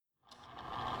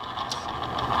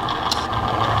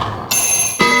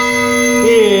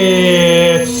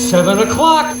7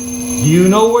 o'clock. Do you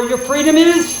know where your freedom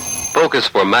is? Focus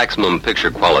for maximum picture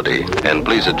quality, and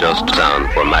please adjust sound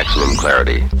for maximum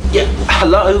clarity. Yeah,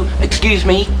 hello, excuse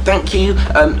me, thank you.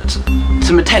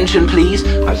 Some attention, please.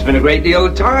 I've spent a great deal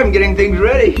of time getting things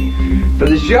ready for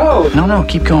the show. No,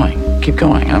 keep going. Keep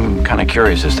going. I'm kind of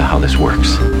curious as to how this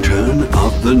works. Turn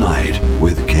Up the Night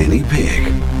with Kenny Pig.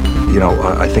 You know,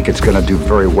 I think it's going to do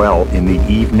very well in the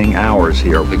evening hours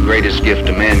here. The greatest gift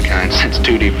to mankind since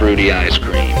Tutti Frutti ice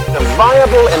cream. A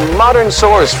viable and modern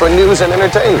source for news and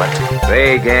entertainment.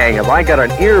 Hey, gang, have I got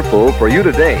an earful for you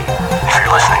today? If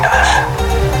you're listening to this,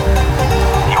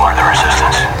 you are the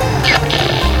resistance.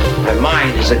 My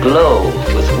mind is aglow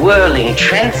with whirling,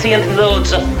 transient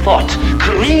loads of thought,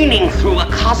 careening through a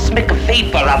cosmic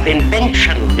vapor of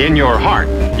invention. In your heart,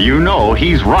 you know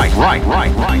he's right.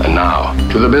 And now,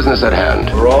 to the business at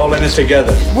hand. We're all in this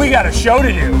together. We got a show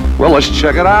to do. Well, let's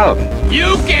check it out.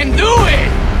 You can do it!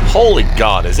 Holy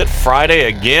God, is it Friday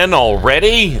again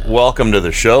already? Welcome to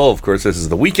the show. Of course, this is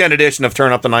the weekend edition of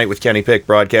Turn Up the Night with Kenny Pick,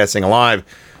 broadcasting live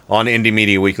on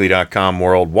IndieMediaWeekly.com,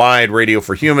 worldwide radio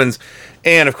for humans.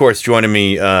 And, of course, joining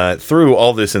me through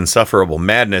all this insufferable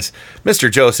madness,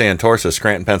 Mr. Joe Santorsa,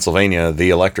 Scranton, Pennsylvania, the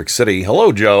Electric City.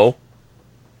 Hello, Joe.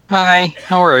 Hi,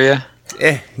 how are you?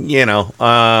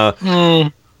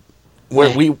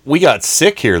 We got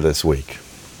sick here this week.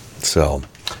 So,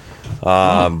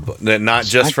 not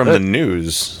just from the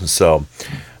news. So,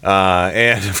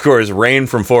 and, of course, Rain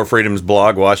from Four Freedoms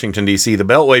blog, Washington, D.C., the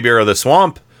Beltway Bureau, the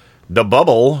Swamp, the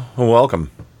Bubble.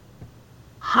 Welcome.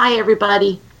 Hi,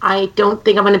 everybody. I don't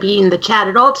think I'm going to be in the chat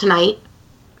at all tonight.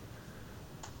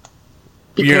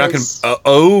 You're not going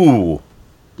to...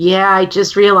 Yeah, I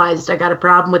just realized I got a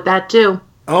problem with that, too.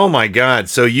 Oh, my God.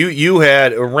 So you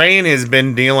had... Rain has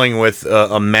been dealing with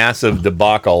a massive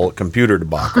debacle, computer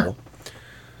debacle.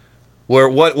 Where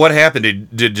what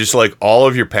happened? Did just like all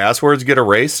of your passwords get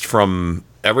erased from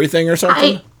everything or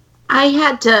something? I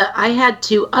had to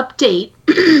update...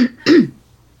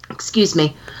 Excuse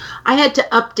me. I had to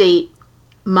update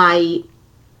my...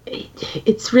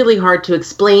 It's really hard to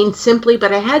explain simply,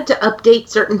 but I had to update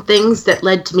certain things that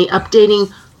led to me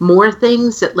updating more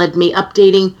things, that led me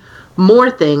updating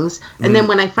more things. And then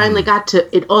when I finally got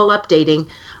to it all updating,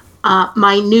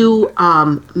 my new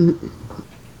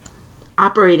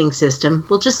operating system,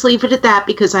 we'll just leave it at that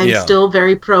because I'm still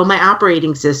very pro my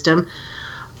operating system,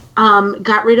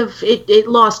 got rid of it. It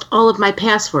lost all of my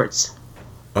passwords.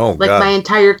 Oh, like God. My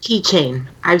entire keychain.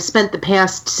 I've spent the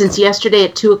past, since yesterday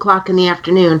at 2 o'clock in the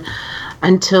afternoon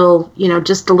until,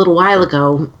 just a little while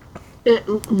ago,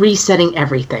 resetting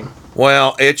everything.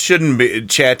 Well, it shouldn't be.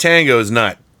 Chatango is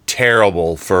not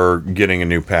terrible for getting a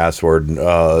new password,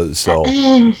 so...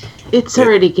 It's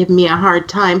already given me a hard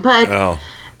time, but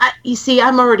you see,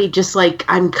 I'm already just like,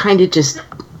 I'm kind of just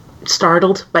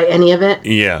startled by any of it.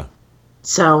 Yeah.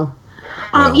 So,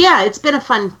 yeah, it's been a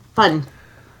fun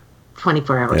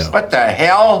 24 hours. Yeah. What the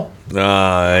hell?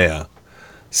 Yeah.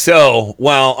 So,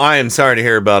 well, I am sorry to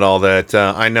hear about all that.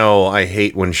 I know I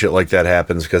hate when shit like that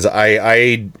happens because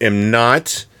I am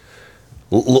not,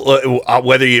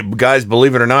 whether you guys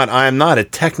believe it or not, I am not a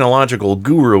technological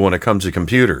guru when it comes to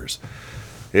computers.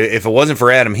 If it wasn't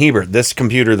for Adam Hebert, this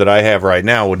computer that I have right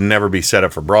now would never be set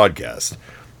up for broadcast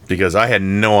because I had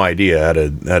no idea how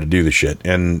to do the shit.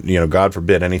 And, God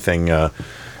forbid anything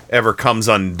ever comes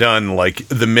undone like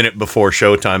the minute before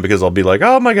showtime because I'll be like,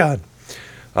 oh my God.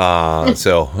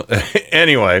 So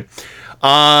anyway,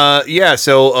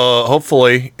 so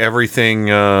hopefully everything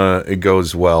it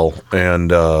goes well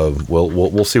and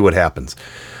we'll see what happens.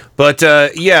 But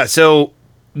so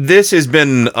this has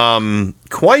been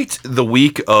quite the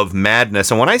week of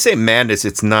madness. And when I say madness,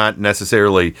 it's not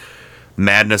necessarily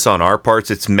madness on our parts,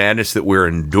 it's madness that we're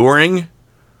enduring.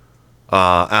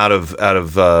 Out of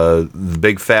the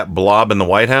big fat blob in the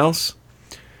White House.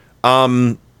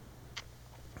 Okay,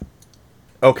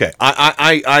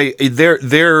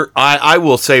 I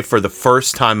will say for the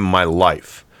first time in my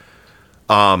life,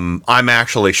 I'm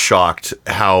actually shocked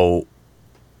at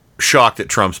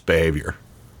Trump's behavior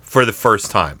for the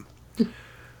first time.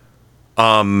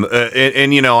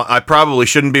 I probably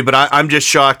shouldn't be, but I'm just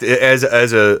shocked as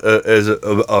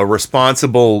a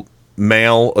responsible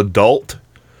male adult.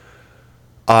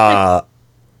 I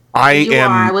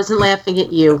wasn't laughing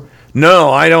at you.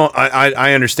 No, I don't.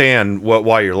 I understand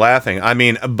why you're laughing. I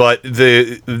mean, but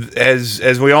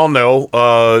as we all know,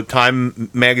 Time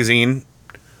Magazine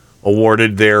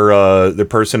awarded their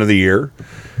Person of the Year,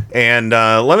 and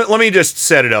let me just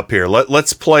set it up here.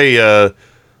 Let's play.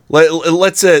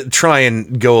 Let's try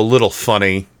and go a little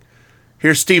funny.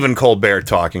 Here's Stephen Colbert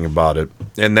talking about it,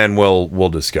 and then we'll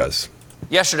discuss.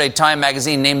 Yesterday, Time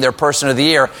magazine named their Person of the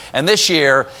Year, and this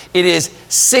year it is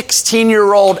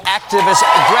 16-year-old activist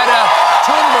Greta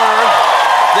Thunberg.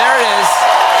 There it is.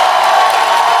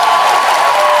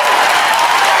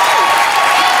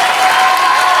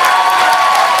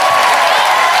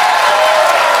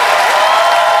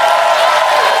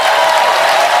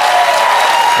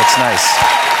 It's nice.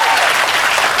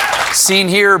 Seen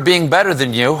here being better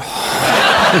than you.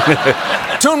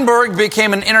 Thunberg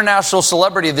became an international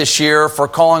celebrity this year for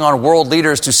calling on world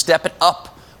leaders to step it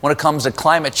up when it comes to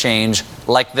climate change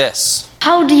like this.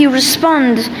 How do you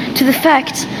respond to the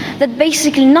fact that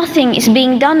basically nothing is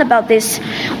being done about this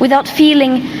without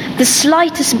feeling the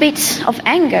slightest bit of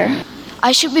anger?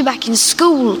 I should be back in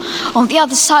school on the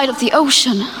other side of the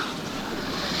ocean.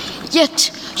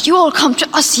 Yet you all come to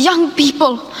us young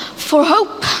people for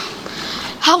hope.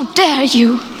 How dare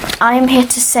you? I am here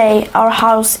to say our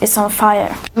house is on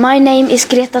fire. My name is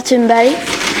Greta Thunberg.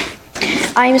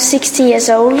 I am 16 years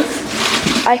old.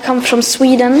 I come from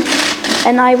Sweden,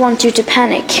 and I want you to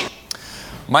panic.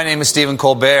 My name is Stephen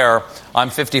Colbert. I'm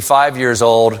 55 years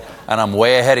old, and I'm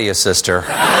way ahead of you, sister.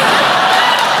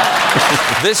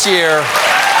 This year...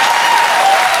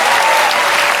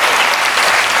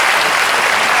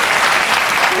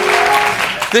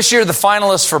 This year, the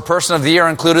finalists for Person of the Year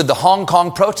included the Hong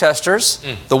Kong protesters,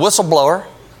 the whistleblower,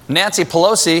 Nancy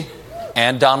Pelosi,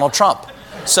 and Donald Trump.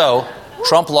 So,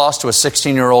 Trump lost to a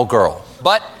 16-year-old girl.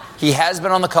 But he has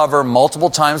been on the cover multiple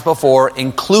times before,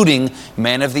 including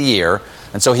Man of the Year.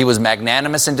 And so he was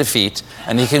magnanimous in defeat,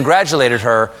 and he congratulated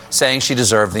her, saying she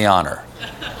deserved the honor.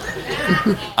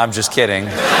 I'm just kidding.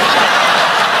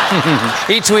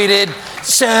 He tweeted,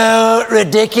 "So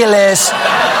ridiculous.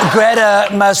 Greta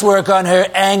must work on her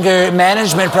anger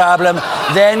management problem,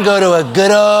 then go to a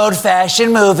good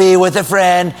old-fashioned movie with a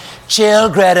friend. Chill,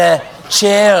 Greta,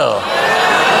 chill."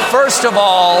 First of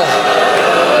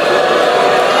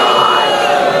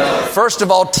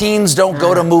all, teens don't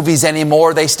go to movies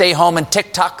anymore. They stay home and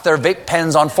TikTok their vape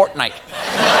pens on Fortnite.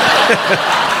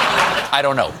 I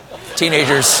don't know.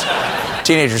 Teenagers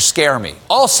scare me.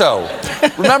 Also,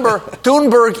 remember,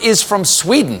 Thunberg is from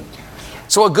Sweden.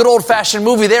 So a good old-fashioned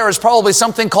movie there is probably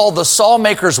something called The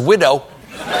Sawmaker's Widow.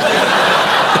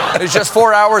 It's just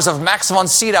 4 hours of Max von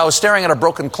Sydow staring at a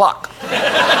broken clock.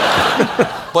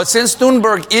 But since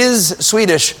Thunberg is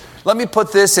Swedish, let me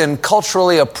put this in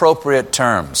culturally appropriate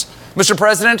terms. Mr.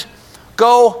 President,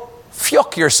 go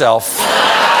fuck yourself.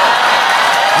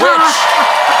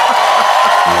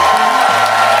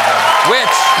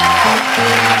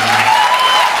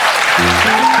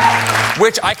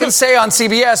 Which I can say on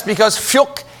CBS because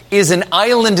Fjok is an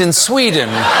island in Sweden.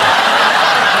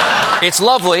 It's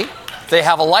lovely. They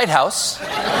have a lighthouse.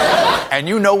 And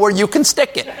you know where you can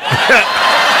stick it.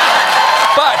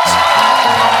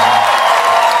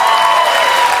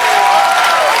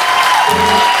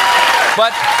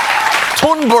 But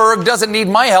Thunberg doesn't need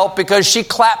my help because she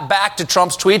clapped back to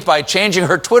Trump's tweet by changing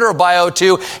her Twitter bio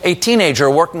to a teenager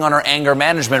working on her anger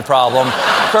management problem,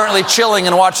 currently chilling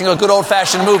and watching a good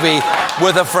old-fashioned movie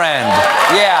with a friend.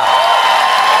 Yeah.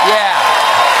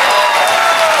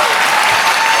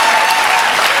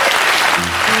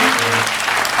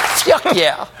 Yuck,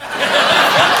 yeah.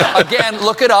 Again,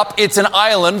 look it up. It's an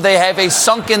island. They have a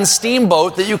sunken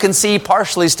steamboat that you can see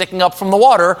partially sticking up from the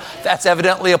water. That's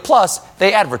evidently a plus.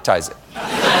 They advertise it.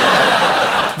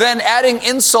 Then, adding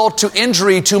insult to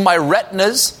injury to my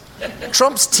retinas,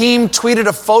 Trump's team tweeted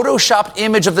a photoshopped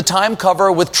image of the Time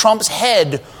cover with Trump's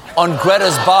head on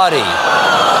Greta's body.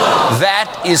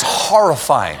 That is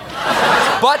horrifying.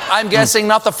 But I'm guessing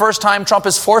not the first time Trump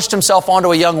has forced himself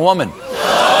onto a young woman.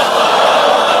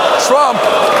 Trump.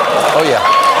 Oh, yeah.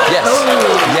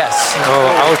 Yes. Oh,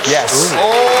 ouch. Yes.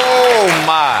 Oh,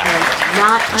 my.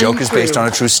 Joke is based on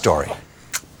a true story.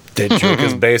 The joke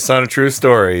is based on a true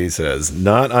story, he says.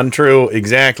 Not untrue.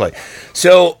 Exactly.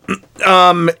 So,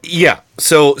 yeah.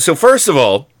 So first of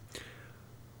all,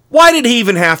 why did he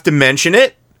even have to mention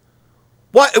it?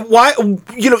 Why,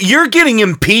 you're getting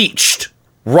impeached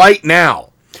right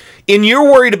now. And you're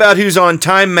worried about who's on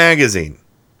Time magazine.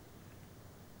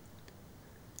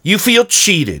 You feel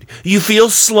cheated. You feel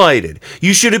slighted.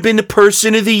 You should have been the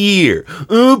Person of the Year.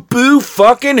 Ooh, boo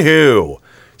fucking who?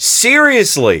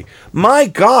 Seriously. My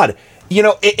God.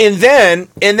 And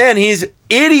then his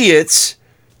idiots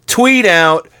tweet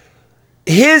out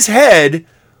his head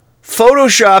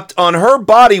photoshopped on her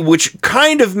body, which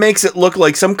kind of makes it look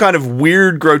like some kind of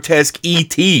weird, grotesque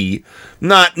E.T.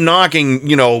 Not knocking,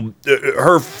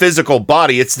 her physical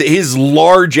body. It's his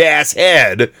large-ass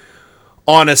head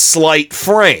on a slight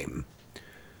frame.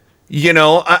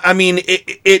 I mean,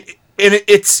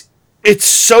 it's it's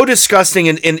so disgusting,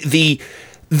 and the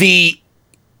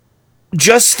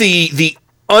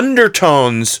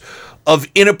undertones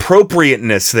of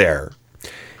inappropriateness there,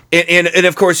 and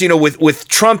of course, with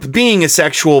Trump being a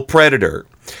sexual predator,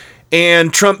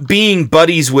 and Trump being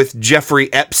buddies with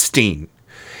Jeffrey Epstein,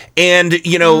 and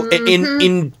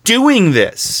in doing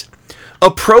this,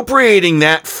 appropriating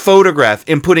that photograph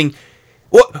and putting.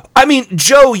 Well, I mean,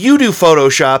 Joe, you do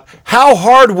Photoshop. How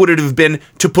hard would it have been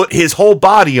to put his whole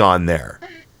body on there?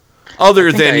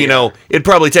 Other than, it'd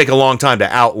probably take a long time to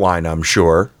outline, I'm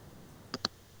sure.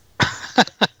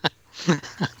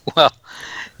 Well,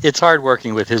 it's hard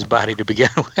working with his body to begin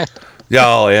with.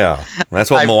 Oh, yeah.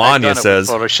 That's what Melania says.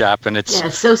 Photoshop, and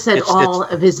it's so said all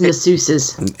of his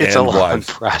masseuses. It's a long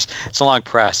process. It's a long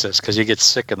process because you get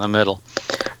sick in the middle.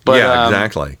 But, yeah,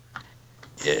 exactly.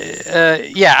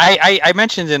 I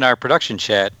mentioned in our production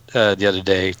chat the other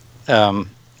day, I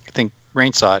think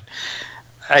Rain saw it,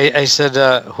 I said,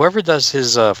 whoever does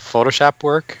his Photoshop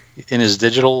work in his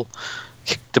digital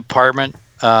department,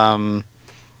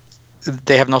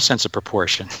 they have no sense of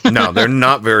proportion. No, they're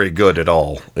not very good at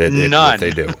all at what they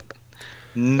do.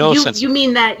 No sense. You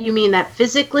mean that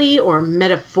physically or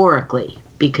metaphorically?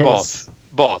 Because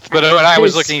both. But when I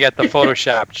was looking at the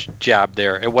Photoshop job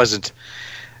there, it wasn't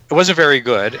very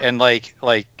good, and like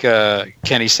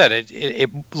Kenny said, it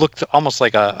looked almost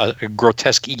like a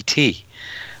grotesque ET,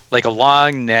 like a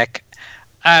long neck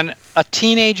on a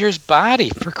teenager's body.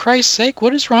 For Christ's sake,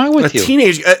 what is wrong with you?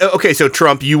 Okay, so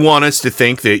Trump, you want us to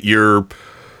think that you're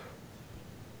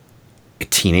a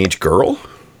teenage girl?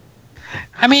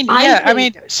 I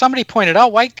mean, somebody pointed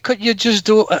out, why couldn't you just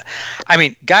do?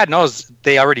 God knows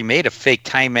they already made a fake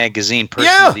Time magazine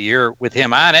Person of the Year with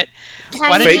him on it.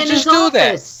 Why didn't you just do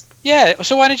that? Yeah,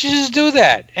 so why don't you just do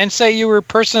that and say you were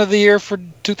Person of the Year for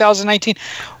 2019?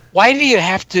 Why do you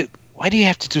have to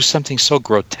do something so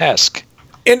grotesque?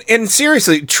 And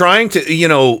seriously, trying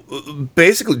to,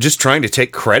 basically just trying to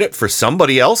take credit for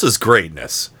somebody else's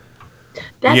greatness.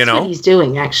 That's what he's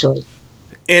doing, actually.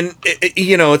 And,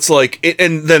 it's like,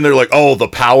 and then they're like, oh, the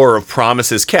power of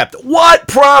promises kept. What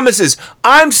promises?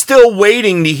 I'm still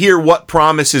waiting to hear what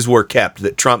promises were kept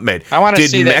that Trump made. I want to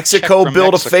see that Mexico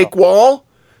build a fake wall?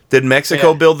 Did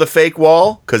Mexico build the fake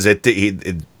wall? Because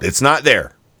it's not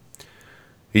there.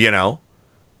 If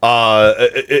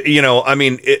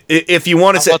you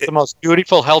want to say the most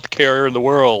beautiful healthcare in the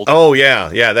world. Oh yeah,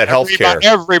 that healthcare.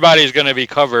 Everybody's going to be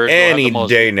covered any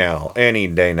day now.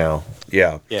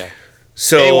 Yeah. Yeah.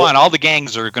 So day one, all the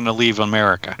gangs are going to leave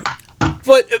America.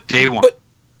 But day one. But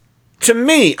to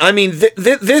me, I mean,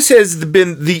 this has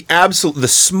been the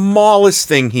smallest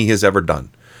thing he has ever done.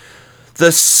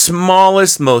 The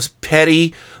smallest, most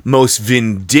petty, most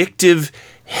vindictive,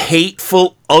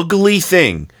 hateful, ugly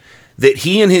thing that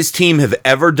he and his team have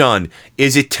ever done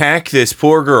is attack this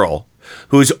poor girl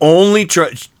who's only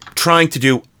trying to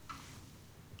do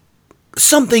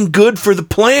something good for the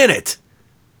planet.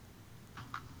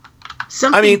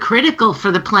 Something critical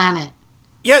for the planet.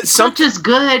 Yeah, not just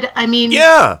good. I mean,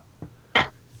 yeah.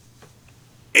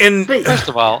 And first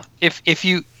of all, if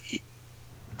you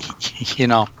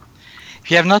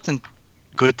have nothing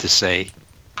good to say,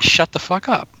 shut the fuck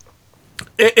up.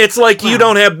 It's like you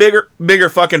don't have bigger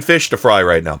fucking fish to fry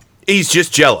right now. He's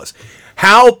just jealous.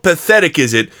 How pathetic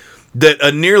is it that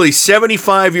a nearly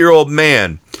 75-year-old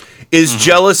man is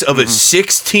jealous of a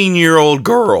 16-year-old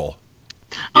girl?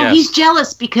 Oh, yes. He's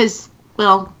jealous because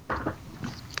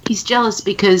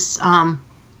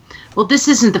this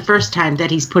isn't the first time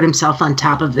that he's put himself on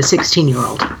top of the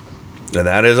 16-year-old. And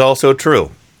that is also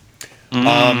true.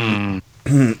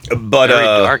 But very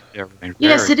dark.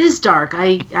 Yes, it is dark.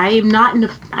 I'm not in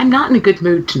a good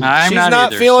mood tonight. She's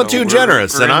not feeling too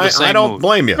generous, and I don't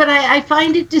blame you. But I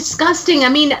find it disgusting. I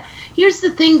mean, here's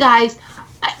the thing, guys.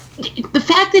 The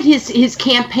fact that his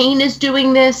campaign is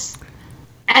doing this,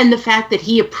 and the fact that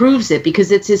he approves it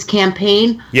because it's his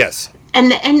campaign. Yes.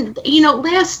 And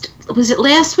was it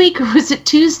last week or was it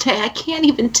Tuesday? I can't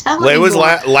even tell. Well, it was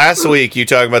last week. You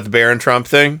talking about the Barron Trump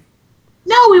thing?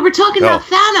 No, we were talking about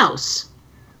Thanos.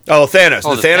 Oh, Thanos.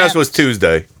 Thanos was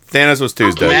Tuesday. Thanos was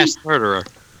Tuesday. Okay. Mass murderer.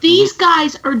 These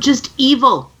guys are just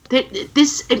evil.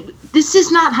 This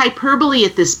is not hyperbole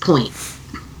at this point.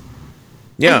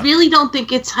 Yeah. I really don't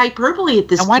think it's hyperbole at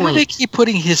this point. And why do they keep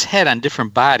putting his head on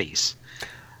different bodies?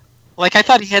 Like, I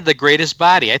thought he had the greatest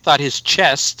body. I thought his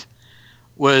chest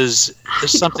was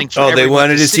something for everyone they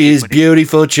wanted to see his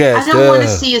beautiful chest. I don't want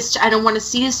to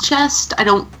see his chest. I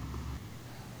don't.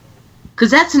 Because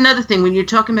that's another thing when you're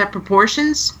talking about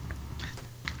proportions.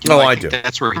 I do.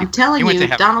 That's where I'm telling you,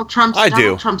 Donald Trump's. I do.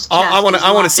 Donald Trump's chest I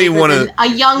want to see one of a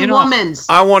young woman's.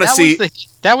 I want to see.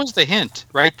 That was the hint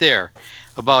right there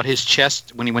about his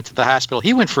chest when he went to the hospital.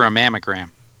 He went for a mammogram.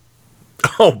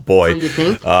 Oh boy! Oh, you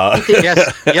think?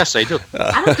 Yes, I do.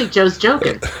 I don't think Joe's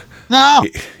joking. No,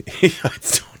 I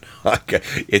don't know. I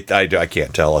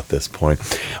can't tell at this point.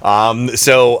 But I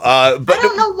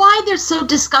don't know why they're so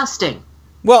disgusting.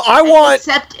 Well,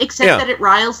 except that it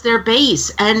riles their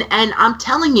base, and I'm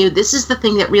telling you, this is the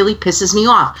thing that really pisses me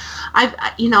off.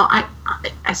 I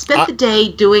spent the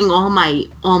day doing all my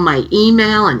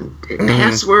email and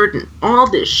password and all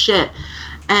this shit,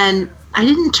 and I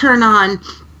didn't turn on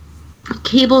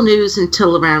cable news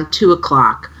until around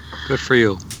 2:00. Good for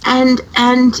you. And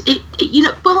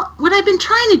what I've been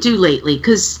trying to do lately,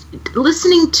 because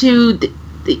listening to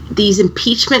these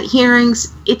impeachment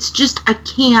hearings, it's just I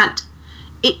can't.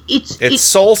 It's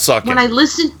soul sucking. When I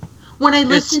listen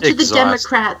to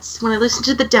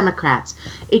the Democrats,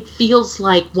 it feels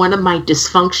like one of my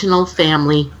dysfunctional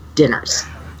family dinners.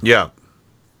 Yeah.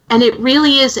 And it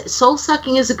really is. Soul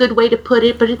sucking is a good way to put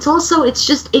it, but it's also it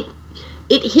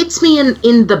hits me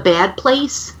in the bad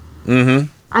place. Mm-hmm.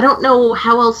 I don't know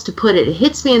how else to put it. It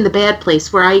hits me in the bad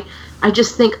place where I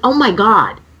just think, oh my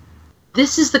God,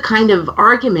 this is the kind of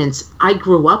arguments I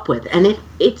grew up with, and it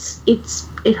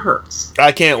hurts.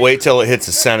 I can't wait till it hits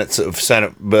the Senate, so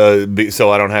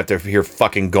I don't have to hear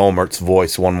fucking Gohmert's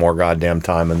voice one more goddamn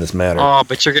time in this matter. Oh,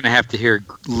 but you're going to have to hear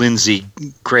Lindsey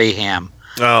Graham.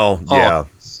 Oh, yeah.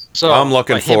 So I'm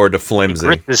looking forward to Flimsy.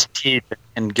 Grit his teeth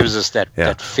and gives us that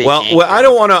fake. Well, I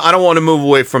don't want to move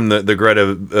away from the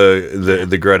Greta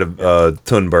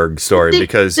Thunberg story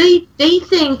because they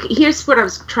think. Here's what I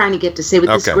was trying to get to say with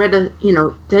this Greta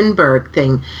Thunberg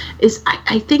thing is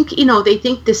I think they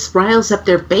think this riles up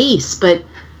their base, but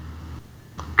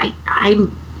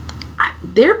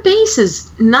their base is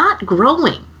not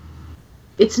growing.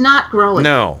 It's not growing.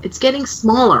 No, it's getting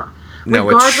smaller. No,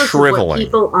 regardless it's shriveling. of what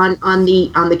people on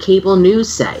the cable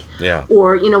news say. Yeah.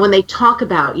 Or, when they talk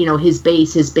about, his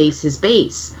base.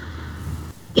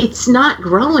 It's not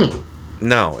growing.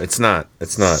 No, it's not.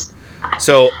 It's not.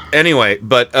 So, anyway,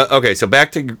 but, okay, so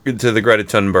back to the Greta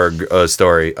Thunberg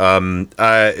story.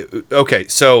 Okay,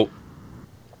 so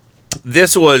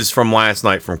this was from last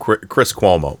night from Chris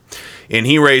Cuomo, and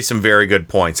he raised some very good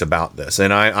points about this.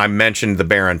 And I mentioned the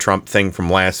Barron Trump thing from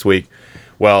last week.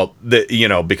 Well,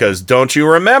 because don't you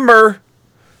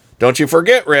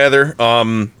forget,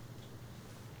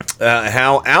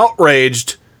 how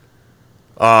outraged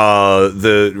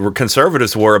the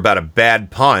conservatives were about a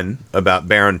bad pun about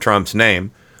Barron Trump's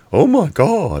name. Oh, my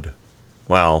God.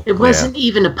 Well, it wasn't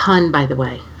even a pun, by the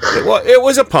way. It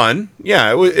was a pun.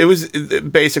 Yeah, it was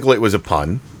basically it was a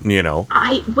pun,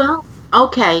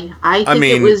 okay. I think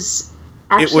it was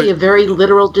actually a very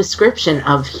literal description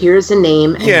of here's a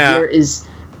name and here is...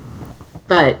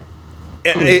 But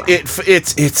anyway.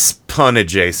 It's pun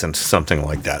adjacent, something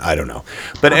like that. I don't know.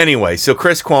 But anyway, so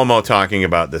Chris Cuomo talking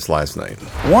about this last night.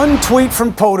 One tweet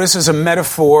from POTUS is a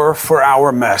metaphor for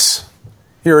our mess.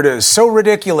 Here it is. So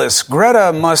ridiculous.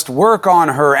 Greta must work on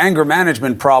her anger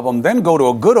management problem, then go to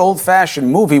a good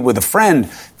old-fashioned movie with a friend.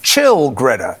 Chill,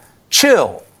 Greta.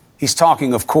 Chill. He's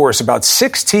talking, of course, about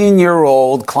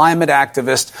 16-year-old climate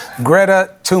activist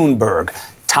Greta Thunberg,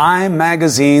 Time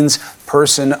Magazine's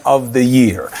Person of the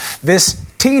Year. This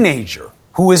teenager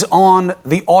who is on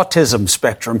the autism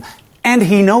spectrum, and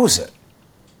he knows it.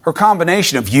 Her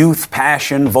combination of youth,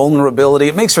 passion, vulnerability,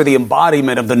 it makes her the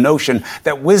embodiment of the notion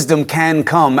that wisdom can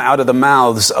come out of the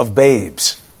mouths of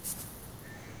babes.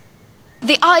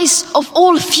 The eyes of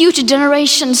all future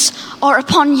generations are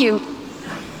upon you.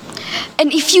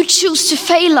 And if you choose to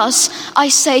fail us, I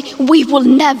say we will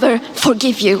never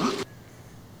forgive you.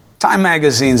 Time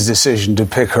Magazine's decision to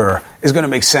pick her is going to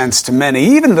make sense to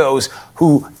many, even those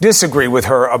who disagree with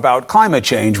her about climate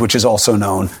change, which is also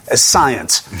known as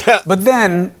science. But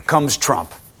then comes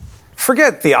Trump.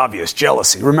 Forget the obvious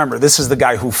jealousy. Remember, this is the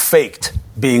guy who faked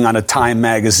being on a Time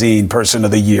Magazine Person of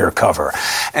the Year cover.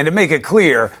 And to make it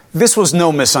clear, this was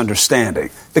no misunderstanding.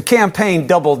 The campaign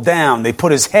doubled down. They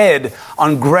put his head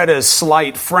on Greta's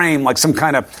slight frame like some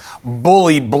kind of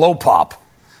bully blow pop.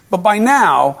 But by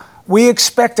now, we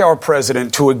expect our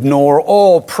president to ignore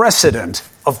all precedent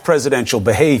of presidential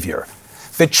behavior.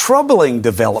 The troubling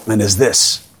development is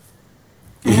this.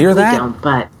 You hear that? We don't,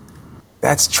 but...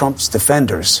 That's Trump's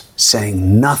defenders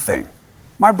saying nothing.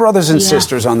 My brothers and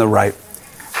sisters on the right,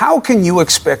 how can you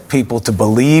expect people to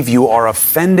believe you are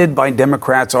offended by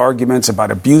Democrats' arguments about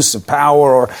abuse of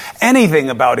power or anything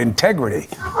about integrity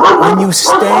when you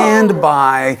stand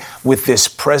by with this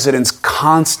president's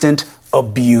constant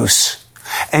abuse?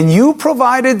 And you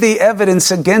provided the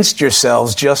evidence against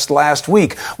yourselves just last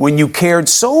week when you cared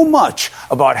so much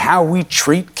about how we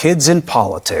treat kids in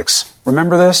politics.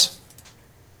 Remember this?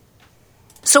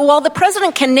 So while the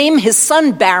president can name his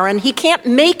son Barron, he can't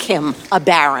make him a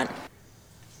Baron.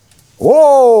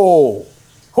 Whoa!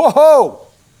 Whoa!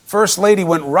 First Lady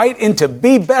went right into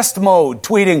be best mode,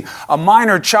 tweeting, "A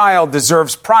minor child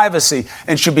deserves privacy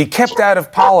and should be kept out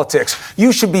of politics.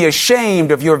 You should be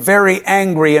ashamed of your very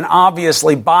angry and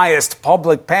obviously biased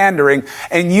public pandering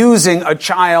and using a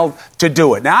child to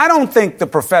do it." Now, I don't think the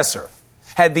professor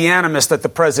had the animus that the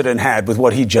president had with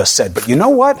what he just said. But you know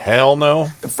what? Hell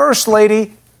no. The First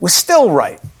Lady was still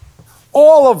right.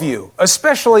 All of you,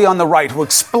 especially on the right, who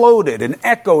exploded and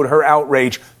echoed her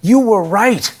outrage, you were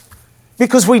right.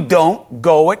 Because we don't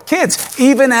go at kids,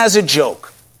 even as a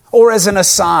joke, or as an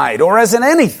aside, or as an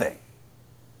anything.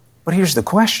 But here's the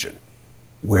question.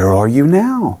 Where are you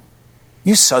now?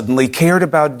 You suddenly cared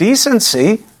about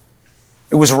decency.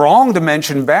 It was wrong to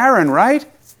mention Barron, right?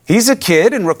 He's a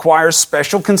kid and requires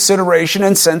special consideration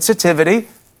and sensitivity,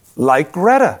 like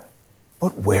Greta.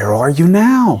 But where are you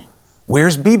now?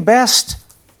 Where's Be Best?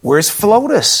 Where's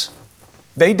FLOTUS?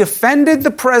 They defended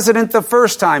the president the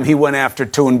first time he went after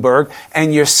Thunberg,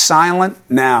 and you're silent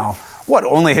now. What,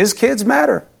 only his kids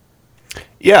matter?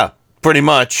 Yeah, pretty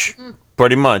much.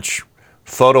 Pretty much.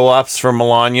 Photo ops for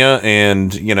Melania,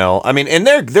 and, you know, I mean, and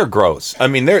they're gross. I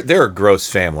mean, they're a gross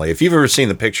family. If you've ever seen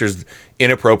the pictures,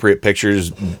 inappropriate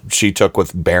pictures she took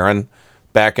with Barron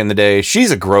back in the day,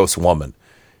 she's a gross woman.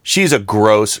 She's a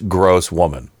gross, gross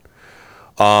woman.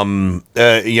 And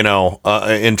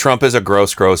Trump is a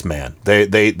gross man.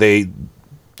 They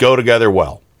go together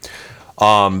well.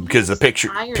 Because the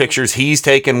pictures he's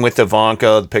taken with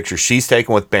Ivanka, the pictures she's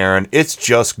taken with Barron, it's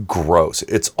just gross.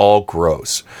 It's all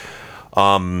gross.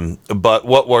 But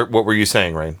what were you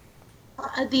saying, Rain?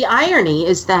 The irony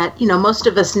is that, most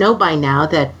of us know by now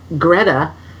that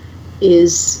Greta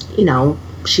is,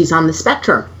 she's on the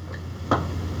spectrum.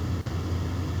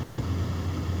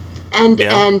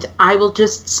 And I will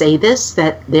just say this,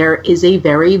 that there is a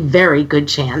very, very good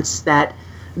chance that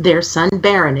their son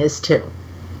Barron is too.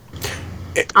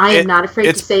 I am not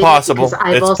afraid to say possible. That because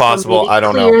I've it's also made it I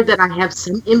don't clear know. that I have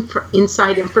some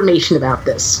inside information about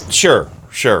this. Sure.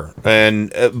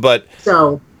 And this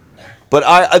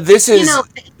is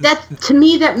that to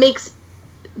me that makes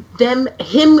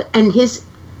him and his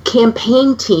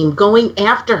campaign team going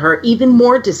after her even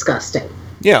more disgusting.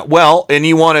 Yeah, well, and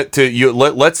you want it to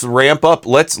let's ramp up.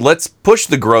 Let's push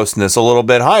the grossness a little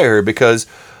bit higher because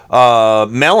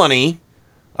Melanie,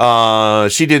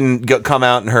 she didn't come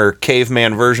out in her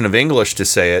caveman version of English to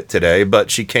say it today, but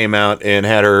she came out and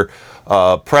had her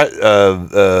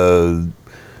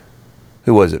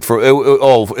who was it?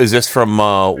 Is this from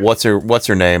what's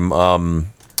her name?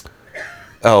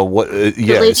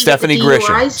 Stephanie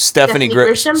Grisham. Stephanie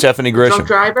Grisham. Drunk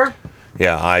driver.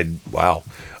 Yeah, wow.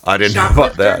 I didn't know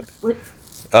about that.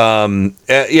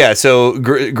 So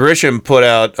Grisham put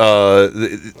out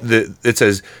it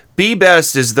says, "Be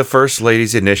Best is the First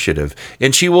Lady's initiative,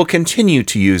 and she will continue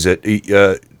to use it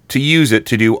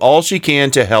to do all she can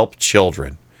to help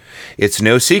children. It's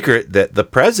no secret that the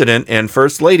President and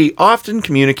First Lady often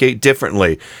communicate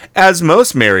differently, as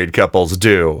most married couples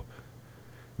do.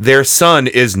 Their son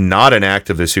is not an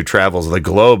activist who travels the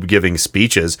globe giving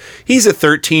speeches. He's a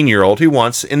 13-year-old who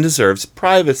wants and deserves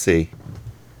privacy."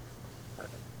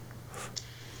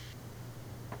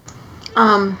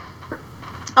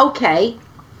 Okay.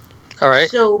 All right.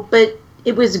 So, but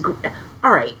it was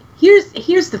all right.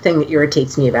 Here's the thing that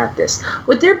irritates me about this.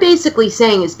 What they're basically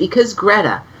saying is because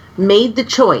Greta made the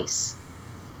choice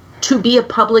to be a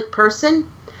public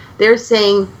person, they're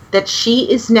saying that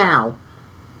she is now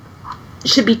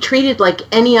should be treated like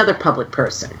any other public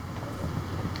person.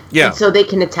 Yeah. And so they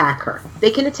can attack her.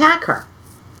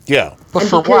 Yeah. But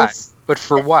for what?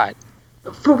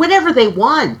 For whatever they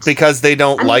want. Because they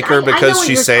don't like her because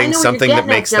she's saying something that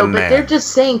makes them mad. But they're just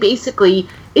saying basically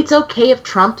it's okay if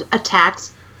Trump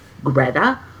attacks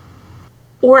Greta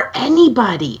or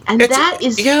anybody. And that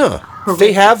is horrific.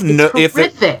 They have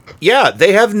horrific.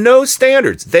 They have no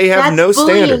standards. They have no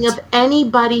standards. Bullying of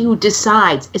anybody who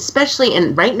decides, especially,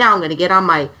 and right now I'm going to get on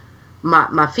my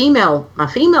female,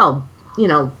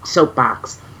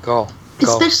 soapbox. Go.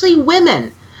 Especially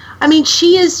women. I mean,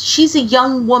 she's a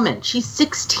young woman. She's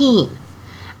 16.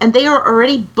 And they are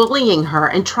already bullying her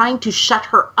and trying to shut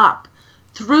her up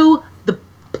through the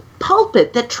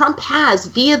pulpit that Trump has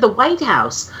via the White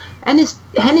House and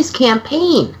his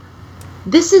campaign.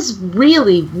 This is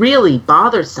really, really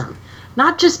bothersome.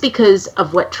 Not just because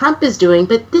of what Trump is doing,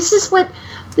 but this is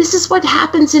what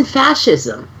happens in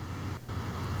fascism.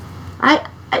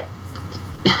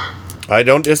 I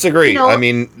don't disagree. You know, I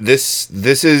mean, this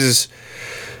is.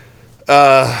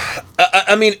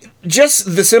 I mean,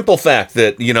 just the simple fact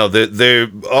that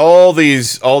all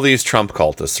these Trump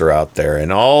cultists are out there,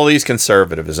 and all these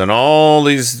conservatives, and all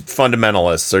these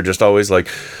fundamentalists are just always like,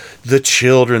 the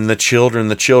children. Well,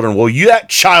 that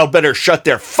child better shut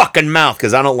their fucking mouth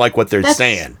because I don't like what they're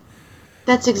saying.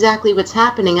 That's exactly what's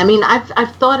happening. I mean,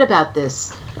 I've thought about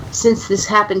this since this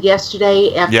happened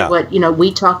yesterday after what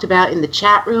we talked about in the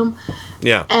chat room.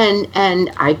 Yeah.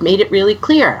 And I've made it really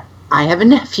clear. I have a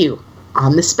nephew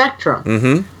on the spectrum.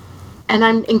 Mm-hmm. And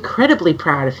I'm incredibly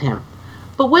proud of him.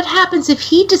 But what happens if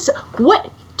he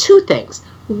two things.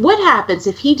 What happens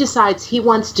if he decides he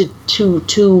wants to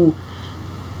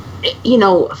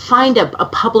find a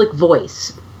public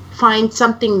voice, find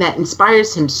something that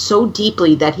inspires him so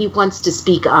deeply that he wants to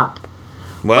speak up?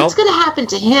 Well, what's going to happen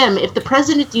to him if the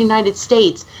President of the United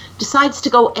States decides to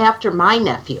go after my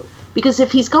nephew? Because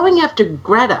if he's going after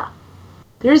Greta,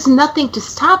 there's nothing to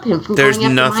stop him from going after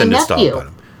my nephew. There's nothing to stop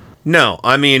him. No,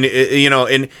 I mean,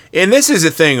 and this is a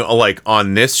thing, like,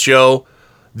 on this show,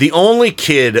 the only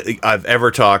kid I've ever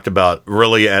talked about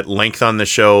really at length on the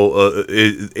show,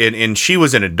 and she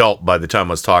was an adult by the time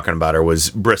I was talking about her, was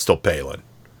Bristol Palin.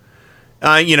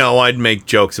 I'd make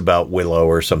jokes about Willow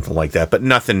or something like that, but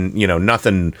nothing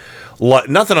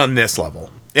on this level.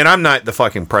 And I'm not the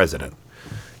fucking president.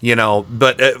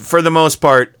 But for the most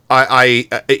part, I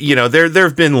there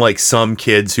have been like some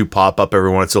kids who pop up every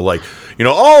once in a while, like,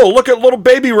 oh, look at little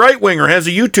baby right winger has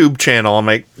a YouTube channel. I'm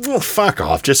like, well, fuck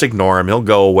off, just ignore him. He'll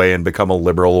go away and become a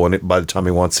liberal by the time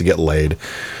he wants to get laid.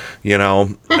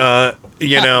 I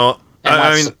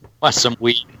mean, want some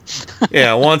weed.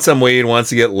 Yeah, wants some weed, wants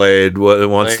to get laid,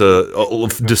 wants to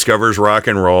discovers rock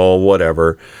and roll,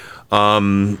 whatever. I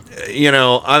mean,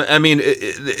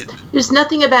 there's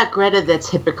nothing about Greta that's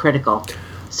hypocritical.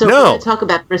 So if we're going to talk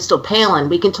about Bristol Palin,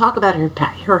 we can talk about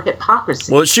her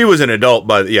hypocrisy. Well, she was an adult,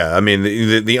 but I mean,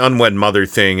 the unwed mother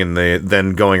thing, and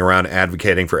then going around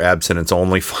advocating for abstinence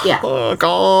only. Fuck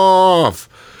off.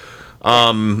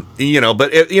 But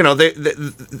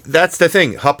that's the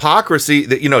thing. Hypocrisy.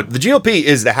 The GOP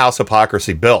is the house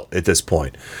hypocrisy built at this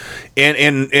point,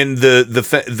 and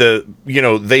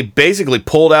they basically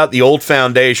pulled out the old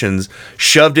foundations,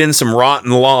 shoved in some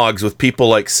rotten logs with people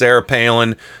like Sarah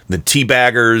Palin, the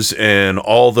teabaggers, and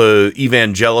all the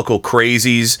evangelical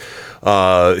crazies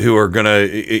who are gonna,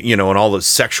 and all the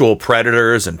sexual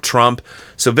predators and Trump.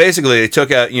 So basically, they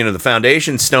took out, the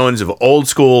foundation stones of old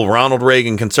school Ronald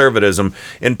Reagan conservatism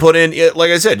and put in,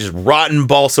 like I said, just rotten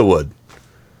balsa wood,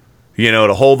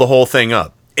 to hold the whole thing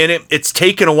up. And it's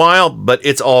taken a while, but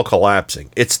it's all collapsing.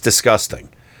 It's disgusting.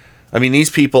 I mean, these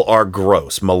people are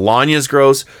gross. Melania's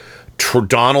gross.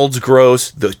 Donald's gross.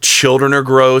 The children are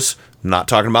gross. I'm not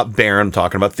talking about Barron. I'm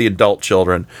talking about the adult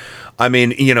children. I mean,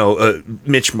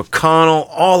 Mitch McConnell,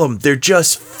 all of them, they're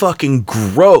just fucking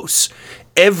gross.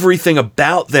 Everything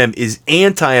about them is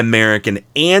anti-American,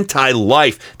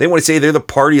 anti-life. They want to say they're the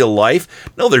party of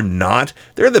life. No, they're not.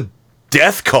 They're the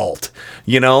death cult.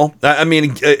 I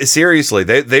mean, seriously,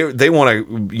 they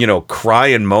want to, cry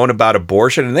and moan about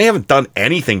abortion, and they haven't done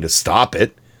anything to stop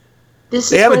it.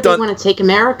 This is where they want to take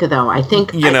America, though. I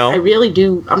think, I really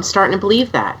do. I'm starting to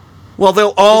believe that. Well,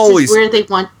 they'll always... This is where they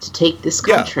want to take this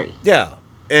country. Yeah.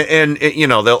 And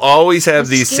they'll always have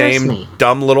these same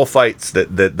dumb little fights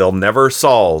that they'll never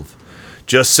solve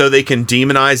just so they can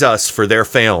demonize us for their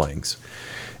failings.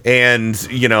 And,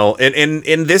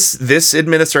 and this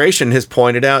administration has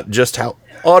pointed out just how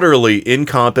utterly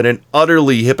incompetent,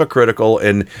 utterly hypocritical,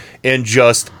 and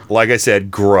just, like I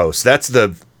said, gross. That's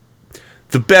the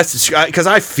best, because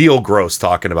I feel gross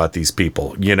talking about these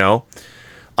people,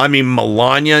 I mean,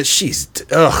 Melania, she's,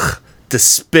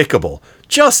 despicable.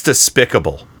 Just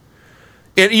despicable.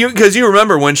 And because you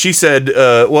remember when she said,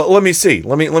 let me see.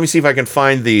 Let me see if I can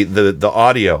find the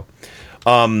audio.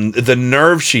 The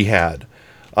nerve she had.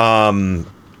 Let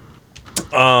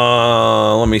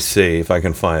me see if I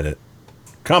can find it.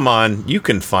 Come on, you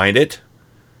can find it.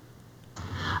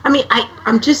 I mean,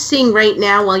 I'm just seeing right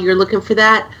now while you're looking for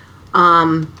that,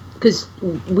 because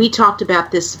we talked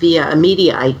about this via a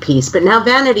Mediaite piece, but now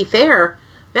Vanity Fair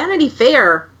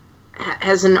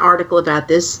has an article about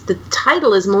this. The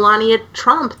title is Melania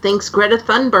Trump thinks Greta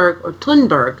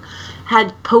Thunberg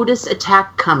had POTUS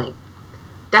attack coming.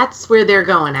 That's where they're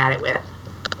going at it with.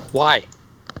 Why?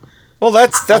 Well,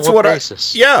 that's what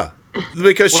basis?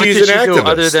 because what she's an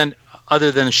activist.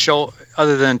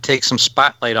 Other than take some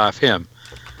spotlight off him.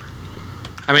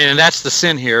 I mean, and that's the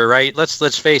sin here, right?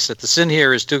 Let's face it. The sin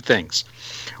here is two things.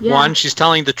 Yeah. One, she's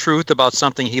telling the truth about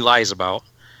something he lies about,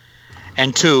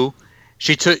 and two,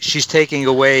 She's taking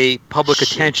away public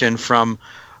attention from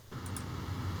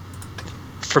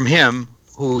him,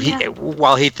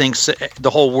 while he thinks the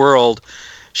whole world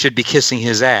should be kissing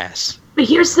his ass. But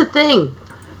here's the thing.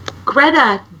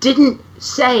 Greta didn't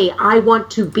say, I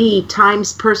want to be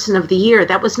Times Person of the Year.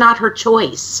 That was not her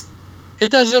choice.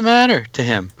 It doesn't matter to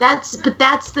him.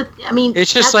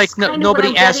 It's just like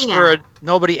nobody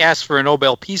asked for a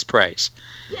Nobel Peace Prize.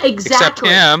 Exactly.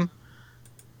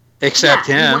 Except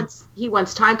him. He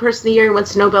wants Time Person of the Year. He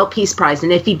wants a Nobel Peace Prize.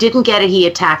 And if he didn't get it, he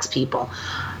attacks people.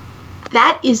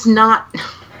 That is not...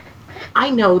 I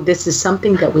know this is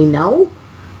something that we know,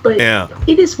 but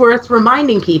it is worth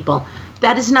reminding people.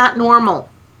 That is not normal.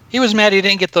 He was mad he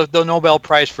didn't get the Nobel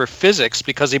Prize for physics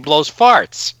because he blows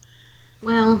farts.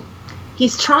 Well,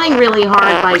 he's trying really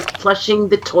hard by flushing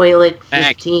the toilet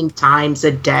 15 times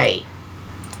a day.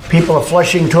 People are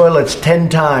flushing toilets 10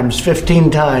 times, 15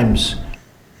 times.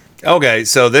 Okay,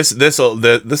 so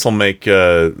this'll make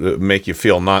you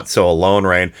feel not so alone,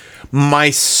 Rain. My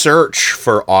search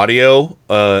for audio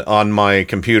on my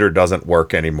computer doesn't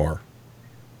work anymore.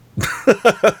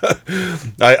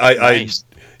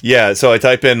 So I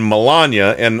type in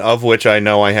Melania, and of which I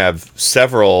know I have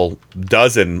several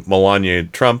dozen Melania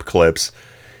Trump clips,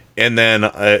 and then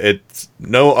it's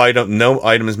no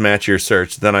items match your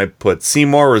search. Then I put see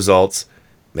more results,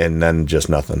 and then just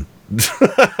nothing.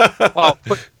 Well,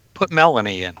 put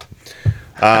Melanie in.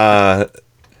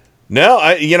 No,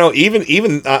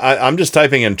 I'm just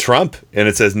typing in Trump, and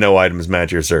it says no items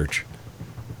match your search.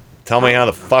 Tell me how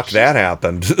the fuck that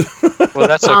happened. Well,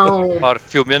 that's about a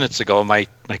few minutes ago. My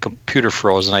computer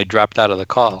froze and I dropped out of the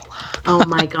call. Oh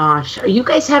my gosh. Are you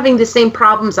guys having the same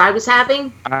problems I was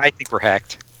having? I think we're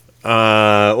hacked.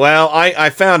 Well, I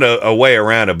found a way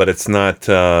around it, but it's not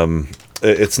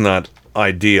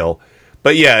ideal.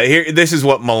 But yeah, this is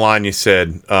what Melania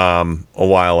said a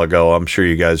while ago. I'm sure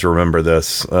you guys remember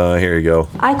this. Here you go.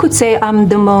 I could say I'm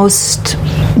the most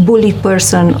bullied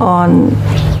person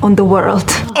on the world.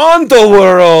 On the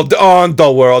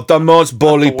world, the most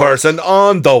bullied person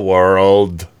on the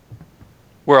world.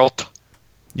 World.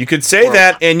 You could say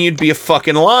that and you'd be a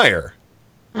fucking liar.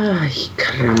 Ay,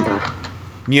 caramba.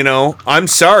 You know, I'm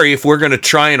sorry if we're going to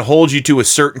try and hold you to a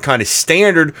certain kind of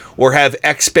standard or have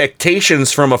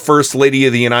expectations from a First Lady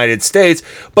of the United States,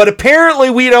 but apparently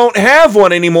we don't have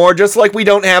one anymore, just like we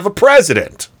don't have a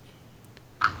president.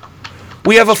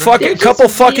 We have a couple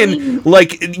fucking,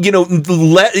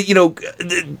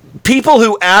 people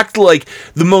who act like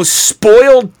the most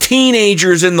spoiled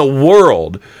teenagers in the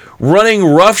world, running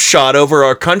roughshod over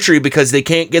our country because they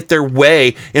can't get their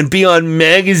way and be on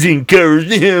magazine covers.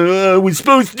 It was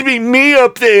supposed to be me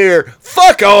up there.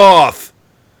 Fuck off.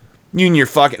 You and your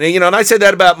fucking... and I said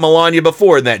that about Melania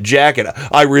before in that jacket.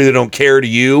 I really don't care to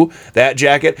you. That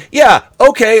jacket. Yeah,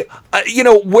 okay.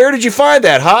 Where did you find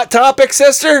that? Hot Topic,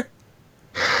 sister?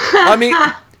 I mean,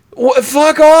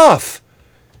 fuck off.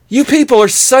 You people are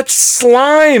such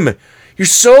slime. You're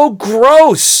so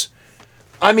gross.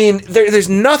 I mean, there's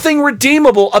nothing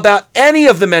redeemable about any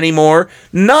of them anymore,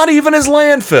 not even as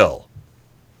landfill.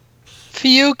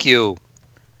 Fuck you.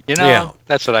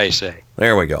 That's what I say.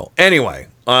 There we go. Anyway,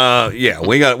 we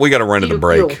got to run to the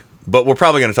break, but we're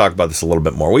probably going to talk about this a little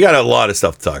bit more. We got a lot of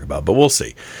stuff to talk about, but we'll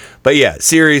see. But yeah,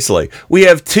 seriously, we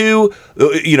have two,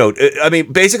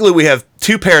 basically we have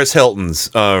two Paris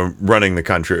Hiltons running the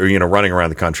country, or, running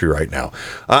around the country right now.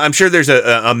 I'm sure there's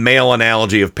a male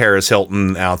analogy of Paris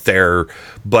Hilton out there,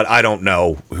 but I don't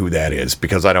know who that is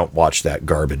because I don't watch that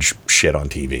garbage shit on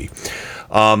TV.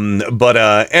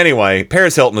 Anyway,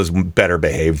 Paris Hilton is better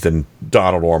behaved than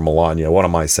Donald or Melania. What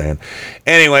am I saying?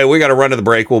 Anyway, we got to run to the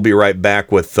break. We'll be right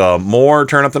back with more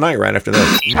Turn Up the Night right after this.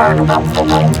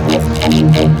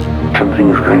 Something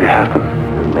is going to happen.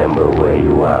 Remember where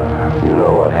you are. You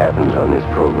know what happens on this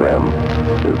program.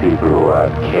 The people who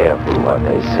aren't careful what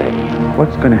they say.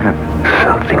 What's going to happen?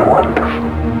 Something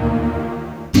wonderful.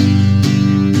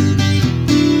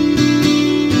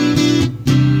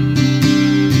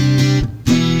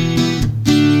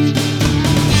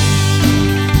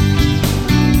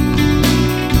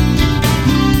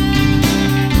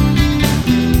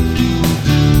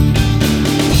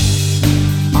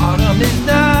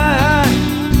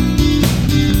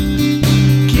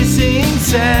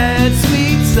 Sad,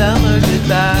 sweet summer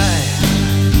goodbye.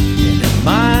 In her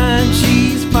mind,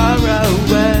 she's far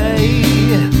away.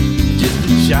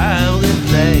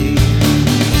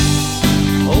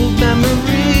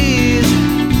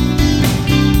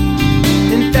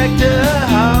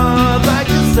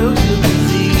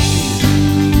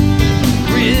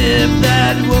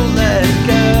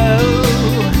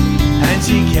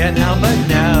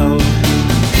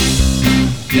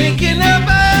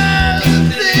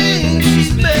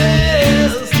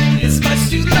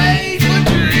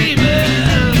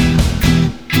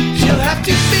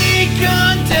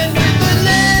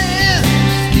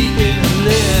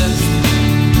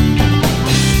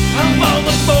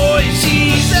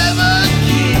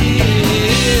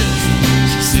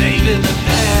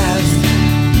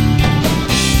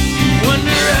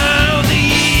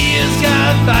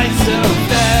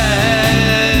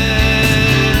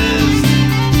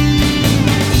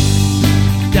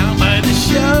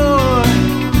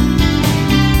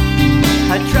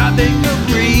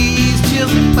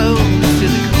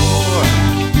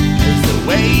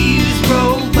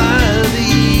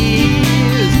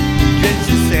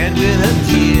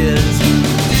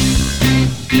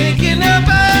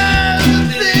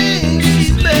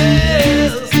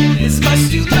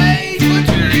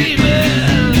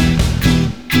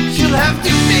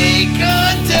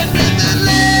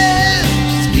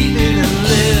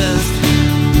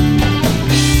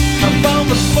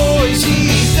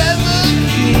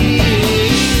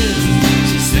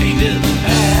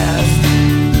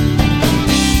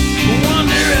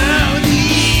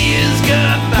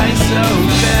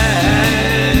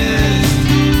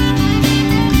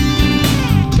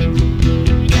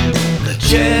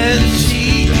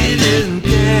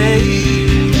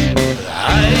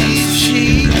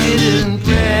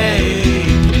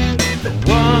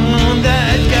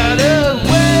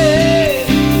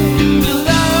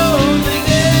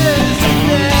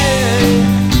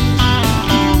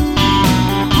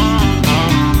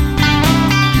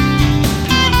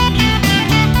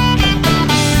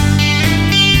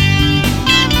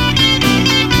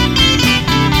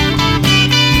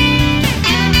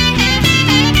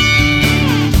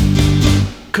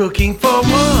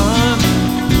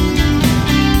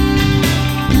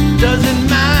 Doesn't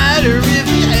matter if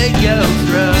they go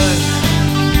run.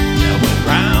 No one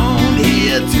round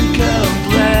here to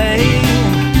complain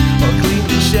or clean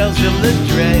the shells from the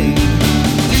drain.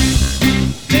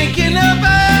 Thinking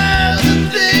about the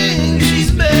things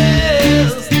she's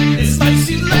missed. It's like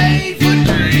too late for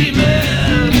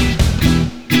dreaming.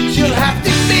 She'll have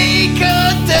to be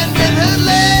content with her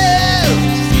list.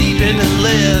 Keeping a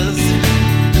list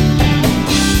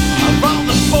of all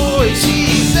the boys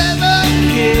she's ever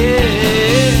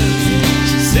kissed.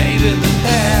 She's saving the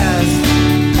past.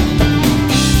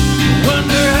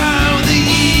 Wonder how the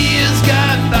years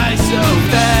got by so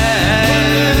fast.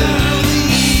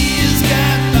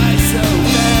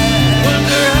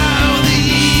 Wonder how the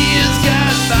years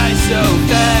got by so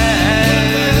fast.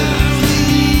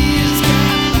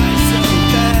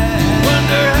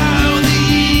 Wonder how the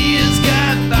years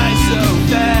got by so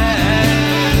fast.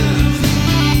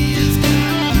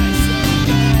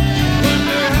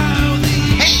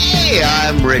 Hey,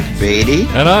 I'm Rick Beatty.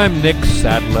 And I'm Nick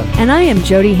Sadler. And I am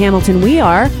Jody Hamilton. We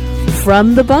are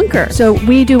From the Bunker. So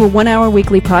we do a 1-hour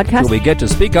weekly podcast. We get to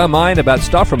speak our mind about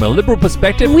stuff from a liberal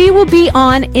perspective. We will be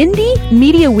on Indie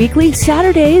Media Weekly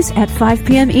Saturdays at 5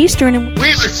 p.m. Eastern.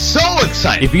 We are so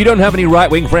excited. If you don't have any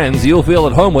right-wing friends, you'll feel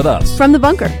at home with us. From the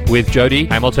Bunker. With Jody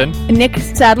Hamilton. Nick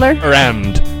Sadler.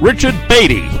 And Richard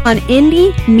Beatty. On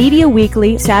Indie Media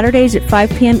Weekly Saturdays at 5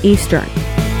 p.m. Eastern.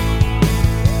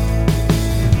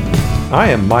 I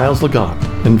am Miles Lagon,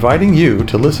 inviting you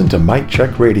to listen to Mic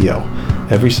Check Radio.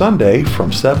 Every Sunday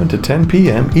from 7 to 10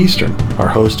 p.m. Eastern, our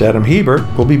host Adam Hebert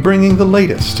will be bringing the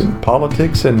latest in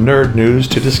politics and nerd news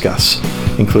to discuss,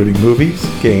 including movies,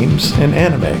 games, and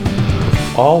anime,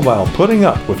 all while putting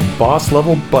up with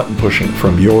boss-level button pushing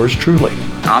from yours truly.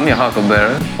 I'm your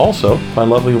Huckleberry. Also, my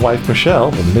lovely wife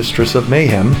Michelle, the mistress of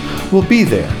mayhem, will be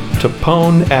there to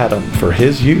pwn Adam for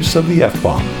his use of the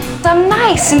F-bomb. I'm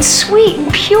nice and sweet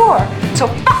and pure, so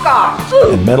fuck off!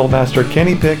 And Metal Master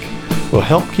Kenny Pick will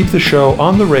help keep the show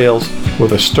on the rails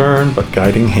with a stern but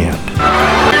guiding hand.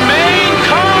 Remain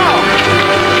calm!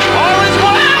 All is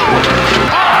well!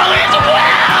 All is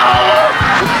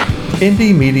well!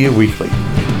 Indie Media Weekly,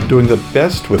 doing the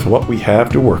best with what we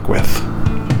have to work with.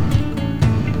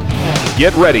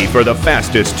 Get ready for the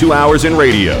fastest 2 hours in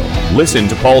radio. Listen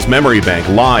to Paul's Memory Bank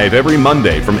live every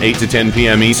Monday from 8 to 10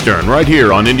 p.m. Eastern, right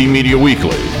here on Indie Media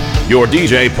Weekly. Your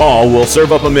DJ, Paul, will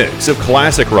serve up a mix of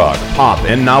classic rock, pop,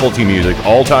 and novelty music,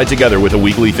 all tied together with a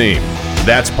weekly theme.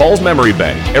 That's Paul's Memory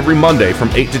Bank, every Monday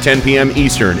from 8 to 10 p.m.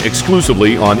 Eastern,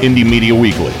 exclusively on Indie Media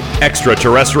Weekly.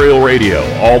 Extraterrestrial radio,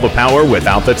 all the power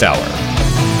without the tower.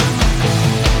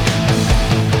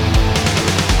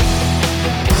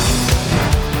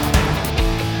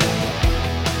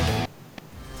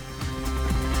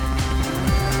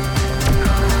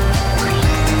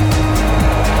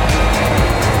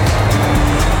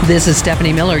 This is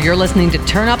Stephanie Miller. You're listening to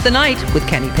Turn Up the Night with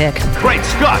Kenny Pick. Great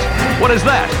Scott! What is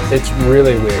that? It's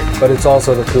really weird, but it's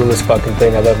also the coolest fucking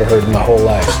thing I've ever heard in my whole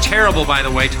life. It's terrible, by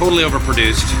the way. Totally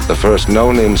overproduced. The first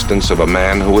known instance of a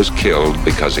man who was killed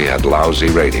because he had lousy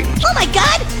ratings. Oh my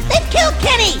God! They've killed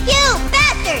Kenny! You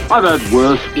bastard! I've had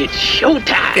worse. It's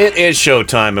showtime! It is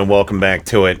showtime, and welcome back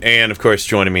to it. And, of course,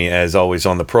 joining me, as always,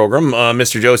 on the program,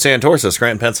 Mr. Joe Santorsa,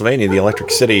 Scranton, Pennsylvania, the Electric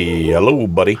City. Hello,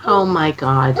 buddy. Oh, my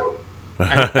God.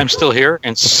 I'm still here,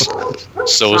 and so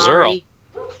is Earl.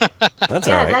 That's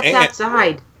all right. That's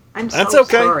outside. I'm so That's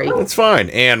okay. sorry. That's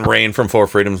fine. And Rain from Four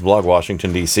Freedoms Blog,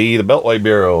 Washington, D.C., the Beltway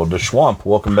Bureau, the Schwamp.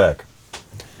 Welcome back.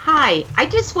 Hi. I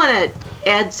just want to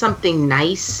add something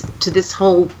nice to this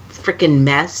whole freaking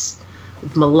mess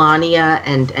with Melania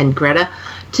and Greta.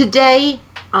 Today,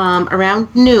 around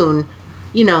noon,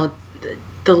 you know,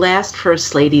 the last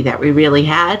First Lady that we really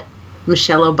had,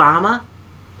 Michelle Obama,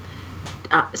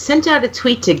 sent out a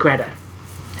tweet to Greta.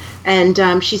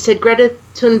 And she said, Greta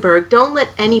Thunberg, don't let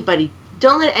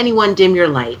anyone dim your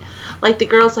light. Like the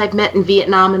girls I've met in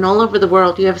Vietnam and all over the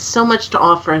world, you have so much to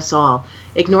offer us all.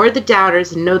 Ignore the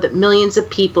doubters and know that millions of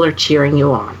people are cheering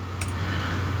you on.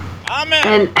 Amen.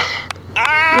 And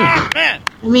Amen.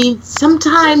 I mean,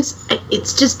 sometimes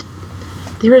it's just,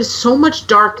 there is so much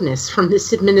darkness from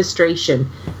this administration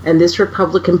and this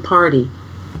Republican Party.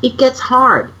 It gets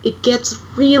hard. It gets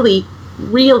really,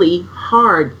 really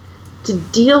hard to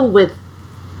deal with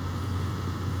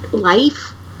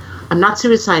life. I'm not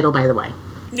suicidal, by the way.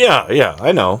 Yeah,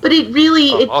 I know. But it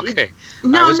really... Okay.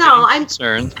 I'm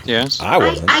concerned. Yes. I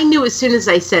wasn't. I knew as soon as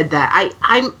I said that.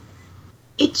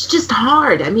 It's just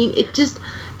hard. I mean,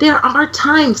 there are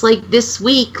times like this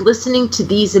week, listening to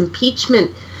these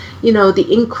impeachment, the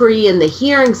inquiry and the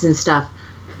hearings and stuff,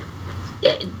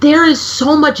 there is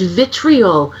so much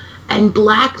vitriol and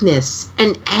blackness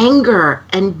and anger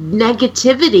and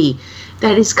negativity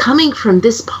that is coming from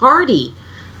this party.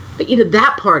 You know,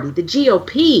 that party, the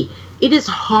GOP, it is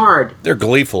hard. They're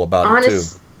gleeful about it, too.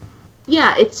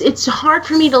 Yeah, it's hard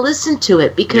for me to listen to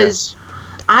it because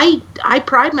I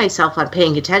pride myself on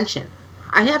paying attention.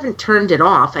 I haven't turned it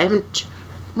off. I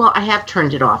have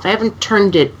turned it off. I haven't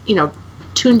turned it,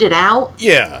 tuned it out.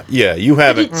 Yeah, you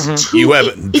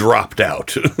haven't dropped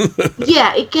out.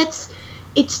 Yeah,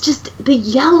 it's just the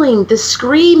yelling, the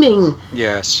screaming.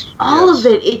 Yes. All of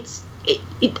it.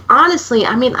 It honestly,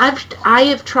 I mean, I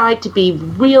have tried to be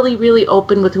really, really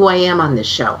open with who I am on this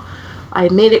show. I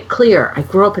made it clear. I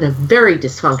grew up in a very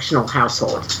dysfunctional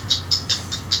household.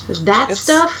 That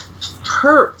stuff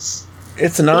hurts.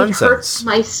 It's nonsense. It hurts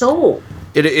my soul.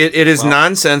 It is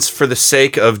nonsense for the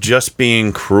sake of just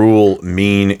being cruel,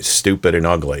 mean, stupid, and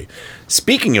ugly.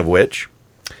 Speaking of which,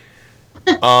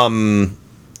 I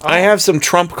have some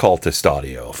Trump cultist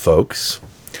audio, folks.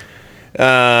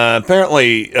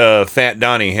 Apparently, Fat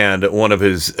Donnie had one of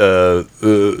his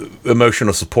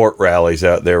emotional support rallies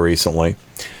out there recently.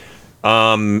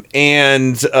 And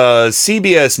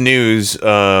CBS News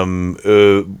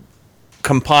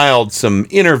compiled some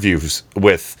interviews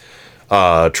with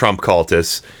Trump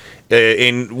cultists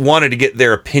and wanted to get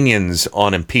their opinions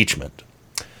on impeachment.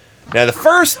 Now, the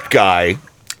first guy,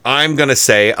 I'm going to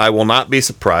say I will not be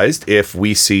surprised if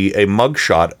we see a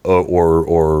mugshot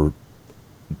or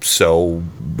so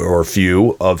or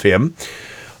few of him.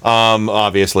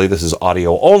 Obviously, this is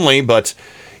audio only, but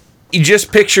you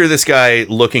just picture this guy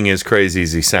looking as crazy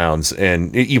as he sounds,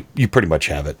 and you pretty much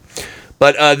have it.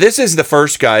 But this is the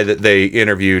first guy that they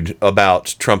interviewed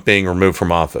about Trump being removed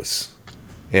from office.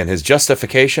 And his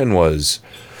justification was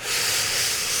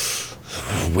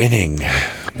winning.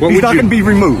 He's not going to be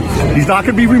removed. He's not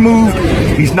going to be removed.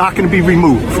 He's not going to be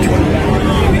removed.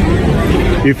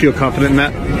 You feel confident in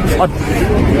that?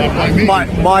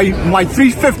 My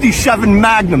 357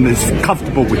 Magnum is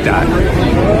comfortable with that.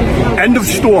 End of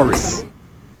story.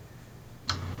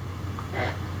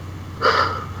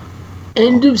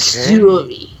 End of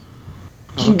story.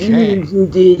 Okay.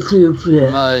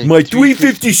 My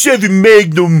 357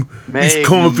 Magnum is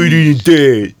confident in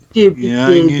that. Yeah,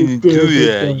 I'm gonna do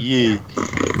that. Yeah.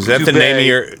 Is that the name of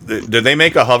your? Did they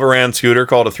make a hover-around scooter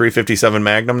called a 357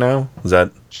 Magnum now? Is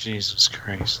that? Jesus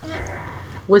Christ.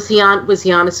 Was he on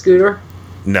a scooter?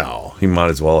 No, he might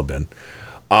as well have been.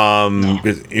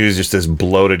 He was just this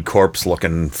bloated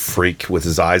corpse-looking freak with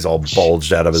his eyes all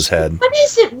bulged out of his head. What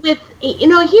is it with?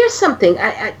 Here's something.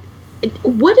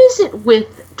 What is it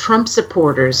with Trump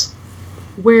supporters,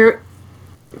 where?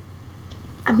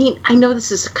 I mean, I know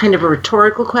this is kind of a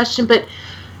rhetorical question, but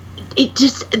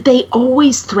they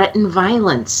always threaten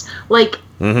violence. Like,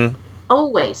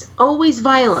 always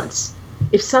violence.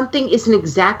 If something isn't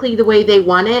exactly the way they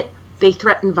want it, they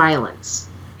threaten violence.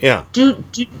 Yeah.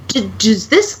 Does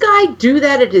this guy do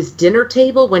that at his dinner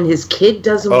table when his kid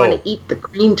doesn't want to eat the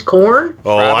creamed corn? Oh,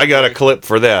 probably. I got a clip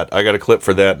for that.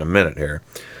 In a minute here.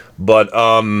 But,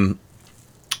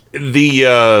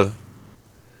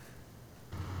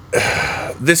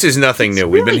 this is nothing new.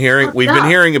 We've been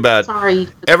hearing about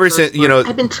ever since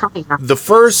I've been trying. The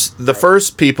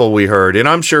first people we heard, and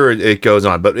I'm sure it goes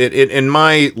on, but in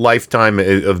my lifetime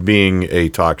of being a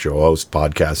talk show host,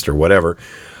 podcaster, whatever,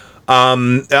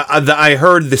 I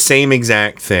heard the same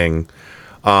exact thing,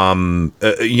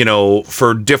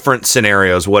 for different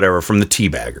scenarios, whatever, from the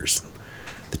teabaggers,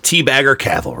 the teabagger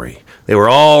cavalry. They were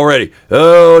all ready.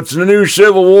 Oh, it's the new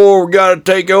Civil War. We got to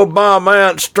take Obama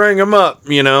out and string him up,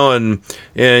 if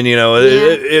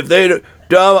they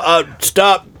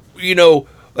stop,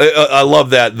 I love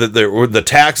that the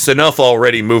tax enough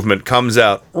already movement comes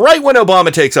out right when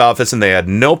Obama takes office, and they had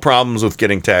no problems with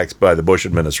getting taxed by the Bush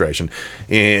administration.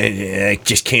 And I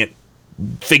just can't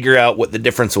figure out what the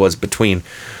difference was between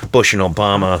Bush and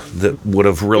Obama that would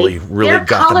have really they're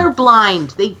got them. They're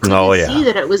colorblind. They couldn't see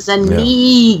that it was a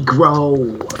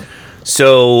Negro.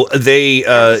 So they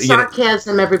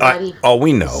sarcasm, everybody.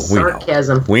 We know.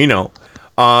 Sarcasm. We know.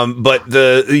 But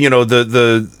the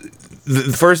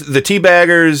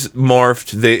teabaggers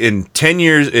morphed. In 10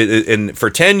 years, and for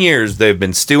 10 years they've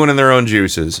been stewing in their own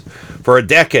juices. For a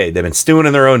decade, they've been stewing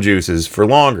in their own juices for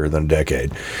longer than a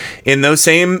decade. In those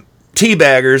same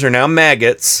teabaggers are now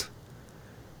maggots,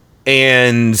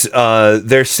 and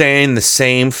they're saying the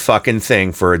same fucking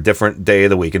thing for a different day of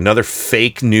the week. Another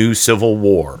fake new civil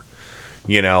war.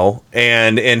 You know,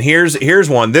 and here's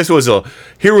one. Here was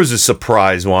a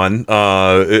surprise one.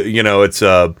 You know, it's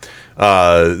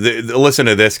listen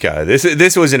to this guy.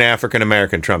 This was an African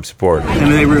American Trump supporter.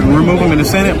 And they remove him in the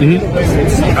Senate.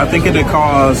 Mm-hmm. I think it'll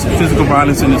cause physical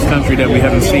violence in this country that we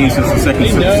haven't seen since the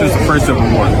first Civil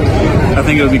War. I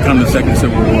think it'll become the second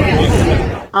Civil War.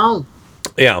 Oh.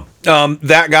 Yeah.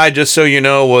 That guy, just so you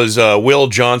know, was Will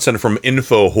Johnson from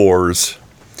InfoWars,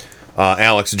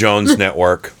 Alex Jones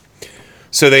Network.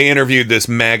 So they interviewed this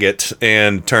maggot,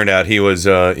 and turned out he was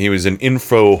an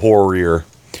info warrior.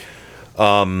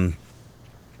 InfoWars,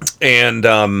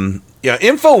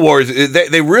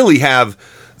 they really have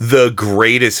the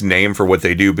greatest name for what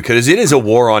they do, because it is a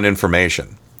war on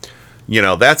information. You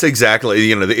know, that's exactly,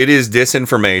 you know, it is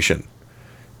disinformation.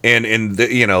 And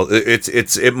you know,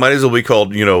 it might as well be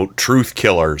called, you know, truth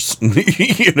killers,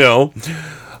 you know,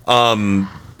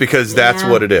 because that's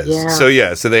what it is.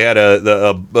 Yeah. So they had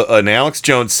an Alex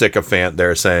Jones sycophant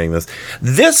there saying this.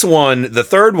 This one, the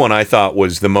third one, I thought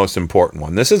was the most important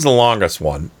one. This is the longest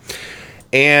one.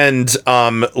 And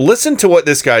listen to what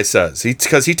this guy says,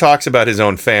 because he talks about his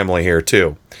own family here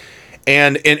too.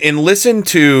 And listen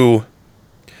to.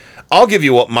 I'll give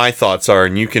you what my thoughts are,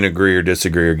 and you can agree or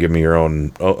disagree, or give me your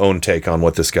own take on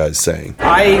what this guy's saying.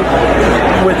 I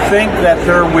would think that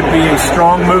there would be a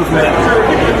strong movement.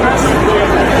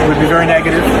 It would be very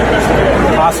negative.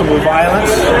 Possible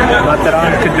violence. Not that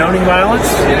I'm condoning violence.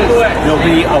 There'll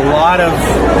be a lot of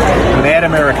mad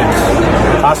Americans.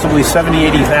 Possibly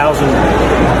 80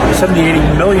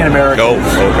 million Americans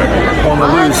on the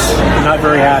loose, not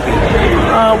very happy.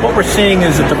 What we're seeing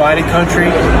is a divided country.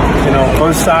 You know,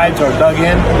 both sides are dug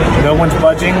in. No one's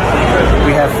budging.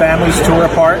 We have families tore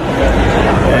apart.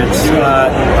 It's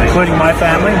including my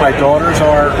family. My daughters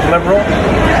are liberal.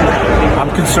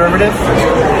 I'm conservative.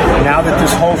 Now that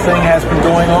this whole thing has been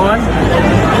going on,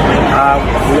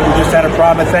 we just had a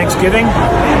problem at Thanksgiving.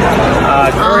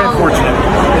 Very unfortunate.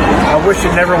 I wish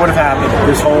it never would have happened.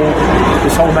 This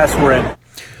whole mess we're in.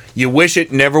 You wish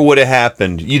it never would have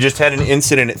happened. You just had an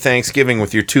incident at Thanksgiving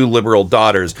with your two liberal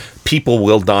daughters. People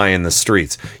will die in the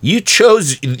streets. You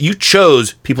chose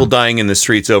people dying in the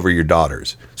streets over your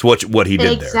daughters. It's what he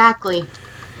did there. Exactly.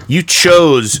 You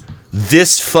chose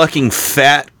this fucking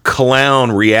fat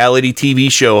clown reality TV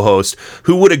show host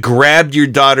who would have grabbed your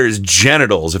daughter's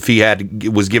genitals if he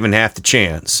was given half the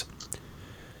chance.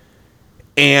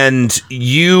 And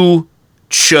you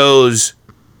chose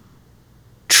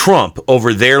Trump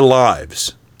over their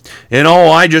lives. And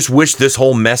I just wish this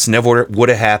whole mess never would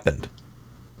have happened.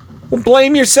 Well,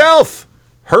 blame yourself.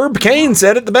 Herb Cain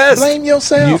said it the best. Blame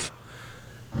yourself.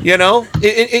 You know,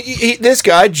 this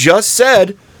guy just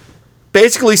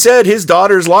basically said his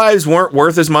daughter's lives weren't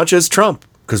worth as much as Trump,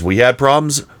 because we had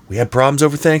problems. We had problems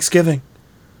over Thanksgiving.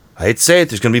 I hate to say it,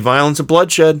 there's going to be violence and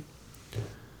bloodshed.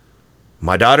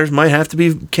 My daughters might have to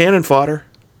be cannon fodder.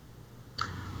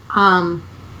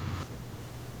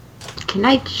 Can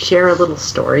I share a little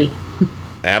story?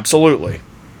 Absolutely.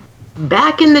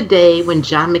 Back in the day when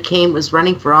John McCain was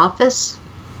running for office,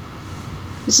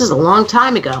 this is a long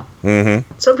time ago. Mm-hmm.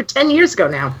 It's over 10 years ago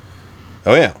now.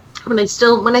 Oh yeah. When I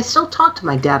still talk to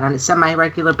my dad on a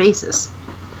semi-regular basis.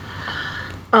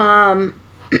 And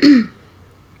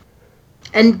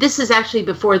this is actually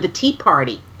before the Tea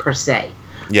Party, per se.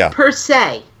 Yeah. Per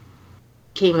se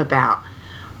came about.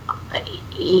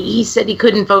 He said he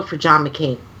couldn't vote for John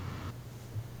McCain.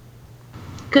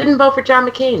 Couldn't vote for John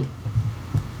McCain.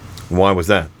 Why was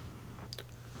that?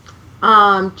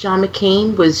 John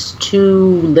McCain was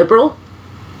too liberal.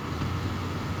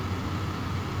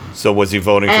 So was he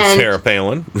voting for Sarah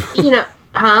Palin? You know,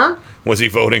 huh? Was he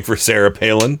voting for Sarah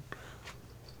Palin?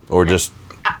 Or just...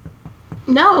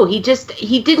 No, he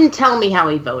didn't tell me how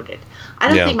he voted. I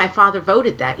don't think my father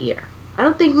voted that year.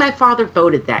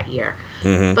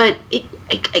 Mm-hmm. But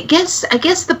I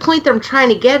guess the point that I'm trying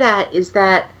to get at is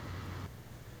that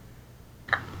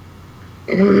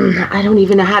I don't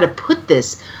even know how to put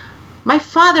this. My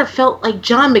father felt like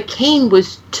John McCain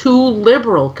was too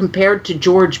liberal compared to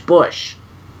George Bush.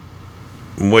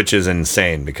 Which is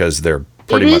insane, because they're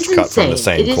pretty much cut from the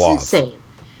same cloth. It is insane.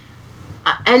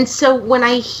 And so when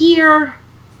I hear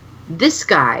this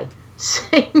guy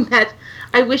saying that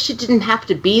I wish it didn't have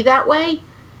to be that way,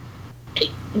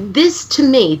 this to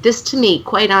me,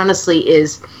 quite honestly,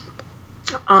 is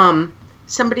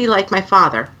somebody like my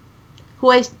father,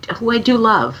 who I do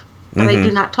love, but I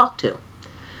do not talk to.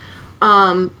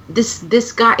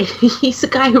 This guy, he's a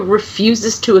guy who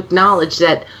refuses to acknowledge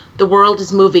that the world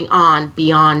is moving on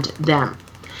beyond them.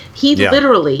 He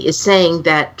literally is saying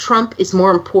that Trump is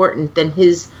more important than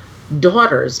his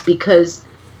daughters because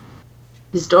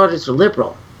his daughters are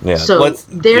liberal. Yeah. So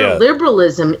their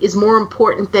liberalism is more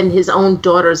important than his own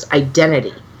daughter's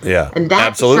identity. Yeah. And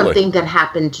that's something that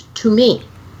happened to me.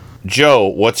 Joe,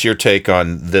 what's your take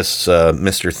on this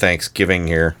Mr. Thanksgiving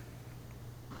here?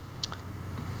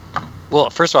 Well,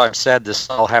 first of all, I'm sad this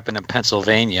all happened in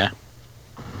Pennsylvania.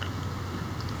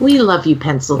 We love you,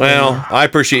 Pennsylvania. Well, I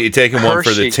appreciate you taking one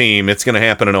for the team. It's going to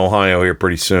happen in Ohio here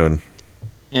pretty soon.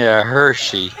 Yeah,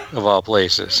 Hershey, of all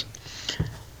places.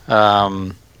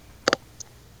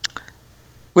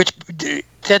 Which,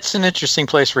 that's an interesting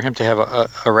place for him to have a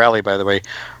rally, by the way.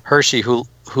 Hershey,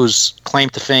 whose claim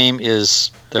to fame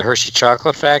is the Hershey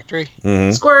Chocolate Factory.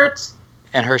 Mm-hmm. Squirts.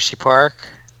 And Hershey Park.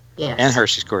 Yes. And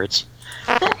Hershey Squirts.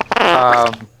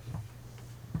 It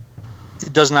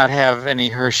does not have any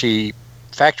Hershey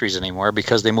factories anymore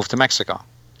because they moved to Mexico.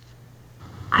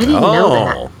 I didn't know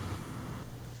that.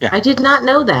 Yeah. I did not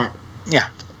know that. Yeah.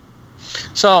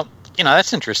 So,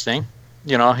 that's interesting.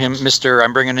 Him, Mr.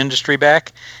 I'm bringing industry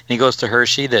back. And he goes to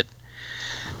Hershey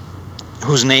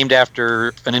who's named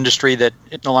after an industry that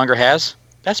it no longer has.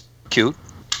 That's cute.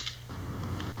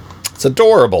 It's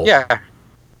adorable. Yeah.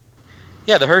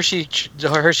 Yeah, the Hershey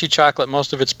chocolate,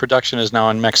 most of its production is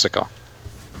now in Mexico.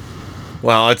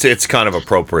 Well, it's kind of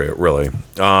appropriate, really.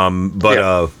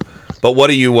 But what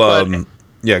do you?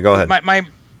 Yeah, go ahead.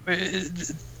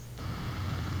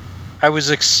 I was,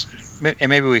 and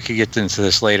maybe we could get into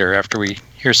this later after we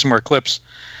hear some more clips.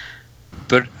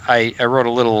 But I wrote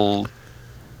a little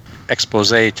expose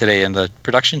today in the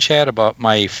production chat about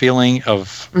my feeling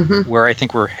of where I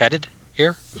think we're headed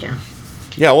here. Yeah.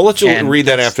 Yeah, well, let's read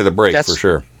that after the break for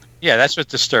sure. Yeah, that's what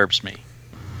disturbs me.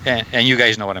 And you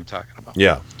guys know what I'm talking about.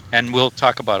 Yeah. And we'll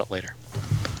talk about it later.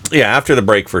 Yeah, after the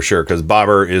break for sure, because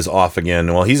Bobber is off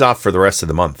again. Well, he's off for the rest of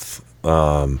the month.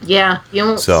 Yeah, you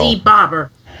won't see Bobber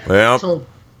until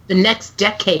the next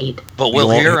decade. But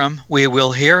we'll hear him. We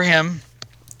will hear him.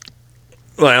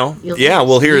 Well,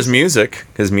 we'll hear his music.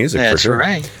 His music for sure.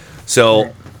 That's right.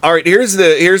 So, all right,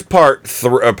 here's part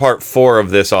 4 of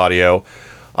this audio.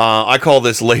 I call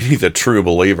this lady the true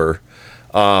believer.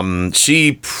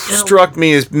 She struck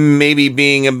me as maybe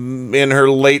being in her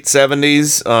late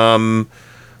 70s,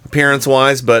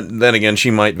 appearance-wise, but then again,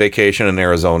 she might vacation in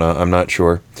Arizona. I'm not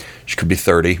sure. She could be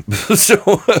 30.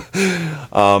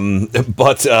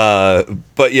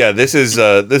 But yeah, this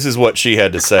is what she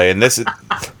had to say, and this is.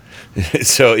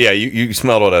 So yeah, you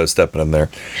smelled what I was stepping in there.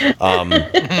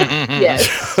 Yes.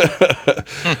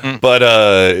 But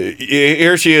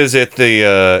here she is at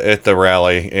the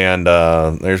rally, and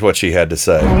there's what she had to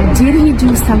say. Did he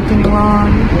do something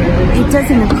wrong? It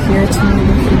doesn't appear to me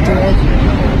that he did.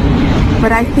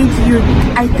 But I think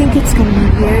it's going to be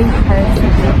very hard for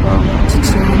people to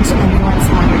change anyone's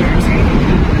mind.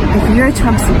 If you're a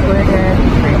Trump supporter,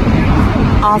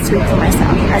 I'll speak for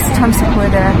myself. As a Trump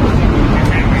supporter,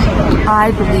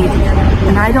 I believe him,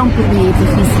 and I don't believe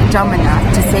that he's dumb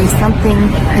enough to say something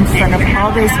in front of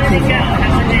all those people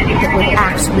that would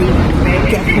actually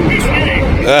get him in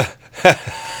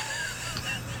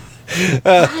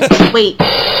trouble. Wait.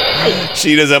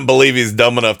 She doesn't believe he's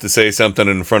dumb enough to say something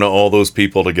in front of all those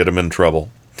people to get him in trouble.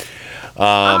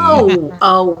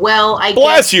 Well, I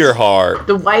bless your heart.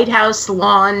 The White House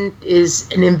lawn is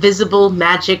an invisible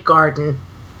magic garden.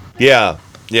 Yeah.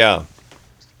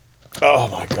 Oh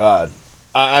my God!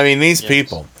 I mean, these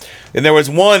people. And there was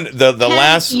one. The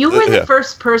last. You were the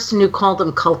first person who called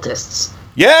them cultists.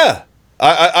 Yeah,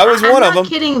 I was one of them. I'm not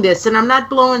kidding this, and I'm not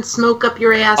blowing smoke up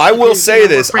your ass. I will say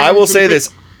this.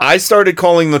 I started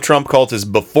calling the Trump cultists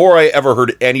before I ever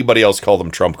heard anybody else call them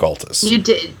Trump cultists. You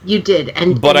did,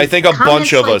 but I think a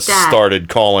bunch of us started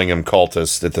calling them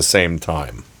cultists at the same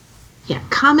time. Yeah,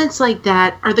 comments like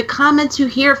that are the comments you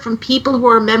hear from people who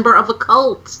are a member of a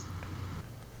cult.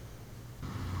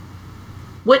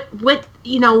 What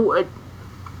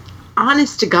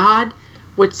honest to God,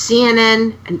 what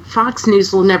CNN and Fox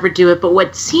News will never do it, but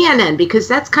what CNN, because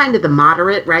that's kind of the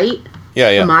moderate, right?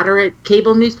 Yeah. The moderate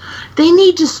cable news. They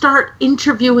need to start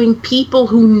interviewing people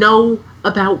who know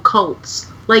about cults.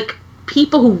 Like,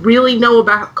 people who really know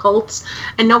about cults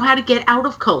and know how to get out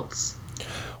of cults.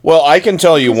 Well, I can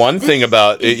tell you one thing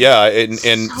about it. Yeah, and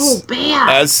so bad.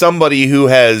 As somebody who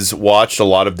has watched a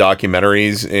lot of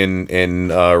documentaries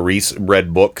and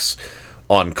read books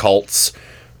on cults,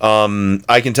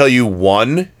 I can tell you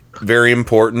one very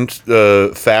important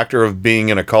factor of being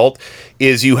in a cult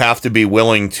is you have to be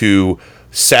willing to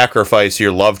sacrifice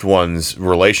your loved ones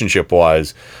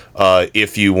relationship-wise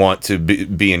if you want to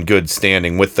be in good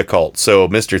standing with the cult. So,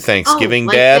 Mr. Thanksgiving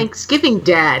Dad.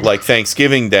 Like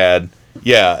Thanksgiving Dad.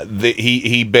 Yeah,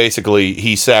 he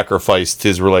basically sacrificed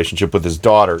his relationship with his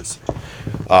daughters,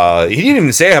 He didn't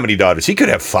even say how many daughters. He could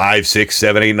have 5, 6,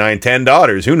 7, 8, 9, 10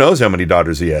 daughters. Who knows how many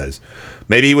daughters he has?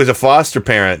 Maybe he was a foster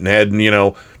parent and had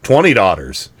 20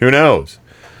 daughters. Who knows?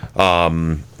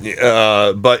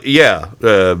 But yeah,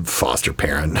 foster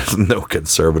parent. No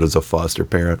conservative's a foster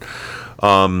parent.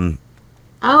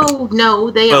 Oh no,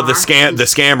 they are. The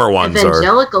scammer ones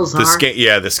evangelicals are.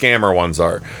 The scammer ones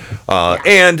are.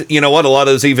 And you know what? A lot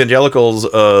of those evangelicals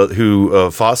who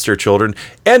foster children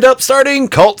end up starting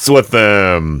cults with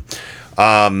them.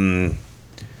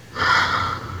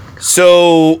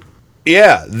 So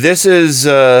yeah, this is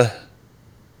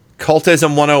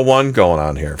cultism 101 going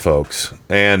on here, folks.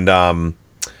 And I'm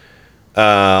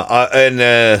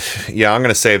gonna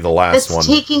save the last one. It's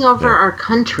taking over our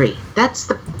country. That's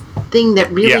the thing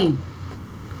that really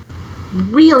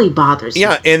bothers me.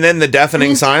 Yeah, and then the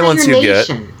deafening silence you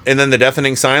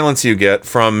get,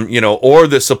 from or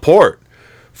the support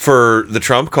for the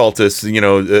Trump cultists.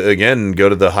 Again, go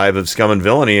to the Hive of Scum and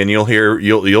Villainy, and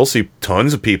you'll see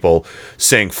tons of people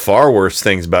saying far worse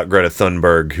things about Greta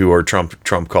Thunberg, who are Trump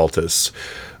cultists.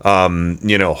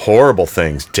 Horrible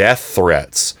things, death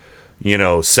threats,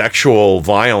 sexual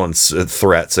violence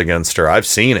threats against her. I've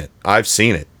seen it.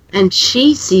 And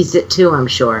she sees it too, I'm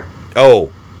sure. Oh,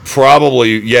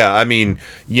 probably, yeah. I mean,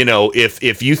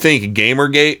 if you think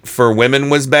Gamergate for women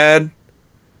was bad,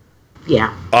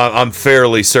 yeah, I'm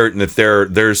fairly certain that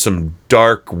there's some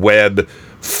dark web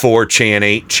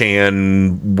 4chan,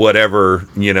 8chan, whatever,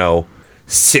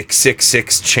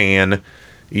 666chan,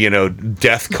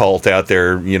 death cult out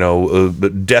there,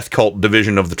 death cult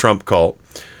division of the Trump cult,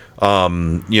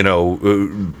 hoping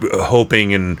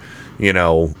and,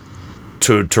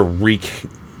 to wreak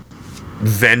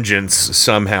vengeance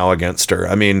somehow against her.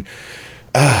 I mean,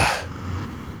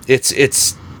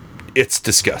 it's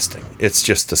disgusting. It's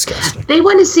just disgusting. They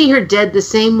want to see her dead the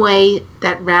same way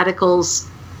that radicals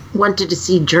wanted to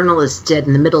see journalists dead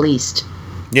in the Middle East.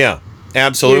 Yeah,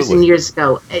 absolutely. Years and years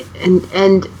ago, and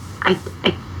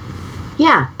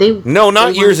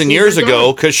not years and years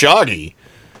ago. Khashoggi.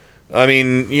 I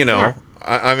mean, Yeah.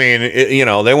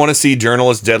 They want to see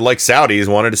journalists dead like Saudis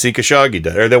wanted to see Khashoggi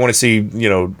dead, or they want to see,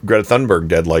 Greta Thunberg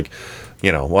dead like,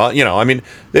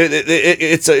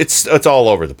 it's all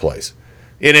over the place.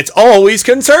 And it's always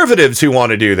conservatives who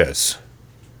want to do this.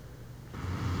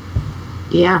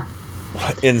 Yeah.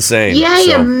 Insane.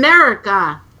 Yay,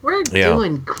 America! We're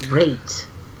doing great.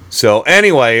 So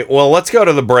anyway, well, let's go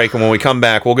to the break, and when we come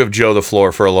back, we'll give Joe the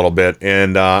floor for a little bit.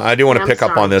 And I do want to pick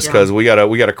up on this because we got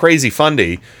a crazy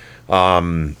fundy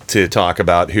to talk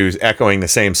about who's echoing the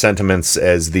same sentiments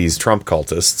as these Trump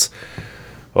cultists.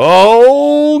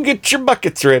 Oh, get your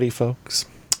buckets ready, folks.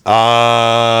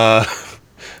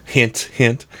 Hint,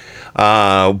 hint.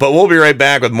 But we'll be right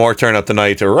back with more Turn Up the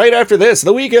Night right after this,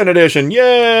 the weekend edition.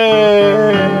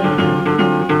 Yay!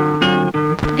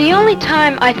 The only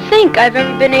time I think I've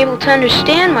ever been able to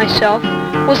understand myself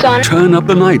was on Turn Up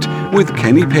the Night with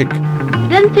Kenny Pick.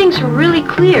 Then things were really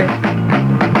clear.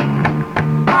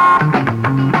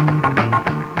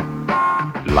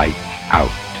 Light out,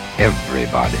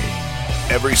 everybody.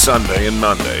 Every Sunday and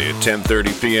Monday at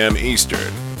 10:30 p.m.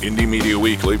 Eastern, Indie Media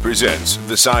Weekly presents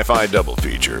the Sci-Fi Double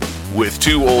Feature with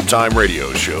 2 old-time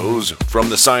radio shows from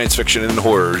the science fiction and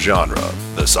horror genre.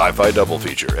 The Sci-Fi Double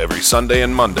Feature every Sunday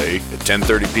and Monday at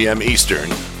 10:30 p.m. Eastern,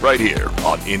 right here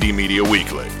on Indie Media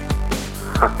Weekly.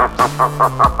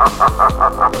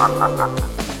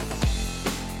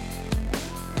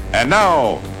 And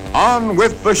now, on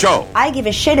with the show. I give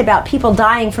a shit about people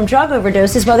dying from drug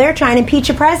overdoses while they're trying to impeach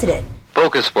a president.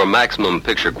 Focus for maximum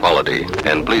picture quality,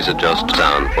 and please adjust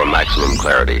sound for maximum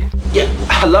clarity. Yeah,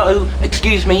 hello,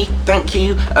 excuse me, thank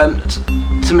you.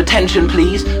 Some attention,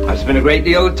 please. I've spent a great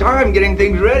deal of time getting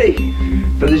things ready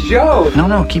for the show.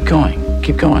 No, keep going.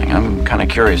 Keep going. I'm kind of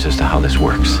curious as to how this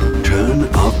works. Turn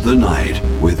Up the Night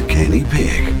with Kenny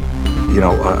Pig.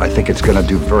 I think it's going to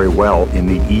do very well in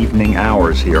the evening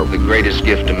hours here. The greatest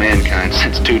gift to mankind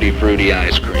since Tutti Frutti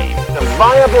ice cream. A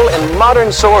viable and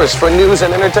modern source for news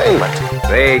and entertainment.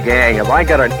 Hey, gang, have I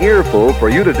got an earful for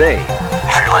you today?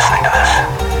 If you're listening to this,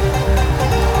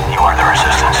 you are the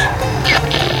resistance.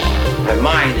 My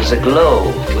mind is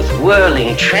aglow with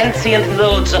whirling, transient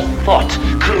loads of thought,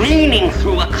 careening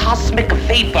through a cosmic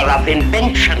vapor of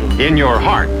invention. In your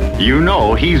heart, you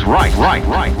know he's right.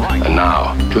 And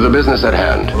now, to the business at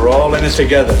hand. We're all in this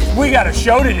together. We got a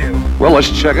show to do. Well, let's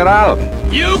check it out.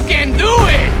 You can do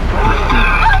it!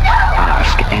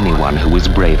 Ask anyone who was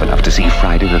brave enough to see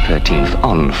Friday the 13th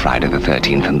on Friday the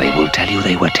 13th, and they will tell you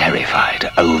they were terrified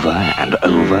over and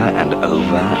over and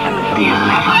over and over.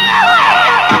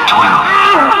 The 12th.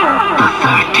 The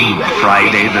 13th.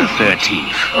 Friday the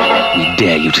 13th. We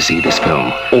dare you to see this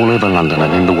film all over London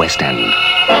and in the West End.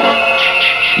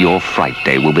 Your Fright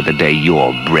Day will be the day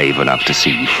you're brave enough to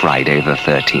see Friday the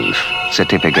 13th.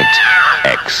 Certificate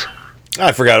X.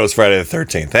 I forgot it was Friday the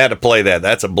 13th. I had to play that.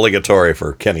 That's obligatory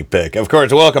for Kenny Pick. Of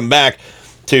course, welcome back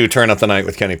to Turn Up the Night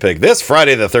with Kenny Pick. This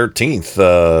Friday the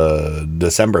 13th,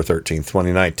 December 13th,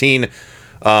 2019,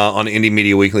 on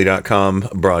IndieMediaWeekly.com,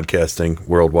 broadcasting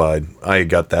worldwide. I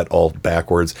got that all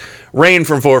backwards. Rain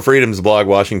from Four Freedoms blog,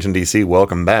 Washington, D.C.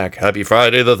 Welcome back. Happy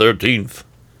Friday the 13th.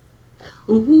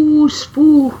 Ooh,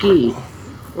 spooky.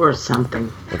 Or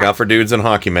something. Look out for dudes in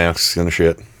hockey masks and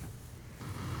shit.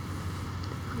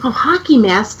 Oh, hockey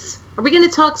masks? Are we going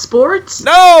to talk sports?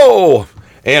 No!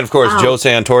 And, of course, Joe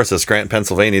Santorsa, Scranton,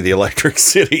 Pennsylvania, the Electric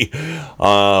City.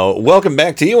 Welcome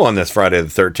back to you on this Friday the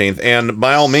 13th. And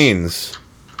by all means...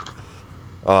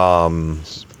 I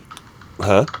was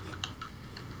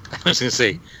going to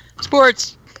say,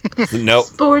 sports. Nope.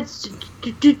 Sports.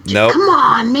 Nope. Come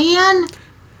on, man.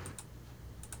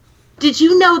 Did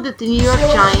you know that the New York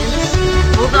Giants...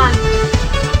 Hold on.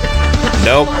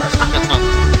 Nope.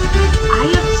 I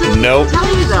have something Nope. to tell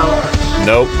you, though.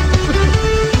 Nope.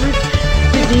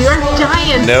 The New York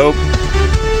Giants... Nope.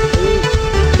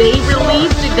 They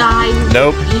relieved a guy who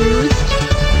Nope.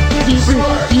 He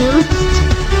refused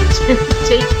to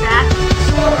take back...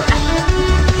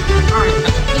 Alright,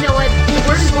 you know what? The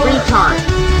word is retard.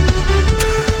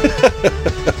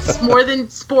 It's more than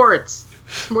sports.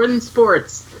 It's more than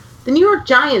sports. The New York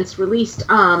Giants released,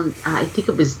 I think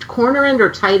it was corner end or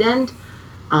tight end,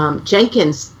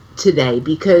 Jenkins today,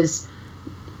 because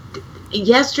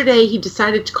yesterday he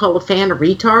decided to call a fan a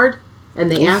retard,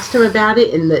 and they asked him about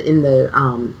it in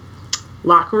the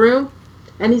locker room,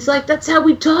 and he's like, "That's how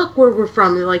we talk where we're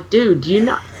from." They're like, "Dude, do you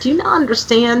not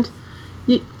understand?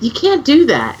 You can't do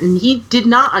that." And he did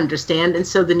not understand, and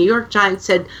so the New York Giants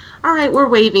said, "All right, we're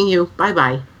waiving you. Bye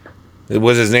bye."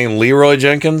 Was his name Leroy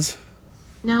Jenkins?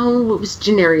 No, it was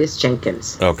Janarius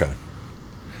Jenkins. Okay.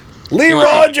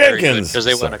 Leroy Jenkins!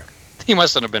 He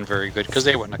mustn't have been very good because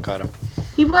they wouldn't have caught him.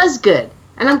 He was good,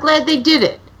 and I'm glad they did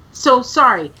it. So,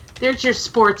 sorry. There's your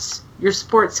sports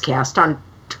cast on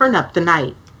Turn Up the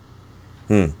Night.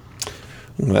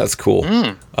 That's cool.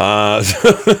 Yeah.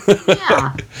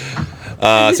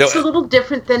 It's a little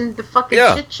different than the fucking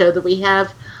shit show that we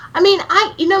have. I mean,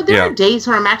 there are days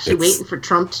where I'm actually waiting for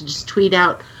Trump to just tweet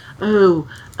out, oh,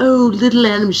 little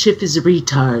Adam Schiff is a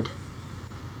retard.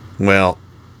 Well,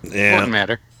 yeah. Wouldn't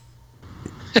matter.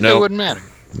 No. It wouldn't matter.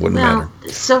 Wouldn't matter.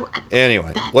 So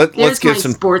anyway, let's give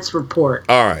some sports report.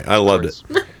 All right, I loved it.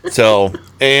 So,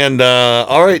 and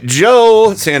all right,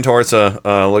 Joe Santorsa,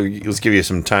 let's give you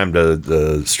some time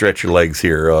to stretch your legs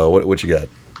here. What you got?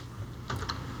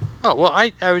 Oh well,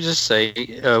 I would just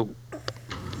say,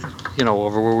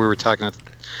 over where we were talking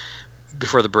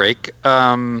before the break.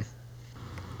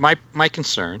 My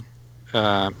concern.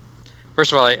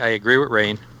 First of all, I agree with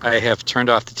Rain. I have turned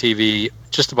off the TV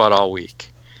just about all week.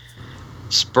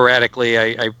 Sporadically,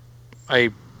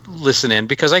 I listen in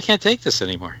because I can't take this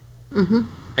anymore. Mm-hmm.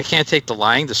 I can't take the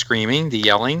lying, the screaming, the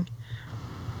yelling.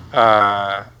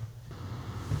 I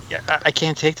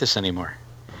can't take this anymore.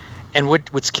 And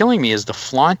what's killing me is the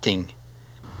flaunting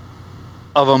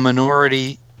of a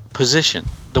minority position.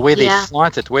 The way they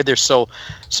flaunt it, the way they're so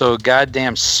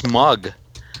goddamn smug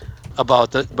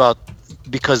about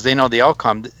because they know the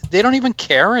outcome. They don't even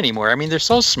care anymore. I mean, they're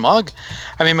so smug.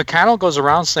 I mean, McConnell goes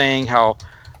around saying how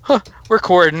we're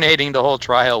coordinating the whole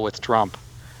trial with Trump.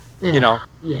 Yeah.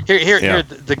 Here,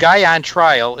 the guy on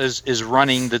trial is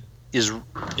running the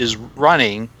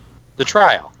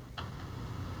trial,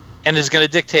 and is going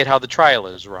to dictate how the trial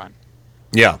is run.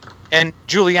 Yeah. And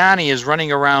Giuliani is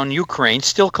running around Ukraine,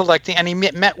 still collecting, and he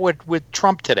met with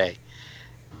Trump today.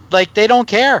 Like, they don't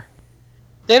care.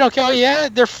 They don't care. Yeah,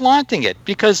 they're flaunting it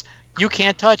because you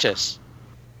can't touch us.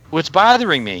 What's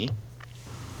bothering me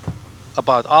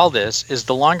about all this is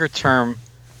the longer term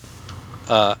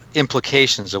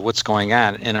implications of what's going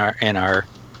on in our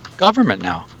government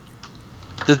now.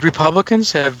 The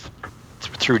Republicans have,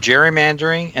 through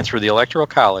gerrymandering and through the Electoral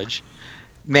College,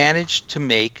 managed to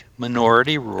make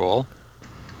minority rule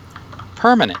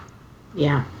permanent.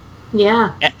 Yeah.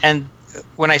 And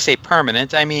when I say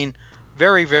permanent, I mean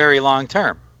very, very long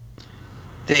term.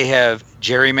 They have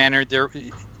gerrymandered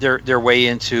their way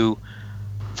into,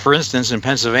 for instance, in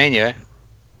Pennsylvania,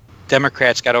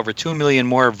 Democrats got over 2 million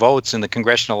more votes in the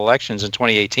congressional elections in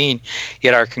 2018,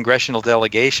 yet our congressional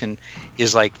delegation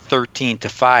is like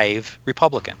 13-5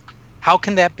 Republican. How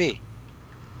can that be?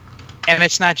 And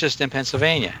it's not just in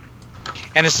Pennsylvania.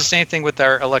 And it's the same thing with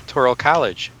our Electoral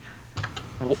College.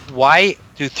 Why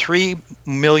do 3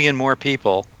 million more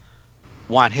people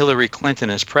want Hillary Clinton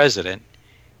as president,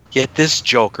 yet this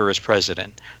joker as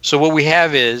president? So what we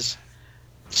have is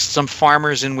some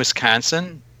farmers in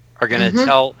Wisconsin are going to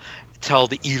tell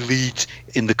the elite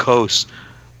in the coast,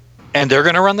 and they're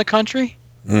going to run the country.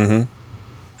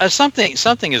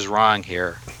 Something is wrong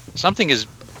here. Something is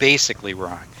basically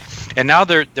wrong, and now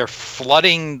they're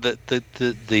flooding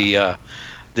the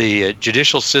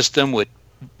judicial system with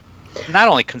not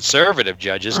only conservative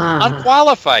judges,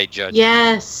 unqualified judges.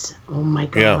 Yes. Oh my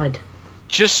God. Yeah.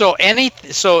 Just with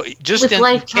in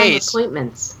lifetime case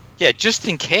appointments. Yeah, just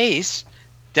in case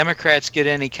Democrats get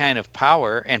any kind of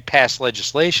power and pass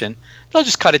legislation, they'll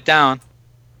just cut it down.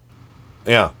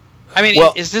 Yeah. I mean,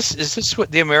 is this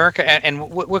what the America and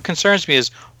what concerns me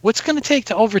is what's going to take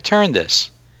to overturn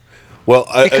this? Well,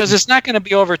 because it's not going to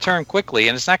be overturned quickly,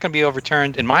 and it's not going to be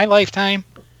overturned in my lifetime,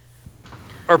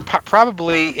 or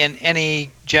probably in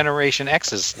any Generation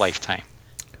X's lifetime.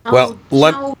 Well,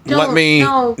 let me.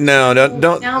 No,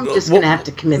 don't. Now I'm just going to have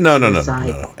to commit suicide.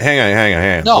 No. Hang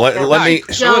on. No, let me.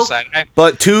 Suicide.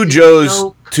 But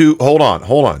hold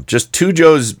on. Just to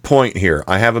Joe's point here,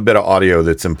 I have a bit of audio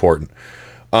that's important.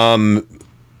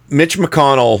 Mitch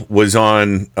McConnell was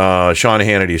on Sean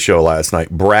Hannity's show last night,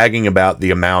 bragging about the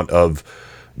amount of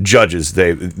judges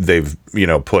they've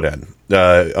put in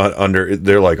under.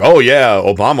 They're like, oh yeah,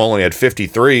 Obama only had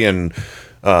 53 in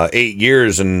 8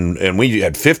 years, and we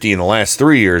had 50 in the last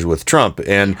 3 years with Trump,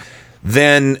 and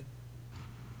then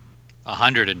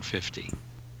 150.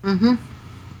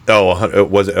 Oh,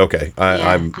 was it okay?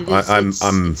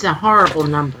 It's a horrible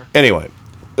number. Anyway,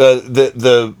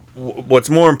 what's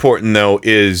more important though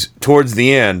is towards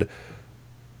the end,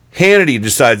 Hannity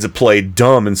decides to play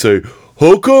dumb and say,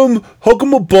 How come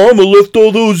Obama left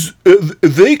all those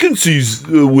vacancies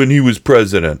when he was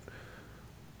president?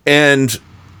 And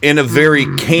in a very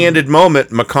candid moment,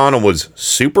 McConnell was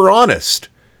super honest.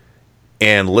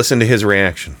 And listen to his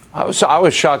reaction. I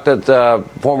was shocked that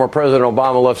former President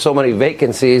Obama left so many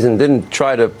vacancies and didn't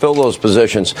try to fill those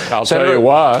positions. I'll tell you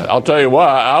why.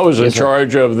 I was in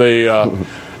charge of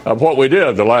of what we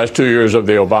did the last 2 years of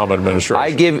the Obama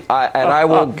administration. I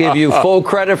will give you full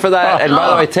credit for that. And by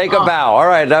the way, take a bow. All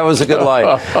right, that was a good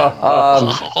line.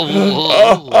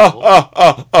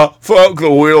 Fuck the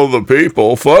will of the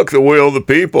people. Fuck the will of the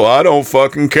people. I don't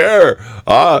fucking care.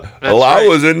 I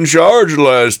was in charge the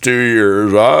last 2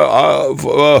 years.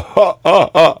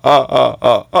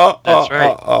 That's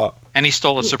right. And he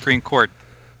stole a Supreme Court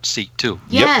seat too.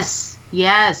 Yes.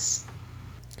 Yes.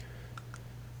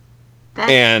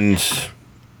 And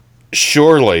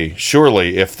surely,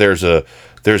 if there's a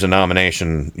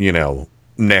nomination,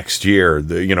 next year,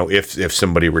 if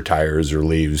somebody retires or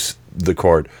leaves the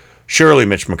court, surely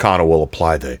Mitch McConnell will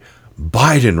apply the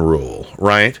Biden rule,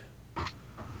 right?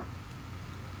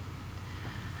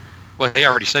 Well, he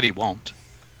already said he won't.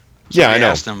 I know. I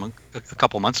asked him a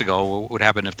couple months ago what would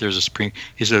happen if there's a Supreme.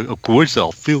 He said, "Of course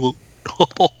I'll feel it."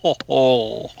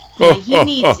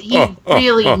 He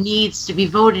really needs to be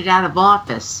voted out of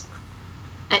office.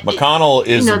 McConnell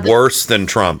is worse than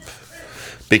Trump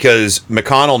because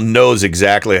McConnell knows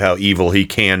exactly how evil he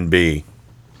can be.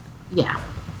 Yeah.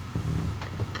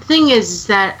 The thing is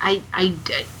that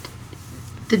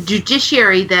the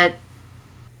judiciary that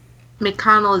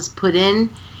McConnell has put in,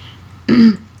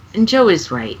 and Joe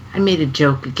is right. I made a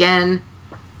joke again.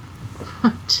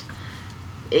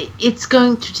 It's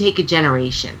going to take a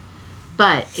generation.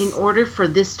 But in order for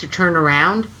this to turn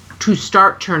around, to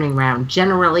start turning around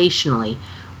generationally,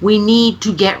 we need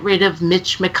to get rid of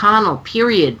Mitch McConnell,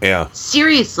 period. Yeah.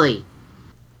 Seriously.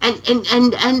 And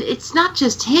it's not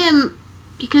just him,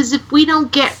 because if we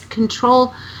don't get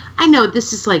control, I know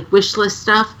this is like wish list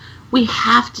stuff, we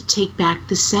have to take back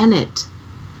the Senate.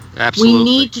 Absolutely. We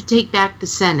need to take back the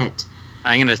Senate.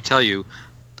 I'm going to tell you,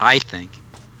 I think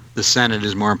the Senate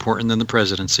is more important than the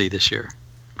presidency this year.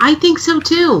 I think so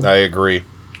too. I agree.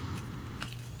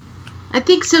 I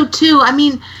think so too. I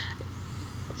mean,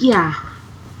 yeah,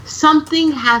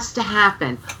 something has to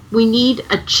happen. We need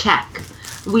a check.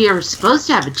 We are supposed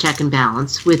to have a check and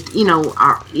balance with,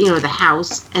 the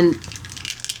House and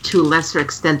to a lesser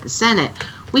extent the Senate.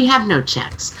 We have no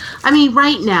checks. I mean,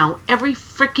 right now, every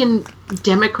frickin'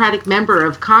 Democratic member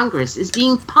of Congress is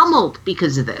being pummeled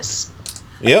because of this.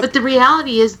 Yep. But the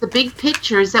reality is, the big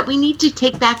picture is that we need to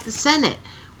take back the Senate.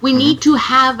 We need to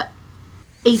have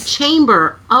a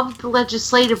chamber of the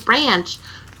legislative branch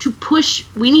to push.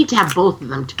 We need to have both of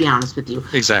them, to be honest with you.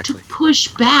 Exactly. To push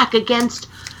back against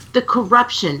the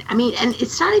corruption. I mean, and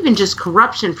it's not even just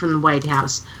corruption from the White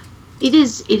House. It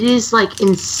is like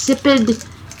insipid.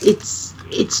 It's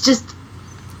just.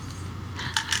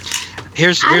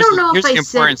 Here's I don't know if the I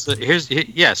importance. said- Here's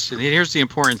the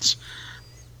importance,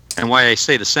 and why I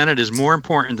say the Senate is more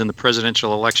important than the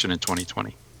presidential election in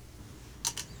 2020.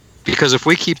 Because if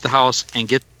we keep the House and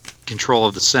get control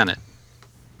of the Senate,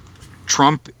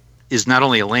 Trump is not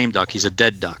only a lame duck, he's a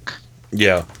dead duck.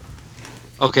 Yeah.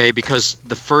 Okay, because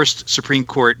the first Supreme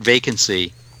Court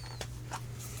vacancy,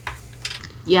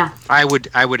 I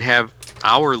would have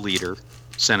our leader,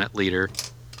 Senate leader,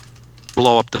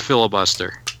 blow up the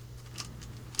filibuster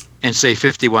and say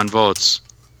 51 votes,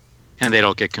 and they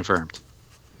don't get confirmed.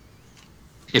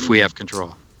 If we have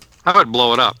control, I would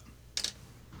blow it up.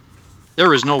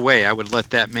 There is no way I would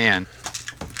let that man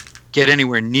get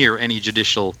anywhere near any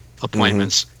judicial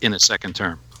appointments in a second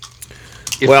term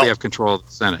if we have control of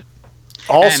the Senate.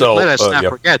 Also, and let us not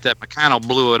forget that McConnell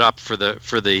blew it up for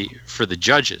the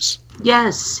judges.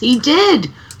 Yes, he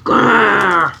did.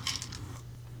 Grrr.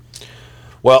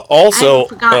 Well, also, I had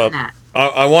forgotten that.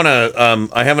 I want to.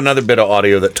 I have another bit of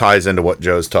audio that ties into what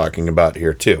Joe's talking about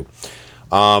here too,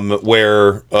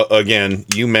 where again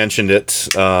you mentioned it,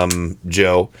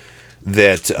 Joe,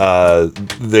 that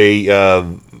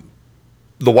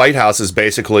the White House is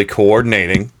basically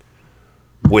coordinating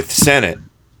with Senate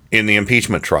in the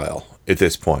impeachment trial at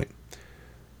this point.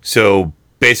 So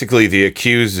basically, the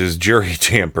accused is jury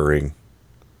tampering.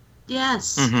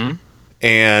 Yes. Mm-hmm.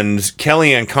 And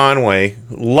Kellyanne Conway,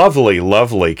 lovely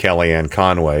Kellyanne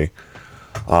Conway,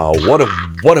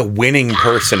 what a winning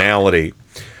personality.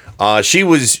 She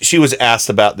was asked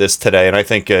about this today, and I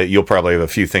think you'll probably have a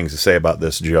few things to say about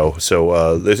this, Joe.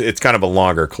 So it's kind of a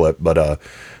longer clip, but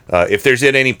if there's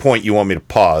at any point you want me to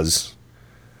pause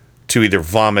to either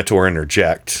vomit or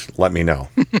interject, let me know.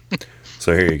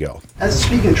 So here you go. As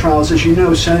speaking of trials, as you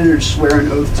know, senators swear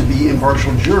an oath to be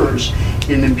impartial jurors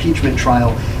in an impeachment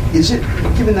trial. Is it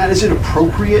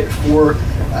appropriate for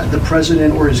the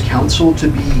president or his counsel to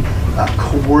be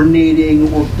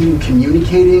coordinating or even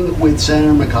communicating with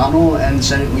Senator McConnell and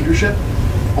Senate leadership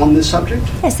on this subject?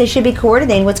 Yes, they should be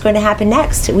coordinating what's going to happen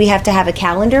next. We have to have a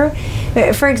calendar.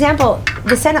 For example,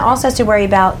 the Senate also has to worry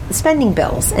about spending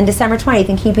bills and December 20th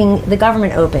and keeping the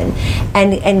government open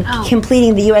and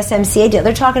completing the USMCA deal.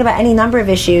 They're talking about any number of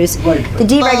issues. Right. The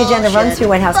DREG agenda runs through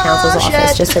White House counsel's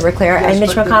office, just so we're clear, and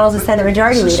Mitch McConnell's the Senate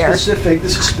Majority Leader. This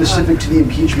is specific to the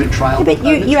impeachment trial. Yeah,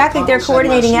 but you act like they're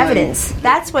coordinating evidence.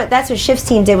 That's what Schiff's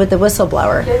team did with the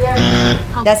whistleblower.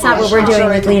 That's not what we're doing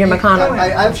with Leader McConnell.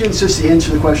 I have to insist to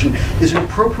answer the question. Is it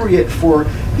appropriate for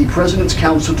the president's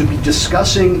counsel to be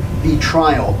discussing the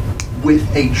trial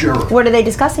with a juror? What are they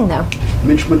discussing, though?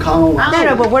 Mitch McConnell.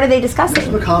 No, but what are they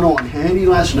discussing? Mitch McConnell on Hannity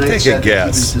last night said that he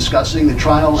was discussing the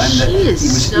trial and that he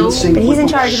was in sync. But he's in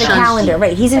charge of the calendar,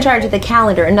 right? He's in charge of the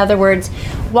calendar. In other words,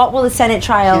 what will the Senate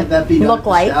trial look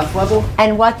like? Staff level?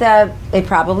 And what it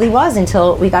probably was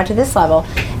until we got to this level.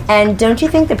 And don't you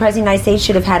think the President of the United States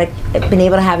should have been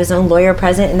able to have his own lawyer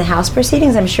present in the House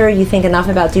proceedings? I'm sure you think enough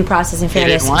about due process and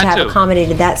fairness to have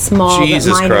accommodated that small,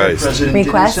 minor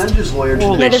request. Send his lawyer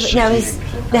to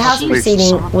the House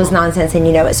proceeding was nonsense, and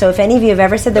you know it. So if any of you have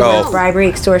ever said the words bribery,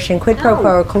 extortion, quid pro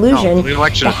quo, or collusion, the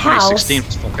election the of House 2016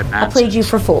 was fucking nonsense. played you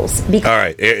for fools. All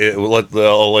right,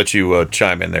 I'll let you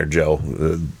chime in there, Joe.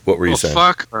 What were you saying?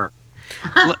 Fuck her.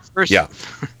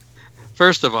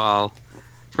 First of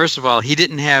all, he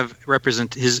didn't have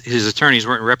his attorneys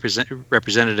weren't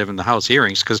representative in the House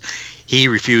hearings because he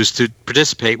refused to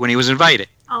participate when he was invited.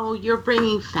 Oh, you're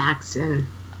bringing facts in.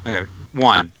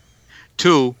 One.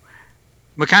 Two,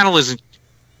 McConnell isn't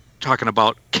talking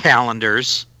about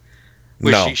calendars.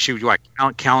 No. She what,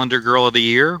 calendar girl of the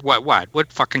year?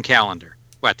 What fucking calendar?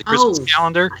 What, the Christmas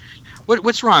calendar?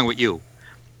 What's wrong with you?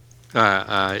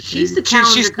 She's the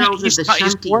calendar girl of the He's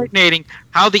shunting. coordinating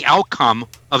how the outcome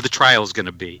of the trial is going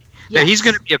to be. Yes. That he's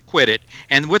going to be acquitted,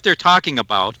 and what they're talking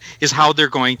about is how they're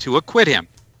going to acquit him.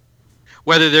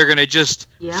 Whether they're going to just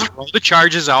throw the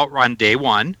charges out on day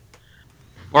one,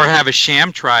 or have a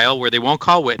sham trial where they won't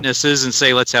call witnesses and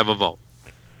say, let's have a vote.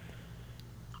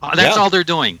 That's all they're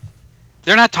doing.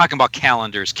 They're not talking about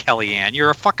calendars, Kellyanne. You're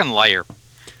a fucking liar.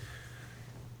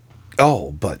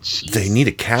 Oh, but they need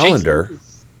a calendar.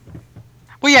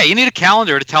 Well, yeah, you need a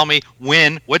calendar to tell me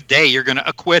what day you're going to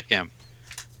acquit him.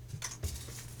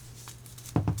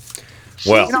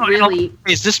 Well,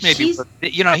 this may be,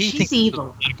 he thinks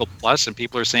evil. It's a political plus, and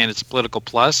people are saying it's a political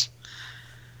plus.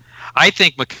 I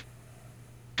think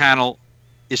McConnell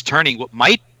is turning what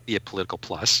might be a political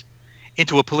plus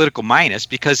into a political minus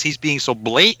because he's being so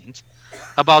blatant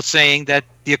about saying that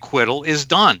the acquittal is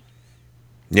done.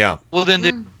 Yeah. Well,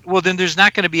 then there's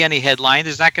not going to be any headline.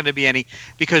 There's not going to be any,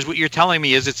 because what you're telling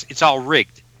me is it's all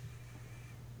rigged.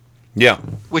 Yeah.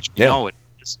 Which we know it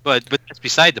is, but that's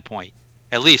beside the point.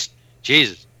 At least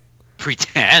Jesus,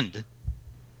 pretend.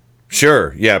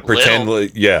 Sure, yeah,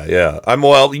 pretend. Yeah.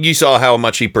 Well, you saw how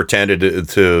much he pretended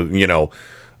to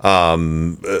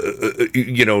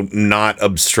not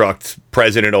obstruct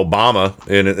President Obama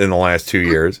in the last 2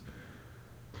 years.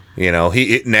 He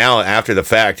now after the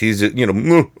fact, he's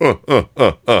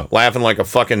laughing like a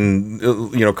fucking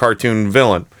cartoon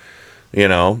villain.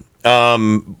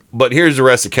 But here's the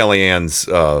rest of Kellyanne's.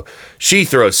 She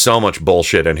throws so much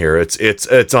bullshit in here.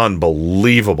 It's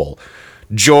unbelievable.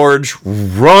 George,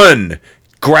 run!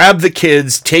 Grab the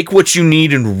kids, take what you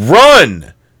need, and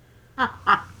run!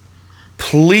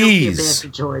 Please.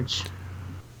 Don't feel bad for George.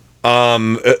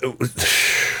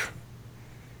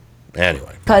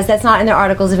 Anyway. Because that's not in their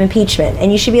articles of impeachment.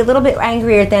 And you should be a little bit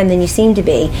angrier at them than you seem to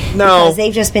be. No. Because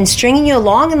they've just been stringing you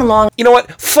along and along. You know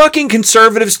what? Fucking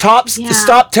conservatives,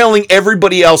 stop telling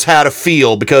everybody else how to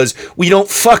feel because we don't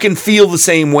fucking feel the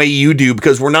same way you do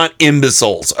because we're not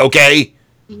imbeciles, okay?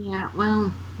 Yeah,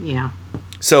 well, yeah.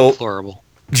 So horrible.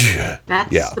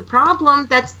 That's the problem.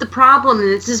 That's the problem. And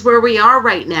this is where we are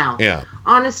right now. Yeah.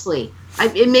 Honestly,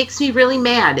 it makes me really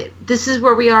mad. This is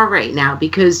where we are right now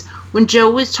because when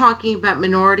Joe was talking about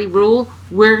minority rule,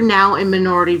 we're now in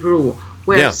minority rule.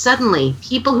 Where suddenly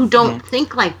people who don't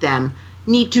think like them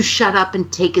need to shut up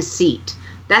and take a seat.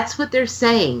 That's what they're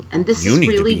saying. And this is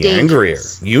really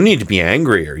dangerous. You need to be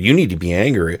angrier. You need to be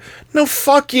angrier. No,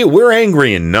 fuck you. We're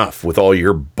angry enough with all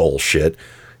your bullshit.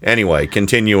 Anyway,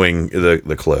 continuing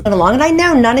the clip. Along, and I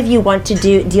know none of you want to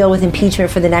deal with impeachment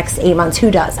for the next 8 months.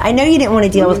 Who does? I know you didn't want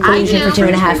to deal with collusion for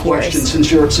 2.5 years.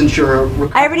 Since you're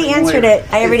I already answered it.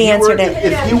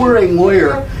 If you were a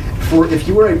lawyer, if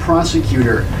you were a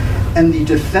prosecutor, and the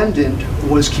defendant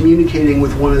was communicating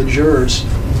with one of the jurors,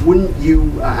 wouldn't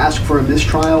you ask for a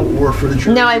mistrial or for the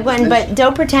jury? No, I wouldn't. But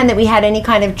don't pretend that we had any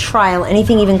kind of trial,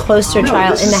 anything even close to a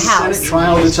trial in the House. This is a Senate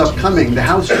trial that's upcoming. The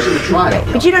House is in a trial.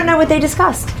 But you don't know what they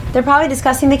discussed. They're probably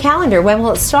discussing the calendar. When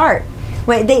will it start?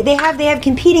 They have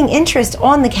competing interests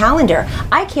on the calendar.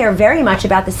 I care very much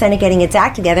about the Senate getting its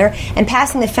act together and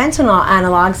passing the fentanyl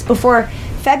analogs before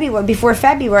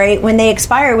February when they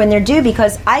expire, when they're due,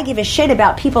 because I give a shit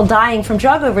about people dying from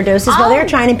drug overdoses while they're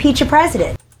trying to impeach a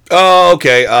president. Oh,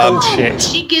 okay.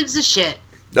 She gives a shit.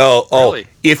 Oh, really?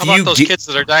 If How about you those kids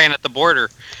that are dying at the border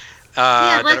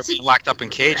that are being locked up in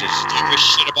cages? Do you give a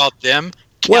shit about them?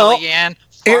 Kellyanne?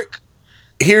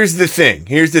 Here's the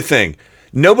thing.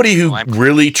 Nobody who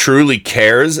really truly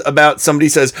cares about somebody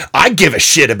says, I give a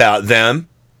shit about them.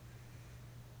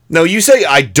 No, you say,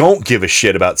 I don't give a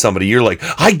shit about somebody. You're like,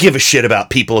 I give a shit about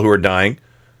people who are dying.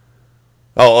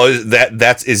 Oh, is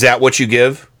that what you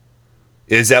give?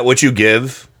 Is that what you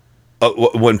give?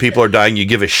 When people are dying, you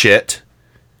give a shit?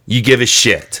 You give a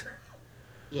shit.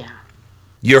 Yeah.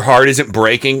 Your heart isn't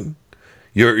breaking?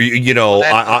 I'm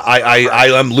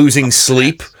losing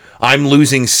sleep. I'm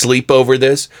losing sleep over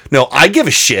this. No, I give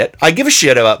a shit. I give a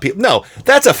shit about people. No,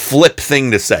 that's a flip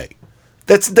thing to say.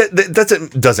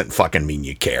 That doesn't fucking mean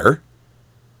you care.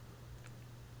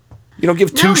 You don't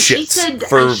give two shits. She said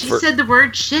the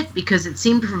word shit because it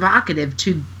seemed provocative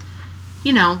to,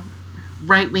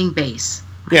 right-wing base.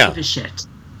 I give a shit.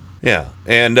 Yeah,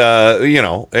 and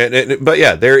but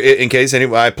yeah, there. In case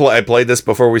anybody, I played this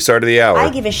before we started the hour. I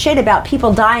give a shit about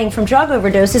people dying from drug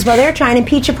overdoses while they're trying to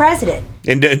impeach a president.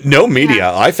 And no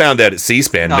media. I found that at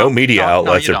C-SPAN. No media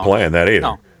outlets are playing that either.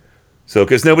 No. So,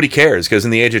 because nobody cares. Because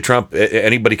in the age of Trump,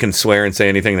 anybody can swear and say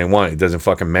anything they want. It doesn't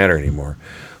fucking matter anymore.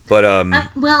 But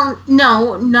well,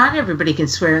 no, not everybody can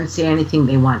swear and say anything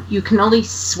they want. You can only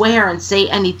swear and say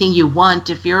anything you want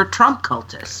if you're a Trump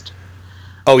cultist.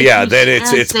 Oh yeah, then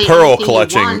it's pearl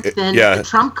clutching. The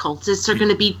Trump cultists are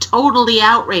going to be totally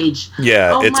outraged.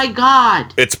 Yeah. Oh my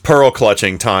God. It's pearl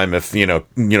clutching time if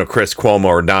Chris Cuomo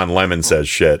or Don Lemon says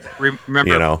shit.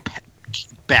 Remember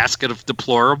basket of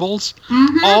deplorables?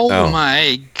 Mm-hmm. Oh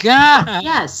my God.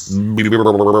 Yes.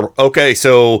 Okay,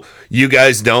 so you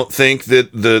guys don't think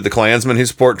that the Klansmen who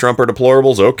support Trump are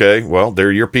deplorables? Okay, well,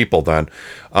 they're your people then.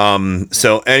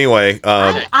 So anyway,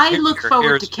 I look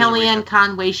forward to Kellyanne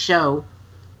Conway's show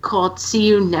called "See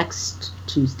You Next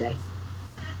Tuesday."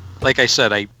 Like I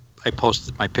said, I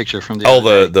posted my picture from the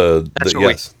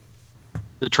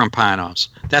the Trumpanos.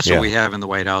 That's what we have in the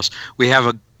White House. We have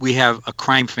a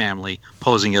crime family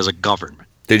posing as a government.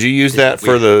 Did you use that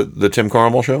for the Tim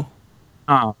Carmel show?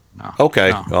 Oh, no.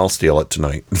 Okay, no. I'll steal it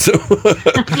tonight. So,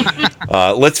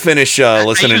 let's finish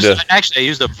listening to. Actually, I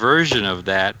used a version of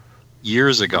that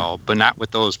years ago, but not with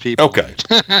those people. Okay.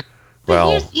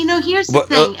 Well, here's the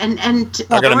thing, and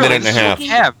I got a minute and a half.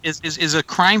 Have is a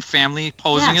crime family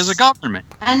posing as a government.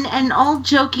 And all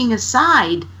joking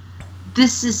aside,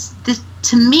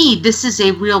 to me, this is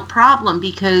a real problem,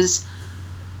 because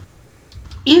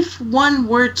if one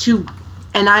were to,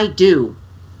 and I do,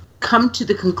 come to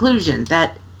the conclusion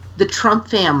that the Trump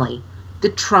family, the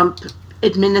Trump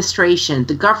administration,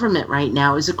 the government right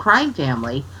now is a crime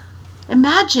family,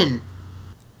 imagine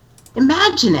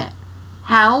it.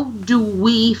 How do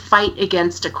we fight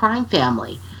against a crime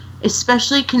family?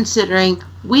 Especially considering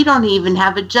we don't even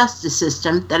have a justice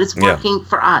system that is working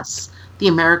for us, the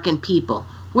American people.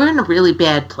 We're in a really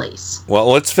bad place.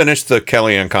 Well, let's finish the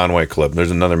Kellyanne Conway clip.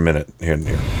 There's another minute here and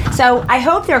here. So I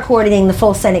hope they're coordinating the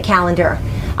full Senate calendar.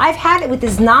 I've had it with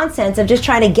this nonsense of just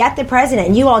trying to get the president,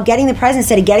 and you all getting the president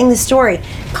instead of getting the story.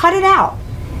 Cut it out.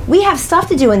 We have stuff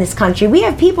to do in this country. We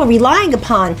have people relying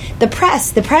upon the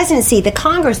press, the presidency, the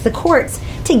Congress, the courts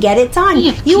to get it done.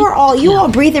 You all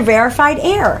breathe the rarefied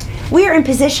air. We are in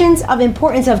positions of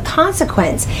importance, of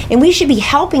consequence, and we should be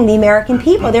helping the American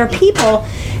people. There are people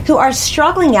who are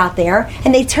struggling out there,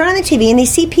 and they turn on the TV and they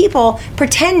see people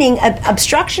pretending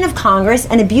obstruction of Congress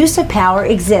and abuse of power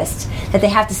exists, that they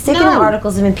have to stick in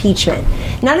articles of impeachment.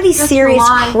 None of these serious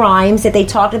crimes that they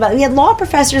talked about. We had law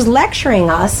professors lecturing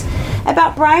us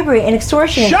about bribery and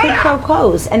extortion and quid pro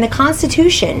quos and the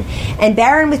Constitution and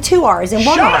Barron with 2 R's and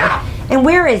 1 R. And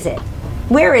where is it?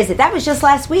 Where is it? That was just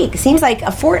last week. It seems like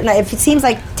a fortnight. It seems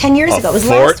like 10 years ago. It was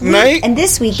last week. And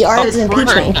this week, the articles of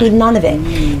impeachment include none of it.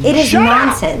 It is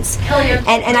nonsense.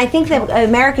 And I think that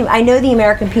I know the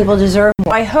American people deserve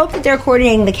more. I hope that they're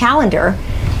coordinating the calendar,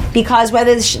 because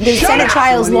whether the Senate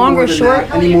trial is long or short,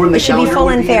 it should be full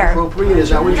and fair. Is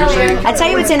that what you're saying? I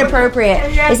tell you what's inappropriate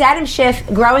is Adam Schiff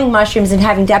growing mushrooms and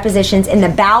having depositions in the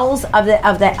bowels of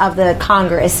the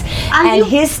Congress, and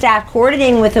his staff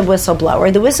coordinating with the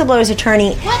whistleblower. The whistleblower's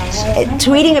attorney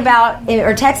tweeting about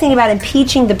or texting about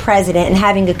impeaching the president and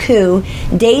having a coup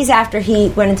days after he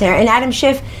went into there, and Adam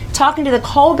Schiff talking to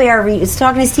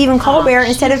talking to Stephen Colbert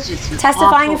instead of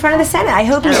testifying in front of the Senate. I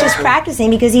hope he's just practicing,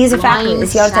 because he is a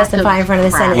factorist. He ought to testify in front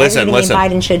of the Senate. Listen.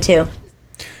 Biden should too.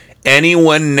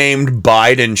 Anyone named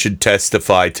Biden should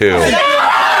testify too. Yeah.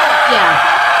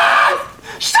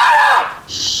 Shut up!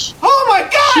 Oh my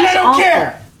God! I don't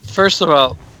care. First of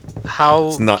all,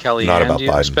 how, Kellyanne, not about do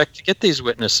you Biden. expect to get these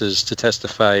witnesses to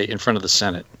testify in front of the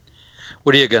Senate?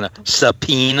 What are you going to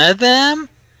subpoena them?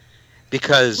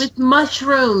 Because with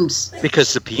mushrooms. Because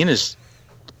subpoenas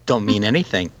don't mean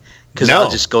anything. Because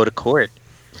they'll just go to court.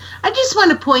 I just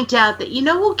want to point out that you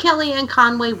know who Kellyanne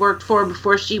Conway worked for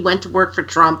before she went to work for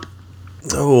Trump?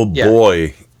 Oh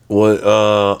boy,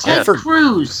 what? Ted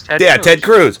Cruz. Ted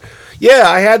Cruz. Yeah,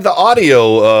 I had the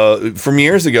audio from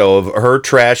years ago of her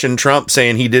trashing Trump,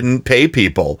 saying he didn't pay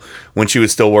people when she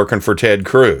was still working for Ted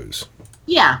Cruz.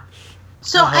 Yeah.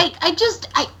 So I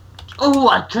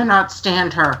cannot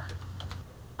stand her.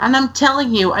 And I'm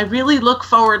telling you, I really look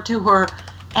forward to her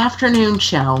afternoon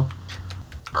show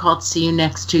called See You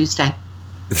Next Tuesday.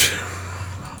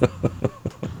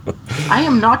 I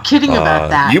am not kidding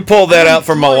about that. You pulled that out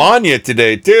for Melania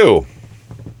today, too.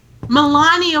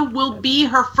 Melania will be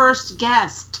her first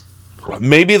guest.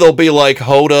 Maybe they'll be like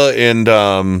Hoda and,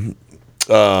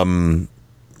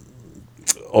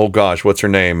 oh gosh, what's her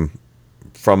name?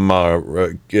 From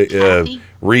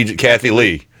Kathy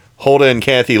Lee. Hoda and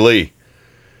Kathy Lee.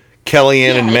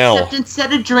 Kellyanne and Mel. Except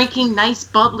instead of drinking nice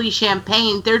bubbly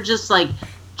champagne, they're just like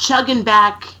chugging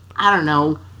back, I don't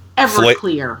know,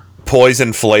 Everclear.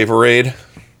 Poison Flavorade.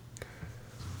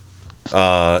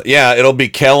 Yeah, it'll be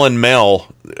Kel and Mel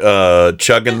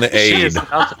chugging the aid.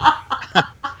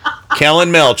 Kel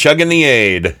and Mel chugging the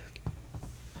aid.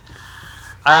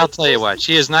 I'll tell you what,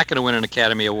 she is not going to win an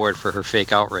Academy Award for her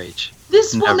fake outrage.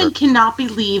 This woman cannot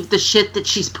believe the shit that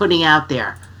she's putting out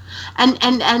there.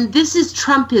 And this is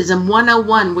Trumpism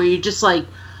 101, where you're just like,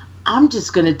 I'm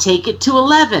just going to take it to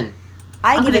 11.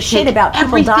 I give a shit about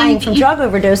people dying from drug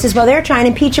overdoses while they're trying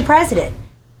to impeach a president.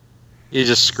 You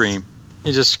just scream.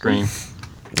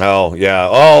 Oh yeah.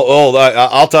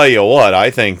 I'll tell you what. I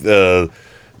think the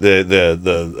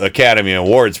Academy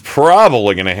Awards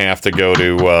probably going to have to go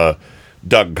to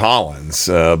Doug Collins,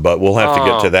 but we'll have to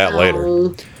get to that later.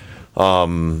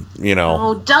 You know.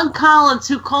 Oh, Doug Collins,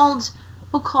 who called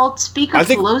Speaker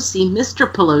Pelosi Mr.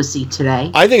 Pelosi today.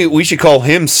 I think we should call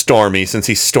him Stormy, since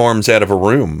he storms out of a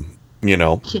room. You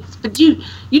know. Yes, but you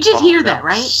did hear that,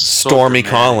 right? Stormy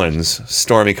Collins. I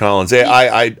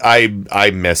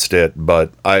missed it,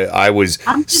 but I was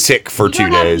sick for 2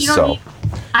 days. I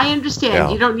understand. Yeah.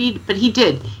 You don't need, but he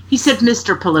did. He said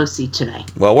Mr. Pelosi today.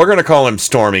 Well, we're going to call him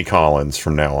Stormy Collins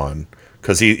from now on,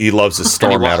 because he loves to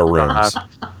storm out of rooms.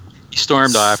 He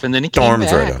stormed off, and then he came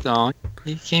back.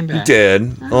 He came back. He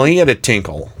did. Well, he had a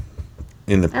tinkle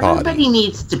in the potty. Everybody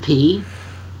needs to pee.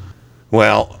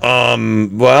 Well,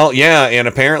 yeah, and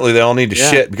apparently they all need to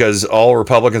shit because all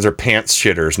Republicans are pants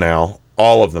shitters now.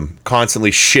 All of them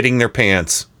constantly shitting their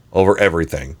pants over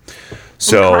everything.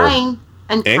 So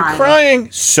and crying.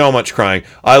 So much crying.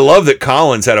 I love that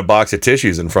Collins had a box of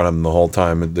tissues in front of him the whole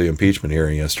time at the impeachment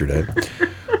hearing yesterday.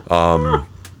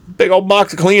 Big old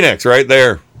box of Kleenex right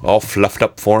there, all fluffed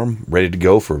up for him, ready to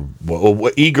go for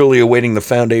eagerly awaiting the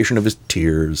foundation of his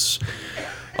tears.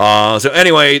 So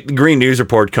anyway, the Green News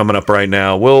Report coming up right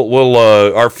now. We'll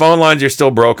our phone lines are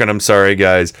still broken. I'm sorry,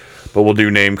 guys, but we'll do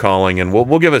name calling and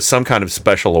we'll give it some kind of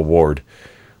special award.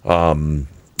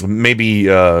 Maybe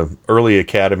early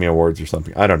Academy Awards or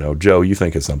something. I don't know. Joe, you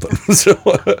think of something.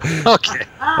 Okay.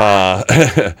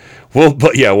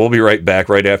 We'll be right back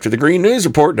right after the Green News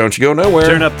Report. Don't you go nowhere.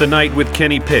 Turn up the night with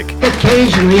Kenny Pick.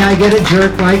 Occasionally I get a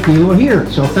jerk like you here,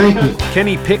 so thank you.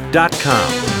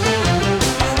 KennyPick.com.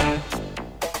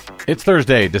 It's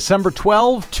Thursday, December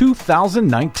 12,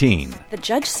 2019. The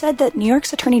judge said that New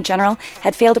York's Attorney General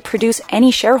had failed to produce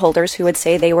any shareholders who would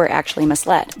say they were actually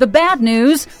misled. The bad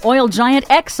news, oil giant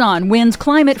Exxon wins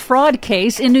climate fraud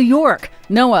case in New York.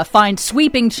 NOAA finds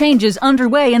sweeping changes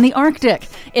underway in the Arctic.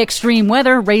 Extreme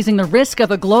weather raising the risk of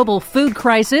a global food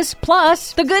crisis,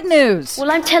 plus the good news.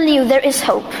 Well, I'm telling you, there is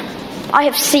hope. I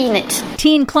have seen it.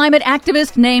 Teen climate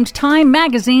activist named Time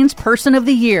Magazine's Person of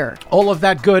the Year. All of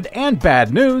that good and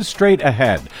bad news straight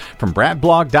ahead. From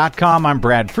BradBlog.com, I'm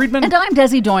Brad Friedman. And I'm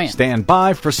Desi Doyen. Stand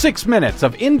by for 6 minutes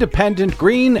of independent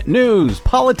green news,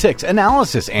 politics,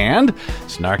 analysis, and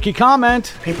snarky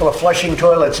comment. People are flushing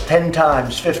toilets 10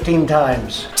 times, 15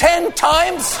 times. 10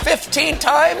 times? 15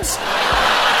 times?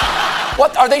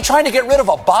 What, are they trying to get rid of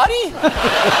a body?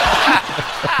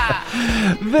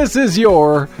 This is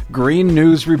your Green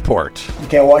News Report. You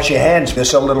can't wash your hands. There's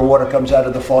so little water comes out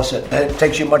of the faucet. It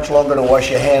takes you much longer to wash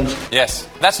your hands. Yes,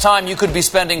 that's time you could be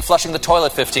spending flushing the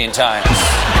toilet 15 times.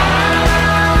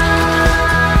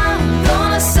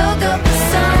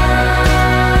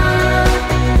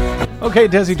 Okay,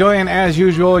 Desi Doyen, as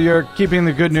usual, you're keeping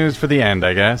the good news for the end,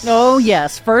 I guess. Oh,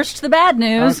 yes. First, the bad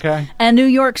news. Okay. A New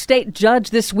York State judge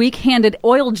this week handed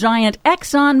oil giant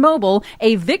ExxonMobil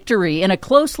a victory in a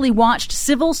closely watched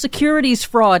civil securities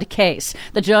fraud case.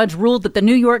 The judge ruled that the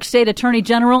New York State Attorney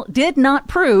General did not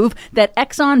prove that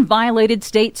Exxon violated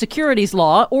state securities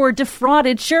law or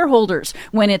defrauded shareholders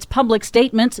when its public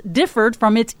statements differed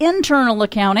from its internal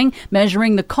accounting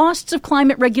measuring the costs of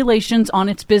climate regulations on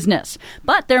its business.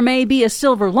 But there may be a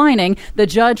silver lining. The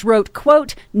judge wrote,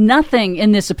 quote, "Nothing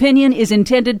in this opinion is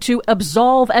intended to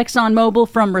absolve ExxonMobil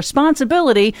from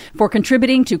responsibility for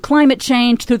contributing to climate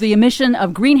change through the emission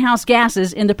of greenhouse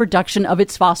gases in the production of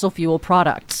its fossil fuel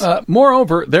products."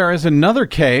 Moreover, there is another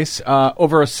case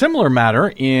over a similar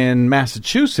matter in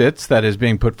Massachusetts that is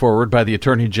being put forward by the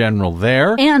Attorney General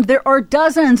there. And there are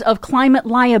dozens of climate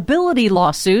liability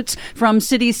lawsuits from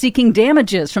cities seeking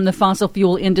damages from the fossil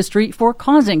fuel industry for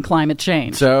causing climate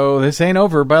change. So this ain't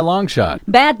over by a long shot.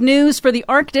 Bad news for the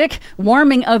Arctic.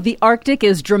 Warming of the Arctic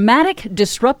is dramatic,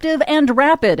 disruptive, and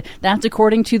rapid. That's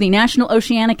according to the National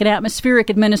Oceanic and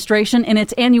Atmospheric Administration in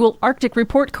its annual Arctic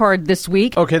report card this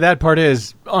week. Okay, that part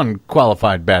is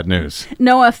unqualified bad news.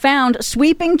 NOAA found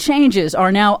sweeping changes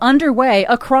are now underway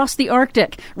across the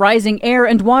Arctic. Rising air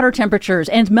and water temperatures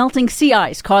and melting sea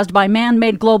ice caused by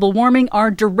man-made global warming are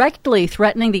directly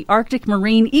threatening the Arctic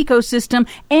marine ecosystem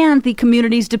and the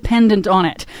communities dependent on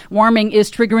it. Warming is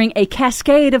triggering a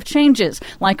cascade of changes,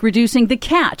 like reducing the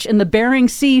catch in the Bering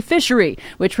Sea fishery,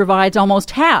 which provides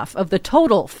almost half of the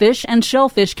total fish and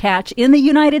shellfish catch in the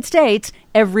United States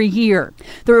every year.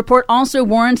 The report also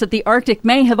warns that the Arctic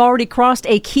may have already crossed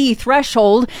a key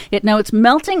threshold. It notes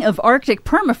melting of Arctic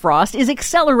permafrost is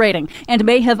accelerating and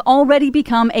may have already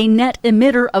become a net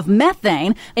emitter of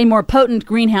methane, a more potent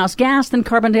greenhouse gas than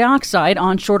carbon dioxide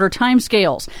on shorter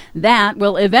timescales. That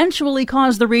will eventually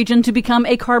cause the region to become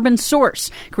a carbon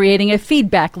source, creating a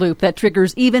feedback loop that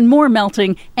triggers even more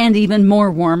melting and even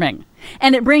more warming.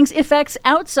 And it brings effects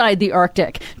outside the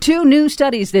Arctic. 2 new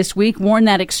studies this week warn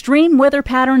that extreme weather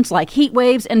patterns like heat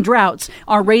waves and droughts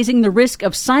are raising the risk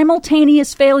of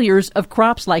simultaneous failures of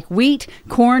crops like wheat,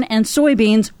 corn, and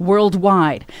soybeans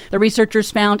worldwide. The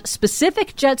researchers found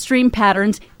specific jet stream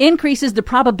patterns increases the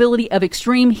probability of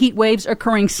extreme heat waves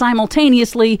occurring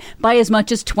simultaneously by as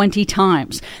much as 20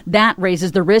 times. That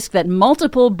raises the risk that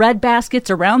multiple bread baskets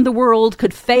around the world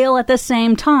could fail at the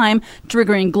same time,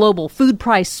 triggering global food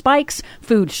price spikes,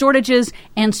 food shortages,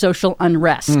 and social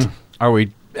unrest. Are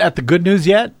we at the good news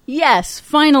yet? Yes,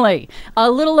 finally.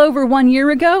 A little over 1 year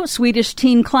ago, Swedish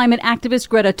teen climate activist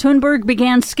Greta Thunberg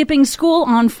began skipping school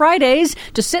on Fridays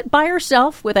to sit by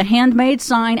herself with a handmade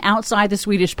sign outside the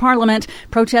Swedish parliament,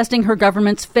 protesting her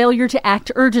government's failure to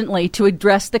act urgently to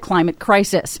address the climate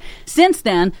crisis. Since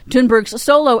then, Thunberg's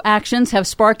solo actions have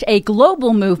sparked a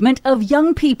global movement of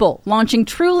young people, launching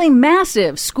truly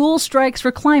massive school strikes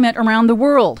for climate around the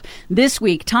world. This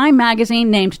week, Time magazine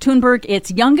named Thunberg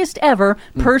its youngest ever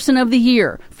Person of the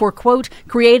Year for, quote,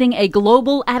 creating a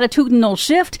global attitudinal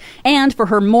shift, and for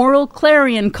her moral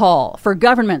clarion call for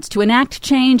governments to enact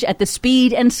change at the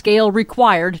speed and scale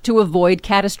required to avoid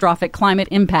catastrophic climate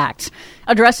impacts.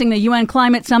 Addressing the UN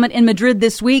Climate Summit in Madrid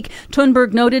this week,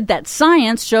 Thunberg noted that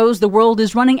science shows the world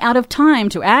is running out of time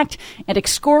to act and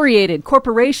excoriated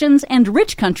corporations and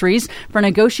rich countries for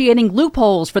negotiating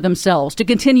loopholes for themselves to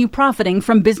continue profiting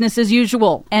from business as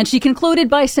usual. And she concluded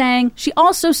by saying she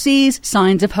also sees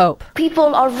signs of hope.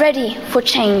 People are ready for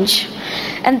change,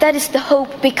 and that is the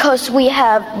hope because we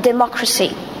have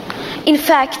democracy. In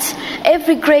fact,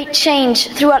 every great change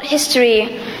throughout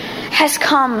history has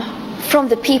come from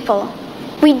the people.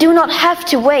 We do not have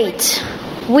to wait.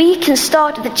 We can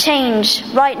start the change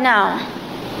right now.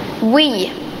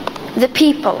 We, the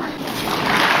people.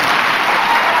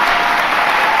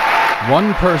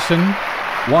 One person,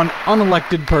 one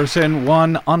unelected person,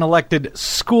 one unelected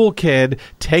school kid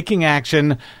taking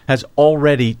action has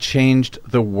already changed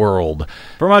the world.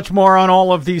 For much more on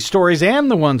all of these stories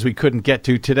and the ones we couldn't get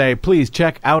to today, please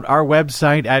check out our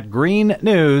website at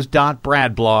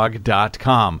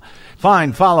greennews.bradblog.com.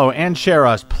 Find, follow, and share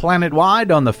us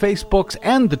planet-wide on the Facebooks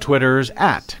and the Twitters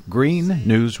at Green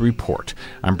News Report.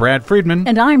 I'm Brad Friedman.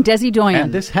 And I'm Desi Doyen.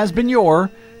 And this has been your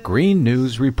Green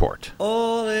News Report.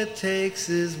 All it takes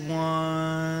is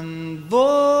one voice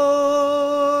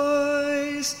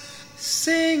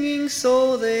singing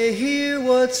so they hear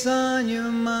what's on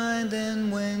your mind.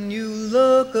 And when you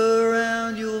look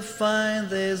around, you'll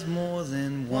find there's more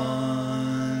than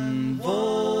one voice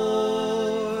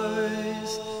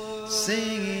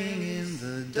singing in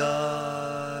the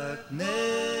darkness.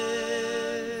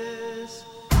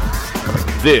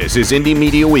 This is Indie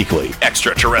Media Weekly,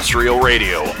 extraterrestrial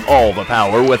radio, all the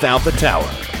power without the tower.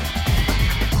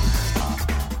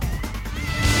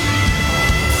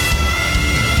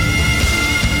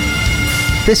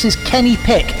 This is Kenny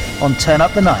Pick on Turn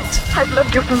Up the Night. I've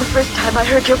loved you from the first time I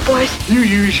heard your voice. You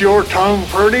use your tongue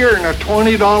prettier than a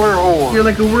 $20 whore. You're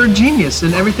like a word genius,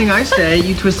 and everything I say,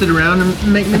 you twist it around and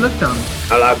make me look dumb.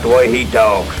 I like the way he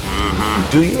talks.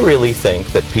 Do you really think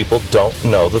that people don't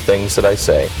know the things that I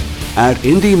say? At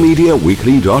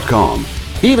IndieMediaWeekly.com.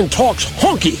 He even talks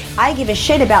honky. I give a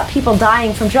shit about people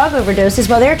dying from drug overdoses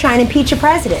while they're trying to impeach a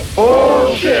president.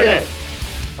 Oh, shit.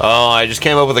 Oh, I just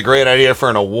came up with a great idea for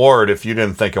an award if you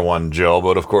didn't think of one, Joe.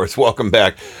 But of course, welcome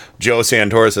back. Joe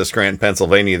Santoris of Scranton,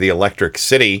 Pennsylvania, the Electric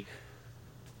City,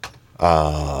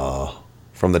 from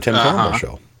the Tim Campbell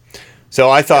Show.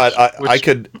 So I thought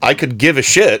I could give a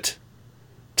shit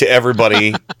to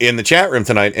everybody in the chat room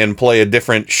tonight and play a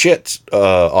different shit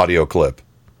audio clip.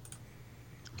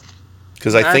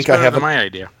 Because I think I have my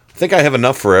idea. I think I have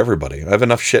enough for everybody. I have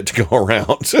enough shit to go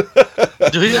around.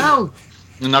 Do you?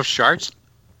 Enough shards?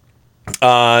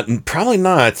 Probably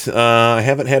not. I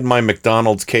haven't had my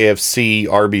McDonald's, KFC,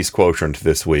 Arby's quotient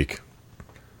this week.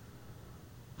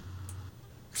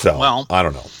 So, well, I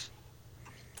don't know.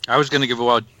 I was going to give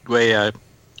away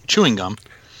chewing gum.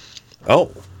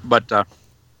 Oh. But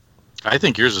I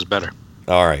think yours is better.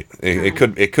 All right. It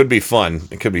could be fun.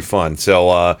 It could be fun.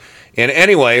 So, and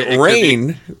anyway,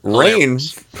 Rain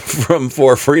from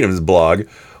Four Freedoms blog,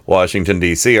 Washington,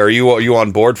 D.C. Are you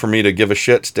on board for me to give a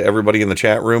shit to everybody in the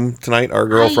chat room tonight, our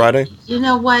Girl Friday? You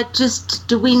know what? Just,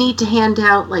 do we need to hand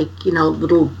out,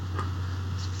 little...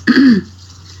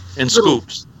 and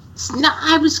scoops? No,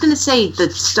 I was going to say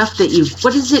the stuff that you...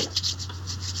 What is it?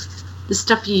 The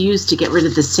stuff you use to get rid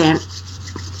of the sand...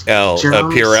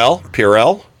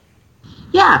 Purell?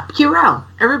 Yeah, Purell.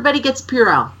 Everybody gets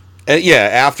Purell.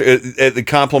 After the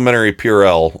complimentary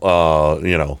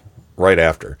Purell, right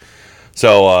after.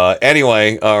 So,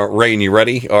 anyway, Rain, you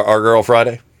ready? Our Girl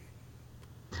Friday?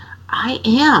 I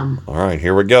am. All right,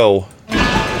 here we go.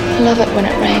 I love it when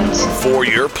it rains. For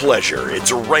your pleasure,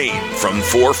 it's Rain from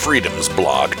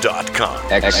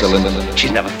FourFreedomsBlog.com. Excellent.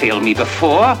 She's never failed me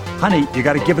before. Honey, you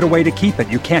got to give it away to keep it.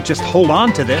 You can't just hold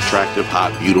on to this. Attractive,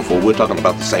 hot, beautiful. We're talking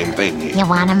about the same thing here. You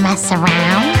want to mess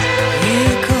around?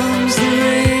 Here comes the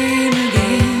rain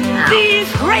again. The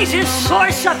greatest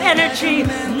source of energy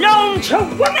known to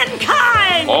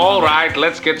womankind! All right,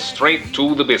 let's get straight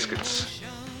to the biscuits.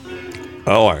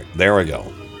 All right, there we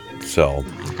go. So,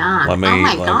 God. Let me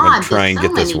try and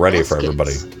get this ready for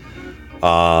everybody.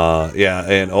 Yeah,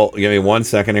 and give me 1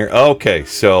 second here. Okay,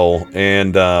 so,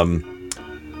 and,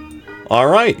 all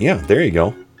right, yeah, there you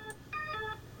go.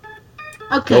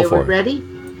 Okay, Go we're for it. ready?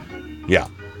 Yeah.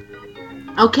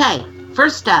 Okay,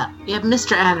 first up, we have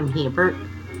Mr. Adam Hebert.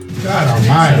 God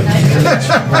almighty.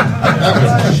 That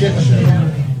was a shit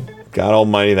show. God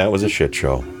almighty, that was a shit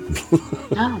show.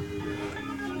 Oh.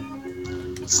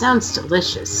 Sounds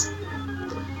delicious.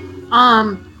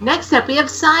 Next up we have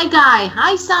Psy Guy.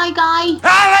 Hi, Psy Guy.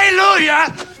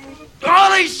 Hallelujah!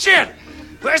 Holy shit!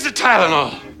 Where's the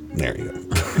Tylenol? There you go.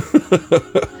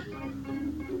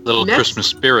 Little Christmas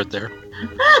spirit there.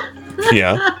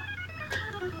 Yeah.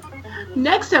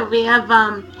 Next up we have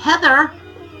Heather.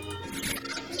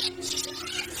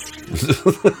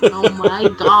 Oh my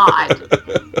God.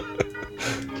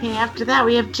 Okay, after that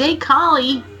we have Jay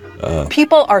Colley.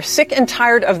 People are sick and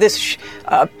tired of this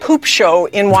poop show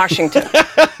in Washington.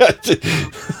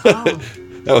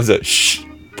 That was a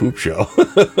poop show.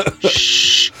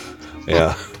 Shh.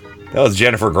 Yeah. That was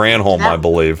Jennifer Granholm, I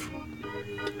believe.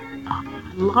 I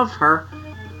love her.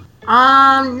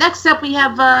 Next up we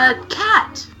have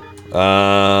Kat.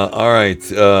 All right.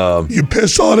 You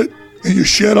piss on it and you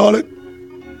shit on it.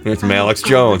 It's Alex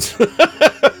Jones.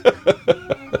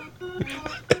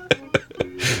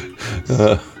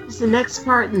 It's the next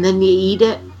part, and then you eat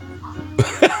it.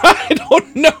 I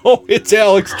don't know. It's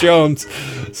Alex Jones.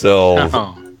 So,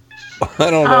 I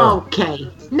don't know. Okay.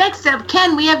 Next up,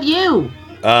 Ken, we have you.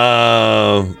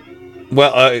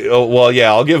 Well,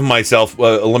 yeah, I'll give myself,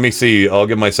 let me see, I'll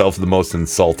give myself the most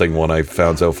insulting one I've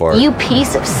found so far. You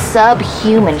piece of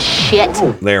subhuman shit.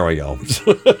 There we go.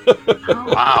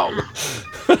 Wow.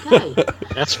 Okay.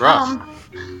 That's rough.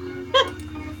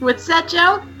 What's that,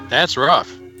 Joe? That's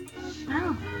rough.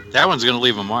 Oh. That one's going to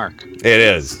leave a mark. It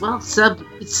is. Well,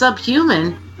 it's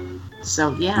subhuman.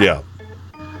 So, yeah.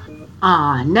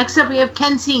 Yeah. Next up, we have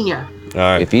Ken Sr. All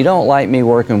right. If you don't like me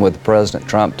working with President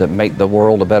Trump to make the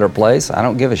world a better place, I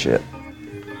don't give a shit.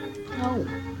 Oh.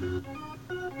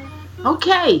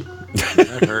 Okay.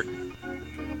 That hurt.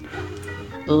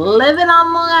 Living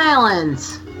on Long Island.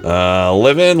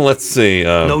 Living, let's see.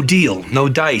 No deal, no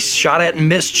dice. Shot at and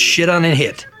missed, shit on and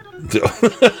hit.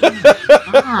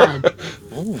 God.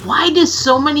 Why do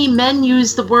so many men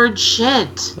use the word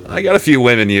shit? I got a few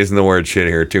women using the word shit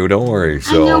here, too. Don't worry.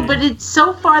 So. I know, but it's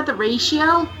so far the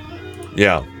ratio.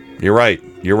 Yeah, you're right.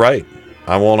 You're right.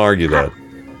 I won't argue that.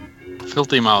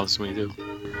 Filthy mouths, we do.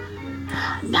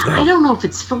 Now, I don't know if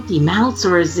it's filthy mouths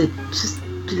or is it just,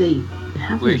 do they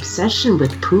have an obsession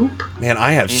with poop? Man,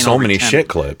 I have so many shit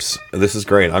clips. This is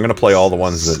great. I'm going to play all the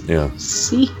ones that,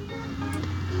 See?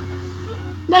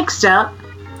 Next up,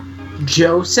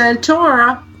 Joe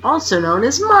Santora, also known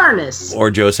as Marnus.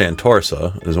 Or Joe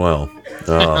Santorsa as well.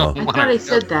 I thought I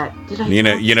said that. Did I?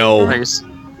 You know,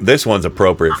 this one's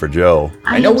appropriate for Joe.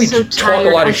 I know we talk a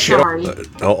lot of shit.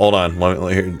 Hold on.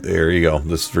 Here you go.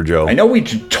 This is for Joe. I know we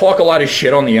talk a lot of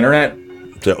shit on the internet.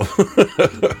 So.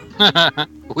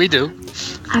 We do.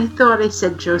 I thought I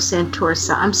said Joe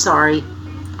Santorsa. I'm sorry.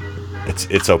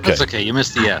 It's okay. That's okay. You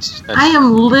missed the S. I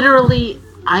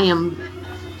am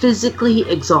physically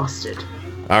exhausted.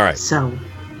 All right. So,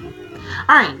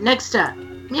 all right. Next up,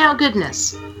 Meow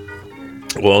Goodness.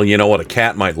 Well, you know what a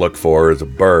cat might look for is a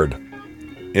bird.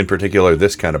 In particular,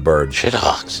 this kind of bird.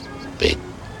 Shithawks. Big,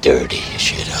 dirty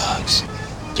shithawks.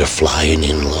 They're flying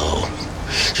in low.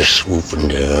 They're swooping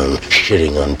down,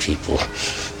 shitting on people,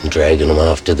 and dragging them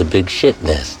off to the big shit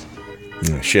nest.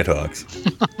 Shithawks.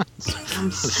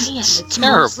 I'm saying it's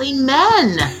mostly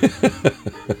men.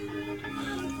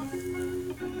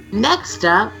 Next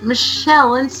up,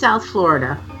 Michelle in South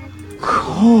Florida.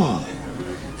 God,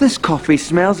 this coffee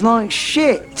smells like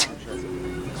shit.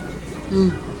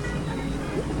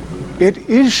 It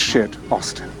is shit,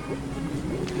 Austin.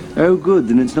 Oh, good,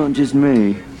 then it's not just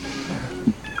me.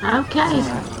 Okay.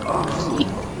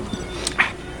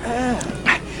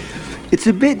 It's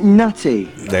a bit nutty.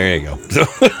 There you go.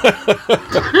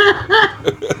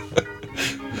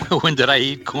 When did I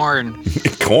eat corn?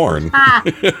 Corn?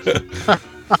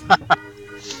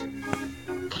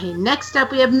 Okay, next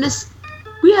up we have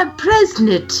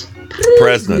President.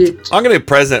 President. I'm going to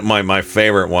President my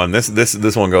favorite one.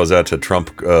 This one goes out to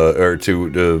Trump or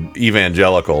to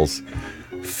evangelicals,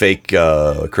 fake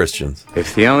Christians.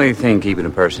 If the only thing keeping a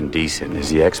person decent is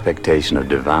the expectation of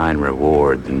divine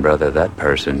reward, then brother, that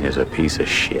person is a piece of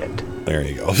shit. There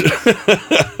you go.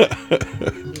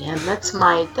 Yeah, that's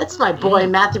my boy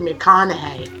Matthew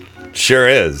McConaughey. Sure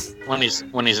is. When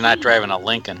he's not driving a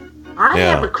Lincoln. I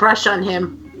have a crush on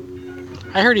him.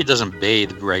 I heard he doesn't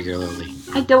bathe regularly.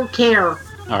 I don't care.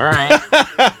 All right.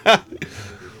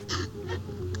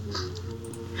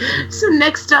 So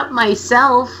next up,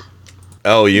 myself.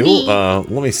 Oh, you? Me. Let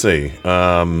me see.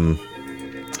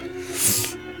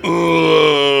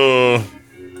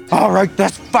 All right,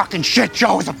 this fucking shit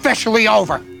show is officially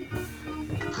over.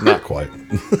 Not quite.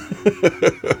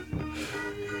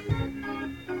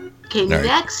 Okay, right.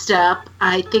 next up,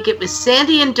 I think it was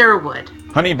Sandy and Durwood.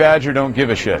 Honey Badger don't give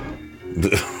a shit.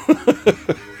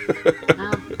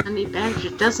 Well, Honey Badger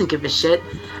doesn't give a shit.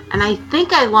 And I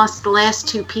think I lost the last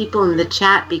two people in the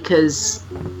chat because...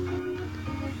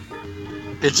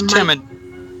 It's Tim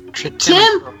and...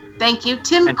 Tim! Thank you.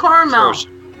 Tim Carmel.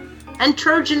 And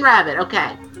Trojan Rabbit.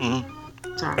 Okay.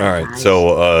 Mm-hmm. Sorry, All right, guys.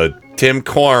 so Tim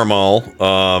Carmel.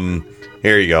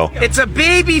 Here you go. It's a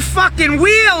baby fucking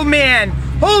wheel, man.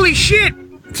 Holy shit.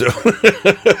 So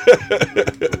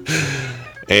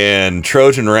and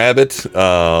Trojan Rabbit.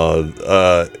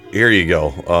 Here you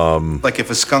go. Like if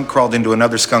a skunk crawled into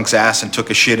another skunk's ass and took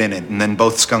a shit in it, and then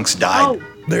both skunks died. Oh.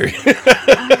 There.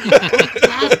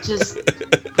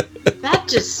 That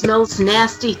just smells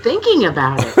nasty thinking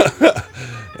about it.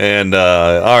 And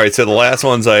all right, so the last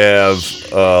ones I have.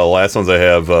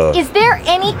 Is there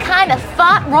any kind of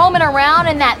thought roaming around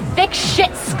in that thick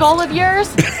shit skull of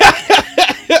yours?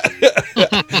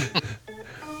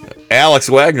 Alex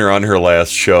Wagner on her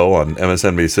last show on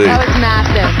MSNBC. That was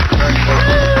massive.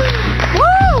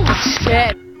 Woo!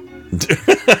 Shit.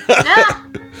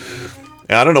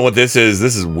 I don't know what this is.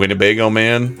 This is Winnebago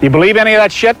Man. You believe any of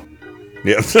that shit?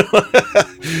 Yeah.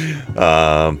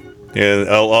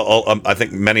 I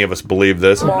think many of us believe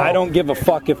this. I don't give a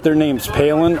fuck if their name's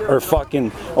Palin or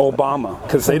fucking Obama,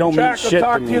 because they don't mean shit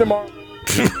to me.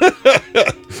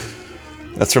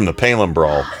 That's from the Palin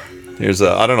Brawl. Here's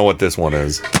I don't know what this one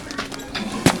is.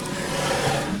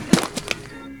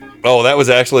 Oh, that was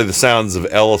actually the sounds of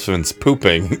elephants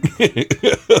pooping.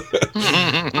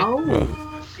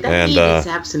 That needs to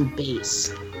have some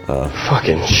bass.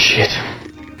 Fucking shit.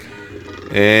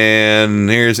 And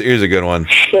here's a good one.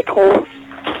 Shithole.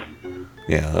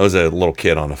 Yeah, that was a little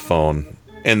kid on a phone.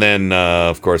 And then,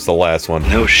 of course, the last one.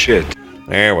 No shit.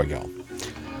 There we go.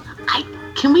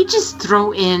 Can we just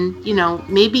throw in,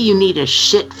 maybe you need a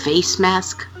shit face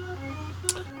mask?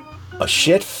 A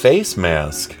shit face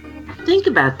mask? Think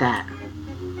about that.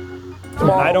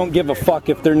 I don't give a fuck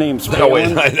if their name's Palin. Oh,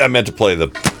 wait, I meant to play the...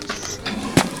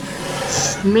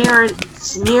 Smear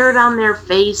it on their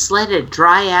face, let it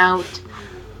dry out,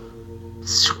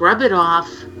 scrub it off,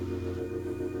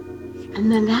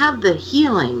 and then have the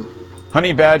healing.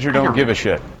 Honey Badger don't give a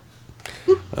shit.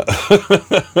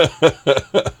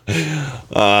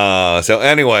 So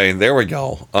anyway, there we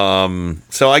go.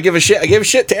 So I give a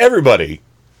shit to everybody.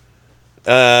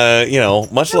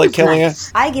 Much like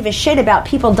Kellyanne. I give a shit about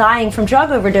people dying from drug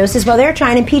overdoses while they're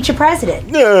trying to impeach a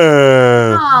president.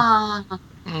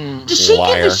 Does she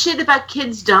Liar. give a shit about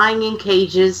kids dying in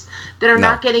cages that are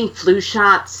not getting flu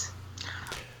shots?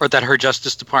 Or that her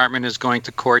Justice Department is going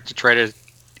to court to try to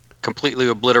completely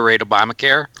obliterate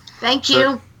Obamacare? Thank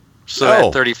you. So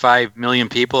that 35 million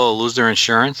people will lose their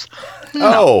insurance?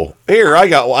 Oh, here I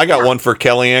got one for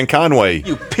Kellyanne Conway.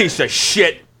 You piece of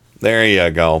shit. There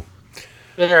you go.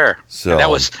 There. So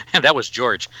And that was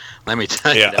George. Let me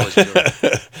tell you, that was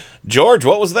George. George,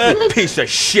 what was that? Piece of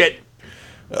shit.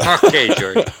 Okay,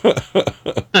 George.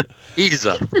 Ease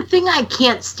up. The thing I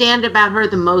can't stand about her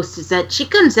the most is that she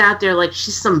comes out there like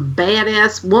she's some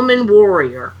badass woman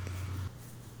warrior.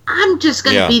 I'm just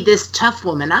going to be this tough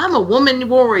woman. I'm a woman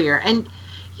warrior. And,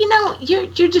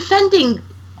 you're defending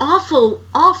awful,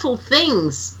 awful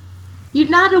things. You're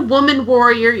not a woman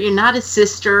warrior. You're not a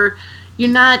sister. You're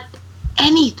not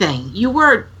anything. You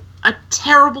were a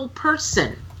terrible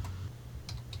person.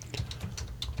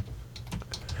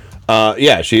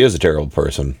 Yeah, she is a terrible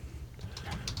person.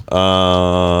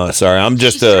 Sorry, I'm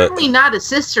just She's certainly not a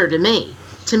sister to me.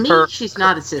 To me, she's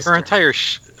not a sister. Her entire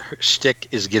shtick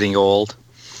is getting old,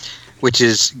 which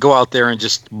is go out there and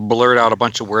just blurt out a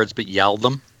bunch of words but yell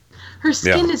them. Her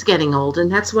skin is getting old,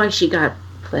 and that's why she got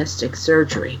plastic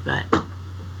surgery. But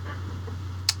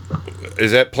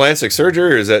is that plastic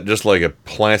surgery, or is that just like a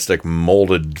plastic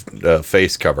molded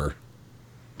face cover?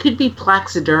 Could be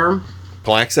Plaxiderm.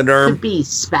 Plaxiderm? Could be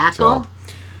spackle.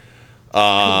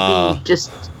 So, could be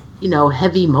just,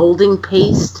 heavy molding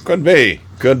paste. Could be.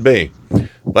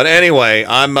 But anyway,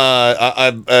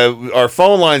 our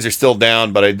phone lines are still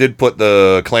down, but I did put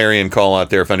the Clarion call out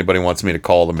there. If anybody wants me to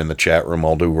call them in the chat room,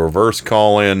 I'll do reverse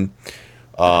call in.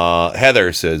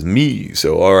 Heather says me.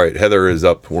 So, all right, Heather is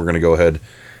up. We're going to go ahead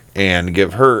and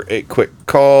give her a quick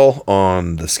call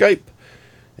on the Skype.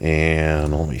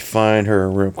 And let me find her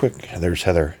real quick. There's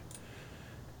Heather.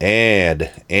 And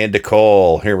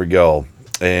Nicole. Here we go.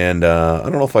 And I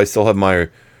don't know if I still have my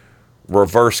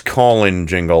reverse call-in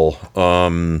jingle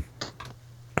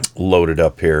loaded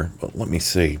up here, but let me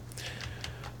see.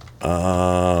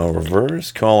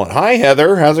 Reverse call-in. Hi,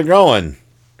 Heather. How's it going?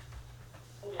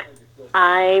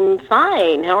 I'm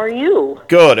fine. How are you?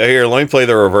 Good. Here, let me play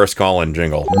the reverse call-in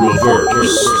jingle.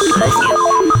 Reverse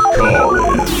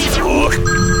call-in.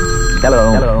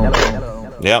 Hello.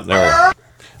 Yep, there we go.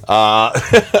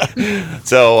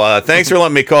 So thanks for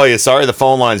letting me call you. Sorry the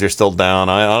phone lines are still down.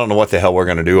 I don't know what the hell we're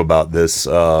going to do about this.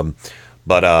 But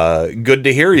good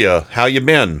to hear you. How you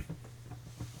been?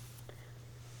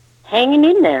 Hanging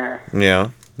in there. Yeah.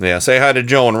 Say hi to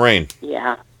Joe and Rain.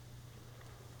 Yeah.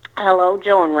 Hello,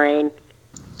 Joe and Rain.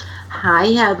 Hi,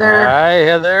 Heather. Hi,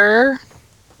 Heather.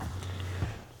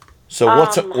 So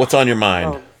what's on your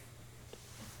mind?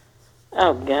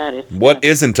 Oh God! What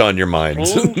isn't on your mind?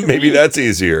 Maybe that's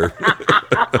easier.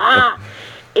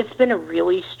 It's been a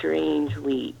really strange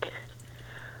week.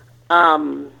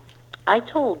 I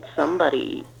told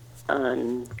somebody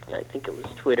on, I think it was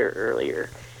Twitter earlier.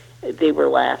 They were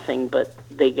laughing, but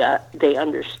they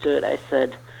understood. I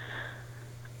said,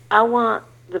 I want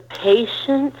the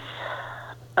patience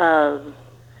of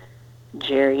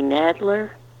Jerry Nadler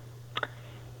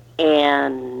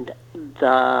and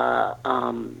the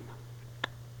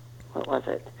what was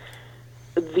it?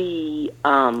 The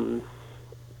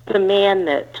man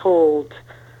that told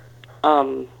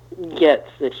Getz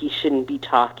that he shouldn't be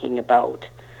talking about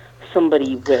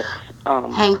somebody with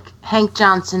Hank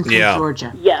Johnson from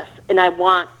Georgia. Yes, and I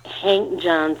want Hank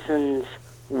Johnson's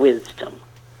wisdom.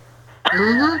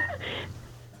 And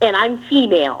I'm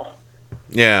female.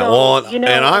 Yeah, So, well, you know,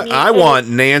 and I mean, I want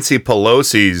Nancy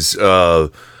Pelosi's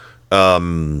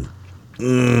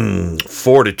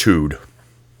fortitude.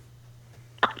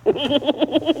 But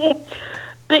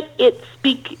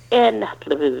and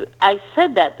I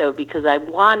said that though because I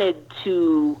wanted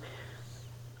to,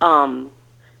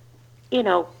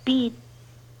 be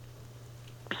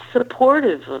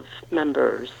supportive of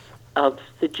members of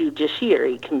the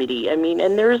Judiciary Committee. I mean,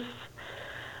 and there's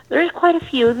quite a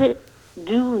few that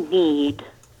do need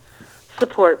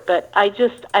support, but I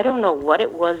don't know what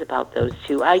it was about those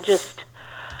two. I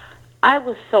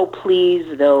was so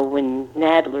pleased though when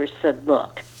Nadler said,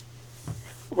 look,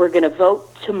 we're going to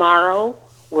vote tomorrow.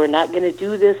 We're not going to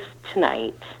do this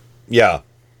tonight. Yeah.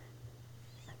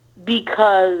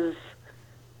 Because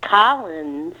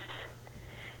Collins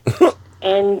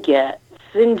and Getz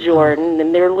and Jordan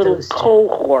and their little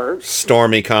cohort.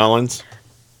 Stormy Collins.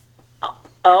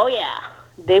 Oh, yeah.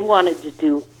 They wanted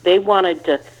to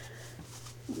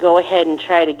go ahead and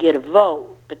try to get a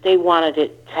vote, but they wanted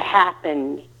it to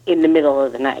happen in the middle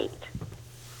of the night.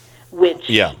 Which,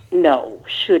 no,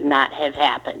 should not have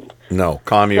happened. No,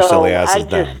 calm your silly asses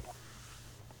down.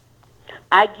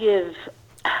 I give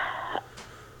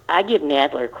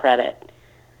Nadler credit.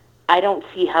 I don't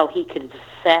see how he could have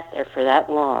sat there for that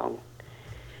long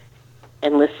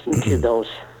and listened to those.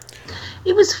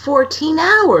 It was 14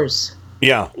 hours.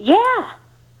 Yeah. Yeah.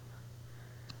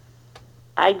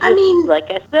 I mean, like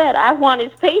I said, I want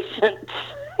his patience.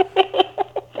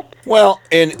 Well,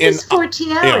 it was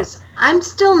 14 hours. Yeah. I'm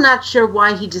still not sure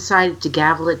why he decided to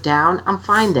gavel it down. I'm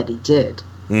fine that he did.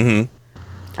 Mm-hmm.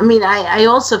 I mean, I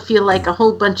also feel like a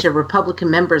whole bunch of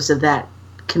Republican members of that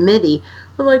committee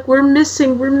were like, we're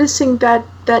missing that,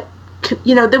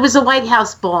 there was a White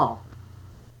House ball.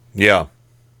 Yeah.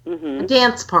 A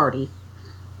dance party.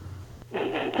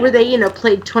 Where they,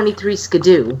 played 23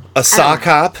 Skidoo. A sock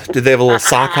hop? Did they have a little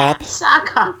sock hop? Sock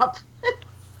hop.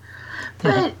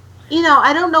 But,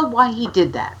 I don't know why he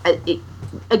did that.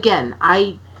 Again,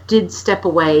 I did step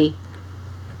away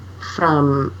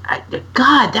from...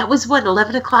 God, that was,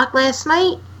 11 o'clock last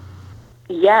night?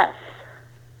 Yes.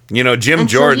 Jim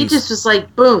Jordan... So he just was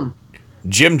like, boom.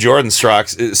 Jim Jordan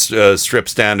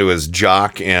strips down to his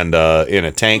jock and in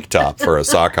a tank top for a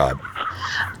sock hop.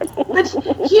 But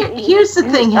here's the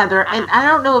thing, Heather, and I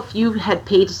don't know if you had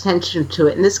paid attention to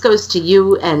it, and this goes to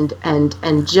you and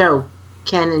Joe,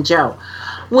 Ken and Joe.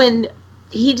 When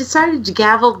he decided to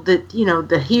gavel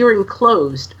the hearing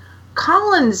closed,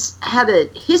 Collins had a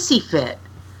hissy fit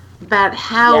about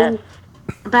how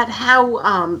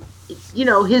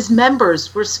his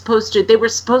members were supposed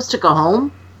to go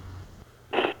home,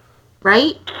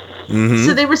 right? Mm-hmm.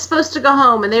 So they were supposed to go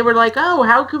home, and they were like, "Oh,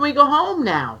 how can we go home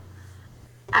now?"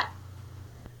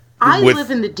 I live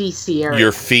in the D.C. area.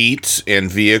 Your feet and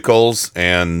vehicles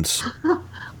and...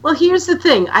 Well, here's the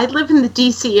thing. I live in the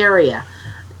D.C. area.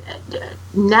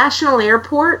 National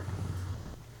Airport,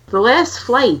 the last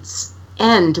flights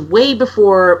end way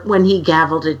before when he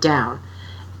gavelled it down.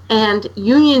 And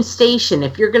Union Station,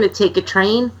 if you're going to take a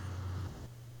train,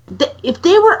 if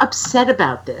they were upset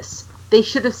about this, they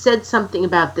should have said something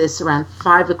about this around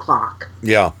 5 o'clock.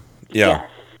 Yeah.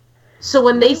 So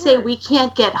when they say we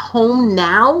can't get home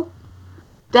now,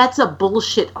 that's a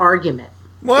bullshit argument.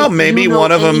 Well, maybe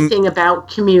one of them anything about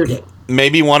commuting.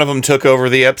 Maybe one of them took over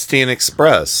the Epstein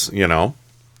Express, you know.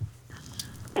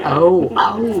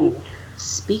 Oh.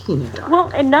 Speaking of Well,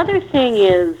 another thing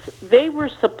is they were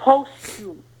supposed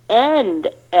to end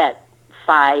at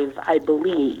 5, I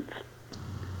believe.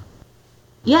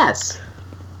 Yes.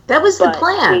 That was the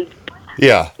plan.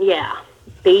 Yeah. Yeah.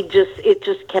 It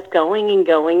just kept going and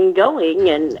going and going,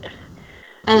 and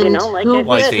you know, like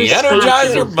the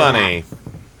Energizer Bunny.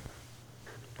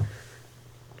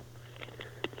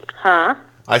 Huh?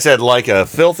 I said like a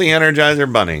filthy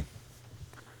Energizer Bunny.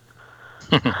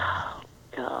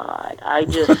 God, I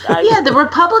yeah, the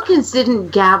Republicans didn't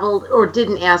gavel or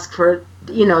didn't ask for,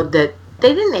 that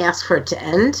they didn't ask for it to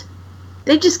end.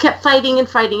 They just kept fighting and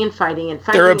fighting and fighting and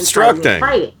fighting. They're and obstructing. fighting and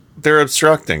fighting. They're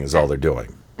obstructing is all they're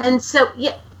doing. And so,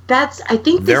 I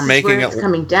think They're this making is where it's it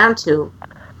coming down to.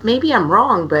 Maybe I'm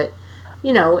wrong, but,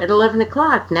 at 11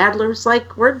 o'clock, Nadler's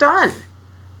like, we're done.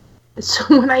 So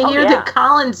when I hear that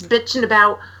Colin's bitching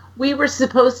about, we were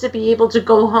supposed to be able to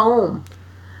go home.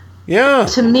 Yeah.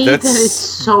 To me, that is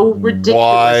so ridiculous.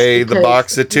 Why the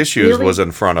box of if tissues was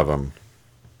in front of him.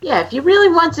 Yeah, if you really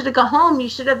wanted to go home, you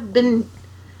should have been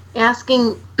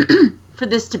asking for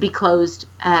this to be closed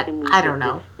at,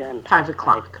 5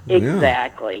 o'clock.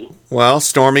 Exactly. Well,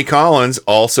 Stormy Collins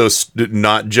also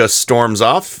not just storms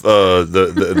off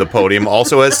the podium,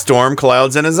 also has storm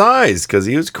clouds in his eyes because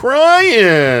he was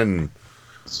crying.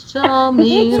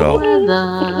 Stormy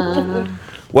weather.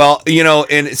 Well,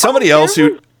 and somebody else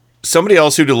who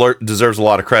deserves a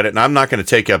lot of credit, and I'm not going to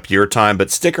take up your time,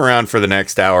 but stick around for the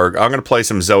next hour. I'm going to play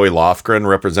some Zoe Lofgren,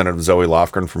 Representative Zoe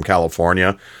Lofgren from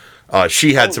California.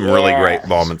 She had some really great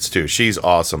moments too. She's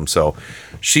awesome. So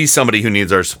she's somebody who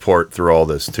needs our support through all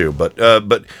this too. But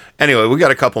anyway, we got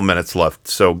a couple minutes left.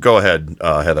 So go ahead,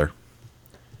 Heather.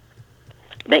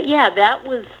 But yeah,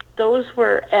 those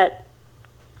were at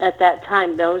that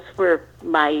time, those were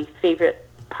my favorite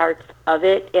parts of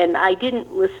it. And I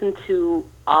didn't listen to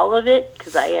all of it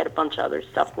because I had a bunch of other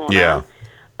stuff going on.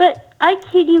 But I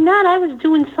kid you not, I was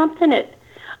doing something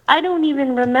I don't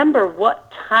even remember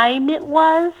what time it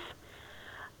was.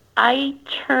 I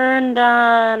turned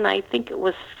on, I think it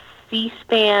was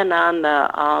C-SPAN on the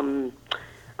on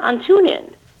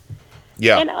TuneIn.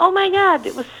 Yeah. And oh my God,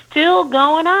 it was still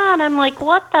going on. I'm like,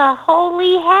 what the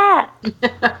holy hat?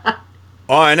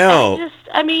 Oh, I know.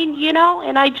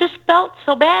 And I just felt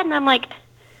so bad, and I'm like,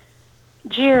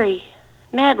 Jerry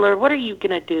Nadler, what are you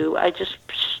gonna do?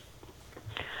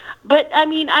 But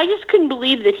I just couldn't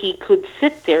believe that he could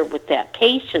sit there with that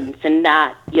patience and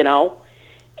not,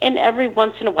 And every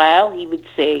once in a while, he would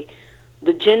say,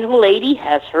 the gentle lady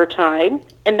has her time,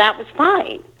 and that was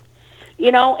fine.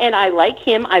 And I like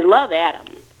him. I love Adam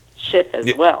Schiff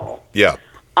as well. Yeah.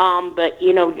 But,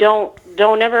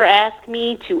 don't ever ask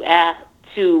me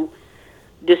to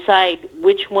decide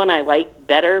which one I like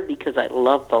better because I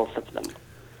love both of them.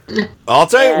 I'll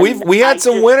tell you, we had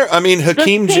some winner.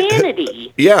 Hakeem.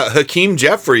 Hakeem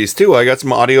Jeffries too. I got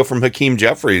some audio from Hakeem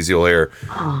Jeffries. You'll hear.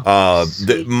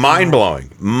 Mind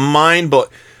blowing.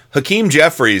 Hakeem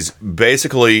Jeffries.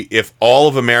 Basically, if all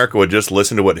of America would just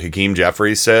listen to what Hakeem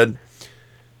Jeffries said,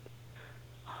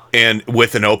 and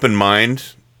with an open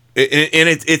mind, and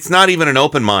it's not even an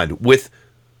open mind with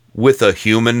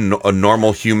a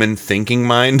normal human thinking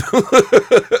mind.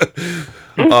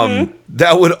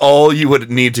 That would all you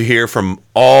would need to hear from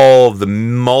all the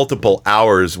multiple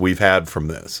hours we've had from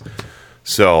this.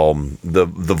 So the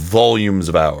volumes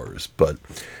of hours. But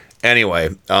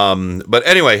anyway,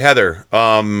 Heather,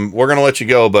 we're gonna let you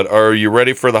go. But are you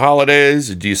ready for the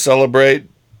holidays? Do you celebrate?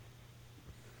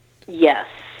 Yes.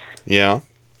 Yeah.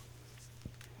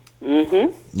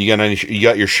 Mm-hmm. You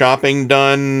got your shopping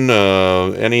done?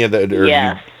 Any of that?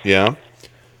 Yes. Yeah.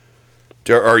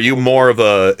 Are you more of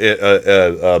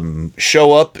a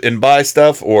show up and buy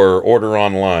stuff or order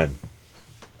online?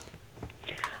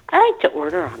 I like to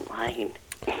order online.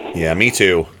 Yeah, me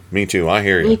too. I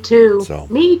hear you. Me too. So.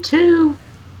 Me too.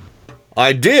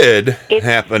 I did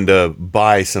happen to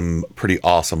buy some pretty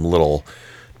awesome little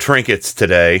trinkets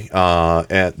today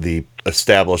at the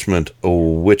establishment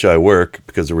which I work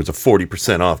because there was a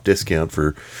 40% off discount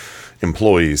for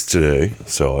employees today.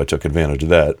 So I took advantage of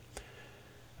that.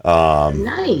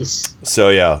 Nice.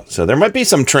 So there might be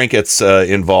some trinkets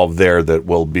involved there that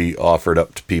will be offered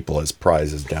up to people as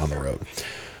prizes down the road.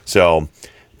 So,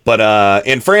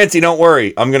 And Francie, don't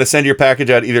worry. I'm going to send your package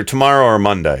out either tomorrow or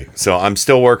Monday. So I'm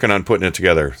still working on putting it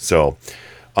together. So,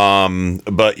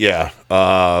 but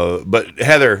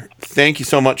Heather, thank you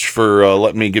so much for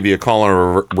letting me give you a call on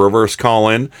a reverse call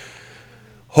in.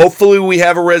 Hopefully we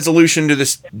have a resolution to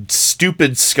this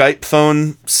stupid Skype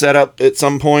phone setup at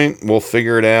some point. We'll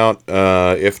figure it out.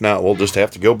 If not, we'll just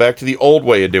have to go back to the old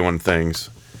way of doing things.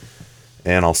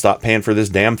 And I'll stop paying for this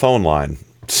damn phone line.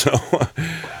 So,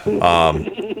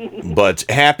 but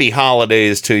happy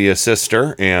holidays to you,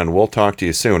 sister, and we'll talk to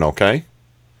you soon, okay?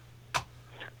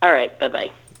 All right, bye-bye.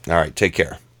 All right, take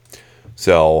care.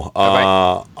 So,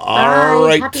 all Bye.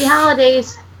 right. Happy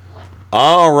holidays.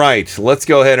 All right, let's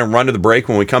go ahead and run to the break.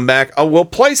 When we come back, we'll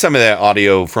play some of that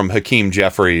audio from Hakeem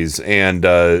Jeffries and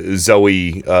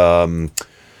Zoe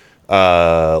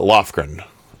Lofgren,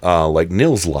 like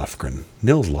Nils Lofgren.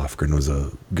 Nils Lofgren was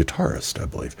a guitarist, I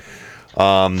believe.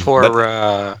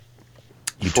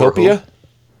 Utopia?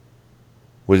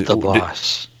 Was the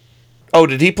Boss.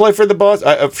 Did he play for the Boss?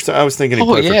 I was thinking he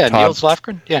played for Todd. Nils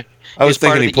Lofgren. Yeah, I was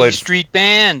thinking he played E Street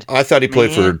Band. I thought he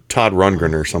played for Todd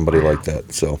Rundgren or somebody like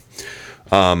that. So,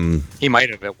 he might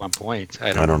have at one point.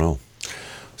 I don't know.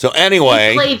 So anyway,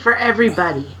 He played for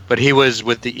everybody. But he was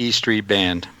with the E Street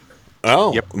Band.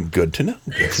 Oh, good to know.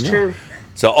 It's true.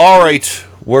 So, all right,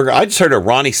 I just heard a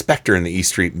Ronnie Spector in the E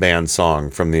Street Band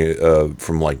song from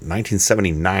like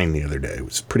 1979 the other day. It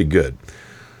was pretty good.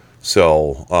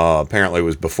 So apparently it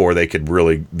was before they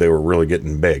were really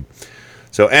getting big.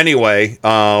 So anyway,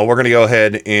 we're gonna go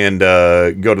ahead and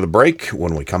go to the break.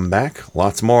 When we come back,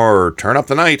 lots more Turn Up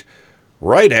the Night.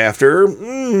 Right after,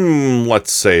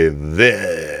 let's say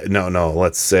this.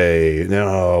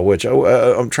 Which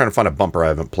I'm trying to find a bumper I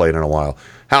haven't played in a while.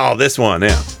 How this one?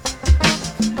 Yeah.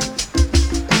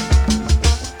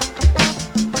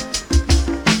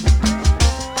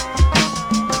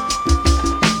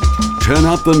 Turn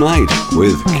Up the Night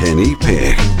with Kenny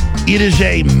Pick. It is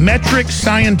a metric,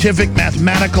 scientific,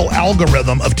 mathematical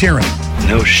algorithm of tyranny.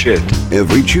 No shit.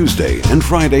 Every Tuesday and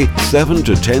Friday, 7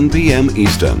 to 10 p.m.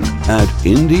 Eastern at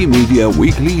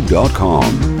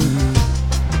IndieMediaWeekly.com.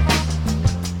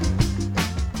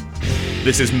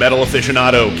 This is metal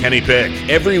aficionado Kenny Pick.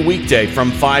 Every weekday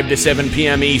from 5 to 7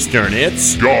 p.m. Eastern,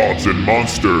 it's Gods and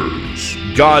Monsters.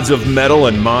 Gods of Metal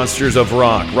and Monsters of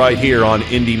Rock, right here on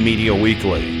Indie Media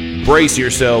Weekly. Brace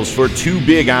yourselves for 2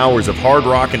 big hours of hard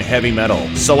rock and heavy metal,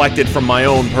 selected from my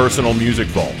own personal music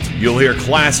vault. You'll hear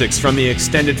classics from the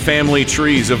extended family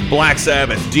trees of Black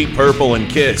Sabbath, Deep Purple, and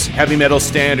Kiss, heavy metal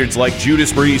standards like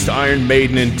Judas Priest, Iron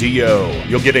Maiden, and Dio.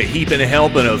 You'll get a heaping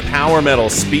helping of power metal,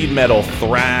 speed metal,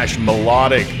 thrash,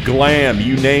 melodic, glam,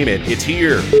 you name it, it's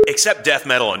here. Except death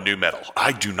metal and nu metal.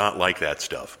 I do not like that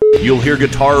stuff. You'll hear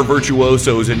guitar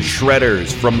virtuosos and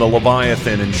shredders from the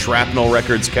Leviathan and Shrapnel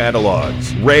Records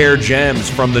catalogs. Rare gems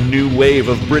from the new wave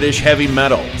of British heavy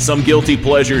metal. Some guilty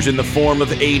pleasures in the form of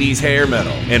 80s hair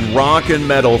metal. And rock and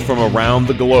metal from around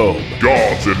the globe.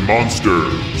 Gods and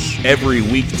Monsters. Every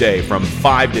weekday from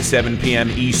 5 to 7 p.m.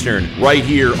 Eastern, right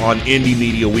here on Indie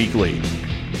Media Weekly.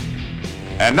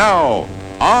 And now,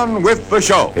 on with the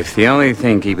show. If the only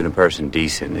thing keeping a person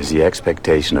decent is the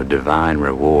expectation of divine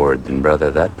reward, then,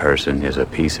 brother, that person is a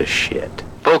piece of shit.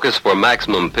 Focus for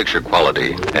maximum picture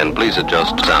quality, and please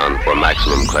adjust sound for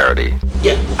maximum clarity.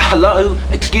 Yeah, hello,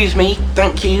 excuse me,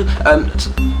 thank you.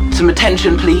 Some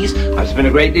attention, please. I've spent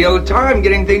a great deal of time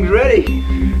getting things ready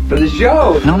for the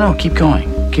show. No, keep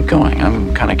going. Keep going.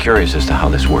 I'm kind of curious as to how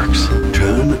this works.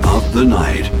 Turn Up the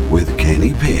Night with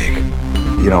Kenny Pick.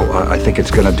 You know, I think it's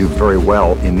going to do very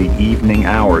well in the evening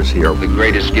hours here. The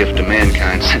greatest gift to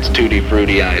mankind since Tutti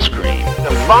Frutti ice cream. A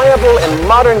viable and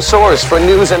modern source for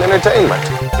news and entertainment.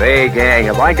 Hey, gang,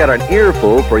 have I got an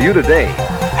earful for you today?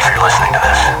 If you're listening to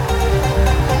this,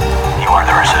 you are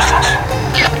the resistance.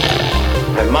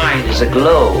 My mind is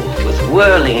aglow with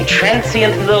whirling,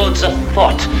 transient loads of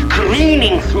thought,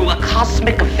 careening through a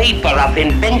cosmic vapor of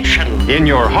invention. In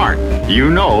your heart, you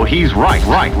know he's right.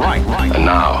 And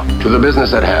now, to the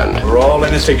business at hand. We're all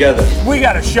in this together. We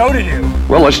got a show to do.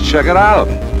 Well, let's check it out.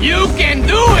 You can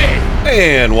do it!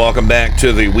 And welcome back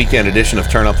to the weekend edition of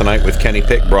Turn Up the Night with Kenny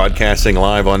Pick, broadcasting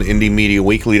live on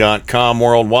IndieMediaWeekly.com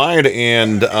worldwide,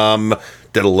 and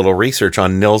did a little research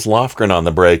on Nils Lofgren on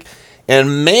the break.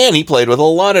 And man, he played with a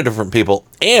lot of different people.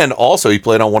 And also he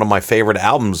played on one of my favorite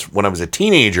albums when I was a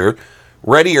teenager,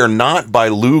 Ready or Not by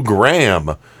Lou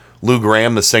Gramm. Lou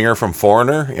Gramm, the singer from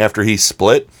Foreigner, after he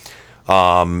split,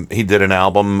 he did an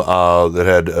album that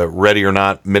had Ready or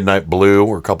Not, Midnight Blue,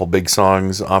 or a couple big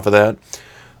songs off of that.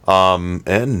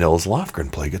 And Nils Lofgren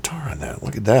played guitar on that.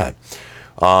 Look at that.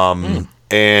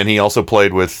 And he also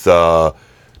played with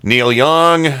Neil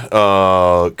Young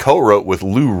co-wrote with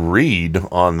Lou Reed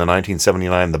on the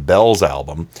 1979 The Bells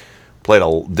album. Did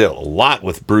a lot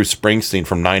with Bruce Springsteen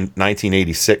from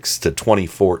 1986 to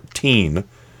 2014.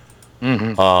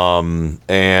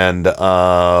 And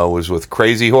was with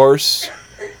Crazy Horse.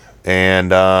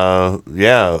 And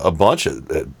a bunch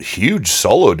of huge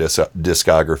solo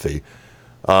discography.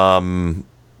 An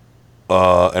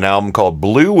album called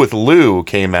Blue with Lou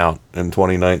came out in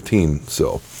 2019.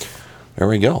 So there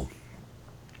we go.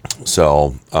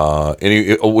 So and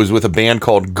it was with a band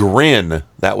called Grin.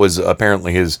 That was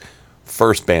apparently his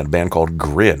first band called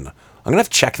Grin. I'm gonna have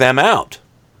to check them out.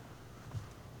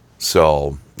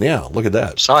 So yeah, look at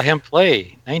that. Saw him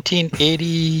play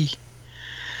 1980.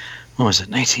 What was it?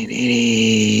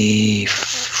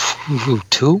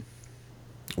 1982.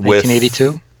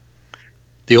 1982.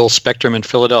 The old Spectrum in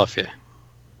Philadelphia.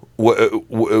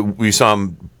 We saw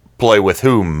him play with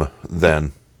whom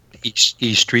then?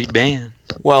 E Street Band.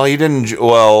 Well, he didn't.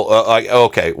 Well,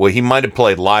 okay. Well, he might have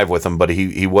played live with them, but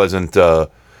he wasn't. Oh,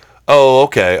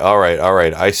 okay. All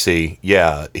right. I see.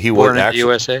 Yeah, he was actually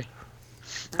USA.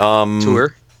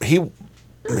 Tour.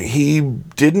 He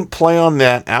didn't play on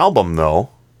that album though.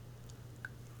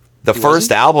 The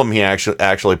first album he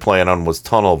actually played on was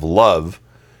Tunnel of Love,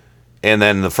 and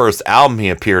then the first album he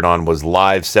appeared on was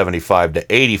Live 75 to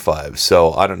 85.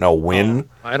 So I don't know when.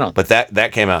 But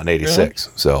that came out in 86. Really?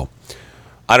 So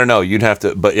I don't know. You'd have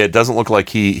to. But it doesn't look like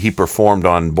he performed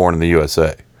on Born in the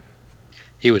USA.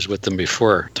 He was with them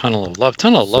before Tunnel of Love.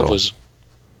 Tunnel of Love was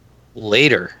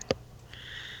later.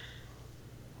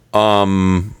 Well,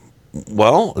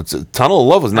 Tunnel of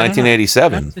Love was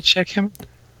 1987. I have to check him.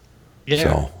 Yeah.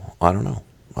 So I don't know,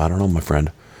 my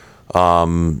friend. Let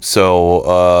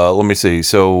me see.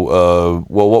 So,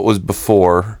 what was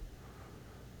before?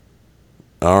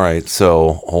 All right.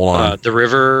 So hold on. The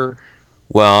River.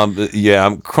 Well,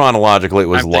 chronologically it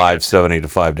was Live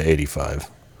 75 to 85.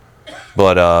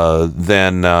 But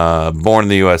then Born in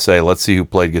the USA. Let's see who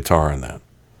played guitar in that.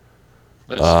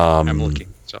 I'm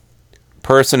looking. So.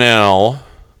 Personnel.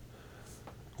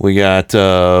 We got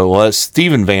that's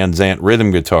Steven Van Zandt,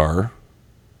 rhythm guitar.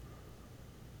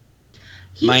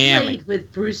 He played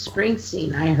with Bruce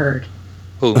Springsteen, I heard.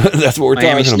 Who? That's what we're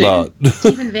talking about.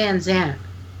 Steven Van Zandt.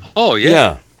 Oh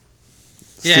yeah.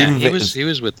 Yeah, he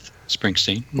was with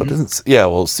Springsteen. What doesn't? Yeah,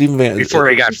 well, Steven Van before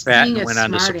he got fat and went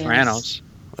on The Sopranos.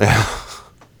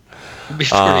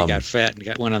 Before he got fat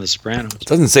and went on The Sopranos. It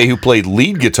doesn't say who played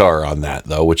lead guitar on that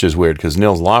though, which is weird because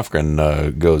Nils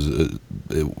Lofgren goes.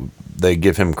 They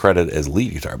give him credit as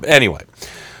lead guitar. But anyway,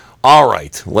 all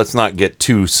right. Let's not get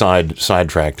too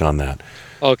sidetracked on that.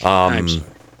 Okay.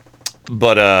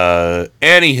 But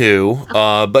anywho,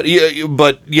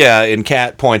 and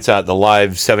Kat points out the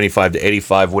Live 75 to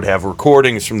 85 would have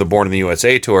recordings from the Born in the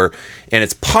USA tour, and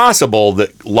it's possible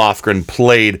that Lofgren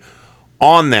played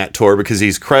on that tour because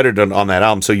he's credited on that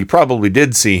album. So you probably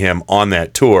did see him on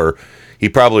that tour. He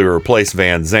probably replaced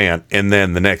Van Zandt, and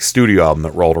then the next studio album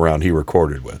that rolled around, he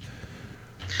recorded with.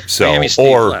 So Miami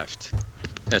Steve left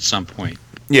at some point.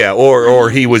 Yeah, or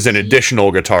he was an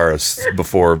additional guitarist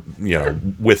before,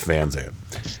 with Van Zandt.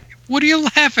 What are you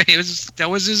laughing at? That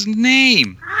was his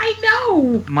name. I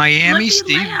know. Miami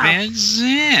Steve Van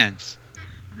Zandt.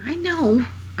 I know.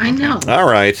 All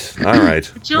right.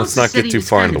 Let's not get too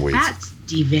far into the weeds.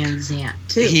 Steve Van Zandt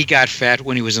too. He got fat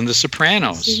when he was in The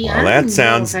Sopranos. See, well, that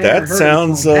sounds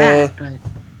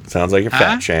like you're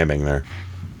fat shaming there.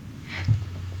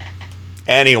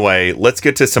 Anyway, let's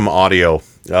get to some audio.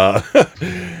 All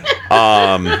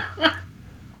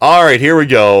right, here we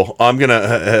go. I'm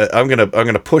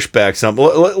gonna push back some.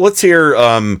 Let's hear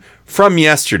from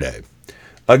yesterday.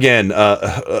 Again,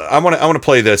 I want to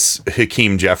play this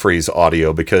Hakeem Jeffries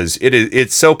audio because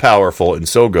it's so powerful and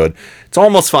so good. It's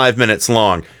almost 5 minutes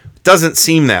long. It doesn't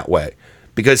seem that way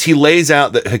because he lays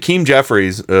out that Hakeem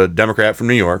Jeffries, a Democrat from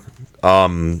New York,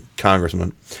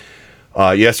 congressman,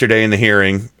 yesterday in the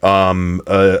hearing,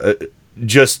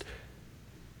 just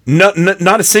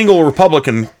not a single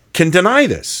Republican can deny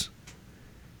this.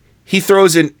 He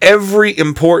throws in every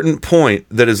important point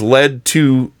that has led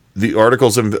to the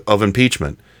articles of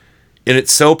impeachment, and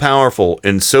it's so powerful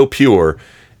and so pure,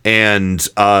 and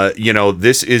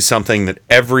this is something that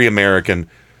every American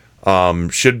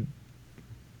should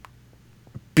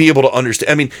be able to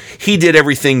understand. I mean, he did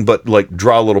everything but like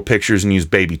draw little pictures and use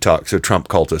baby talk so Trump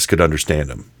cultists could understand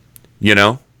him,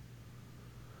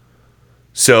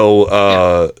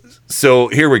 So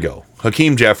here we go.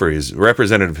 Hakeem Jeffries,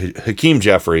 Representative Hakeem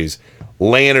Jeffries,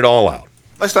 laying it all out.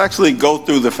 Let's actually go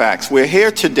through the facts. We're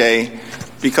here today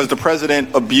because the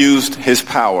president abused his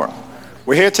power.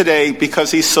 We're here today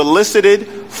because he solicited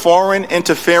foreign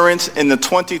interference in the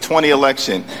 2020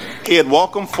 election. He had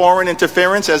welcomed foreign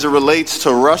interference as it relates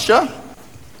to Russia.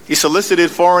 He solicited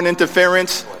foreign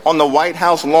interference on the White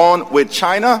House lawn with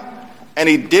China, and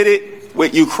he did it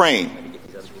with Ukraine.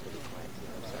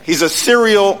 He's a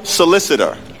serial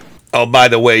solicitor. Oh, by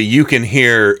the way, you can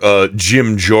hear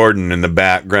Jim Jordan in the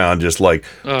background just like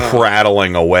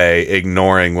prattling away,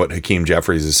 ignoring what Hakeem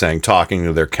Jeffries is saying, talking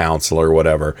to their counsel or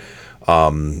whatever,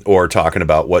 or talking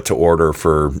about what to order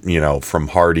for, from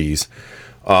Hardee's.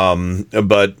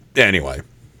 But anyway,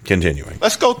 continuing.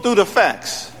 Let's go through the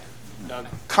facts.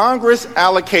 Congress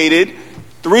allocated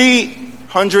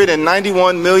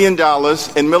 $391 million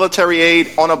in military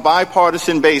aid on a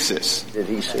bipartisan basis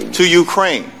to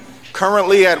Ukraine,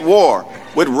 currently at war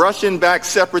with Russian-backed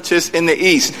separatists in the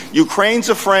east. Ukraine's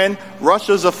a friend,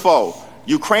 Russia's a foe.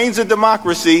 Ukraine's a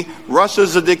democracy,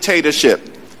 Russia's a dictatorship.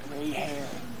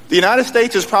 The United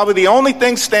States is probably the only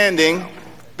thing standing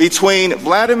between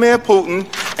Vladimir Putin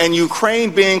and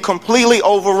Ukraine being completely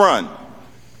overrun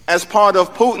as part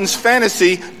of Putin's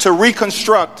fantasy to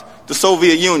reconstruct the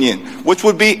Soviet Union, which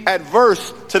would be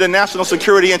adverse to the national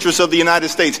security interests of the United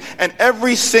States. And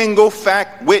every single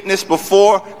fact witnessed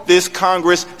before this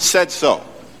Congress said so.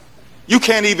 You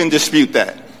can't even dispute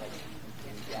that.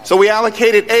 So we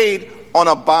allocated aid on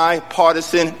a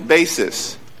bipartisan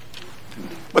basis.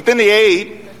 But then the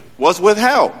aid was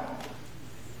withheld.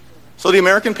 So the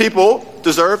American people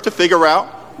deserve to figure out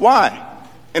why.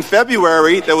 In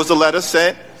February, there was a letter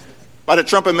sent by the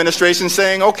Trump administration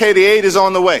saying, okay, the aid is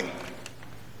on the way.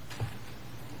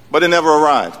 But it never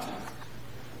arrived.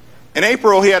 In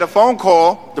April, he had a phone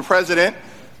call, the president,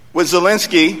 with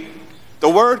Zelensky. The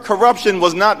word corruption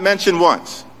was not mentioned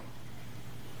once.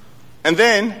 And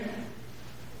then,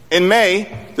 in May,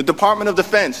 the Department of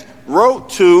Defense wrote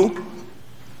to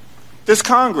this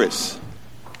Congress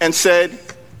and said,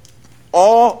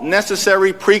 all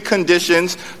necessary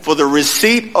preconditions for the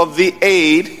receipt of the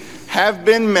aid have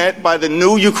been met by the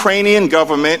new Ukrainian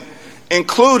government,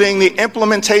 including the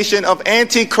implementation of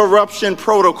anti-corruption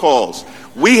protocols.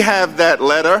 We have that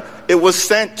letter. It was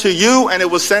sent to you and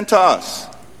it was sent to us.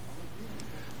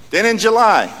 Then in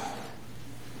July,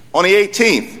 on the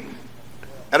 18th,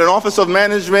 at an Office of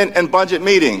Management and Budget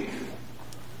meeting,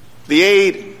 the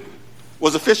aid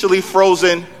was officially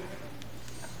frozen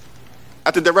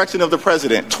at the direction of the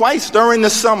president. Twice during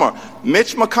the summer,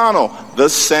 Mitch McConnell, the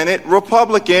Senate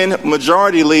Republican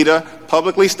majority leader,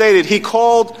 publicly stated he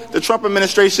called the Trump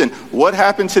administration, what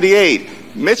happened to the aid?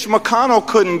 Mitch McConnell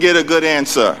couldn't get a good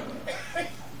answer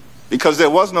because there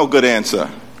was no good answer.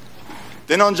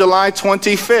 Then on July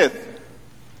 25th,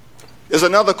 there's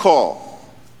another call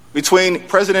between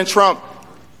President Trump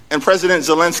and President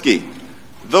Zelensky.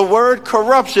 The word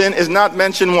corruption is not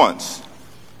mentioned once.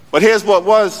 But here's what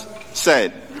was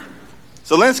said.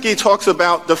 Zelensky talks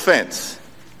about defense.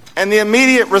 And the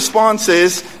immediate response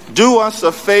is, do us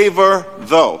a favor,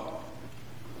 though.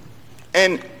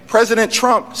 And President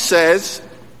Trump says,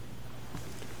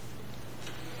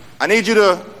 I need you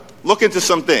to look into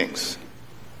some things.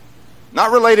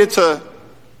 Not related to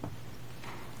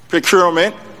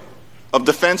procurement of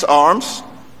defense arms,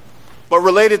 but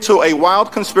related to a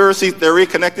wild conspiracy theory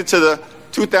connected to the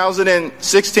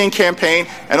 2016 campaign,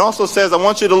 and also says, I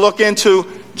want you to look into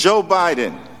Joe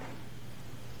Biden.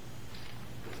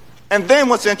 And then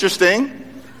what's interesting,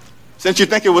 since you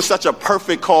think it was such a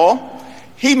perfect call,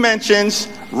 he mentions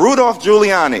Rudolph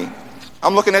Giuliani.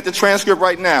 I'm looking at the transcript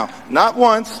right now. Not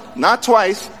once, not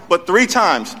twice, but 3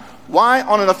 times. Why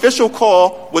on an official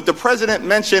call would the president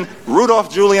mention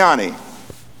Rudolph Giuliani?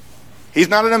 He's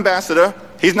not an ambassador.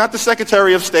 He's not the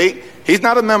Secretary of State. He's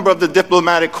not a member of the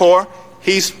diplomatic corps.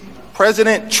 He's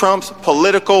President Trump's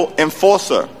political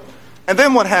enforcer. And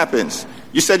then what happens?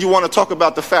 You said you want to talk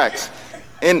about the facts.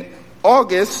 In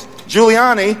August,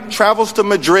 Giuliani travels to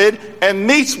Madrid and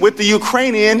meets with the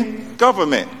Ukrainian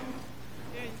government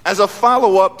as a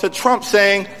follow-up to Trump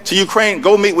saying to Ukraine,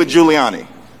 go meet with Giuliani.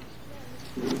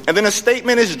 And then a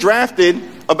statement is drafted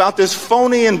about this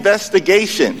phony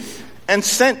investigation and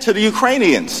sent to the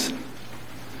Ukrainians.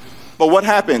 But what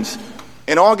happens?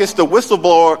 In August, the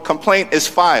whistleblower complaint is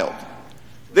filed.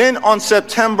 Then on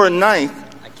September 9th,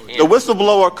 the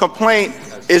whistleblower complaint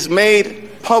is made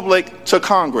public to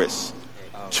Congress.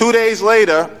 2 days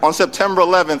later, on September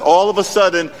 11th, all of a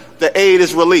sudden, the aid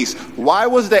is released. Why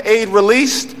was the aid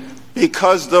released?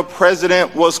 Because the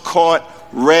president was caught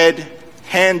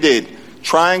red-handed,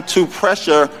 trying to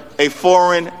pressure a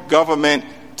foreign government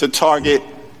to target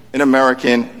an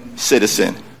American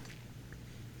citizen.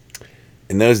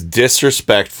 And those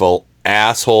disrespectful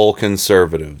asshole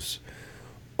conservatives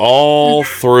all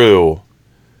through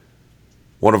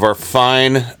one of our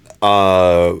fine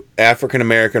African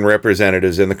American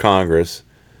representatives in the Congress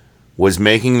was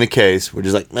making the case, which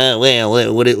is like, what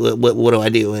do I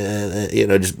do?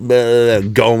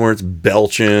 Just Gomer's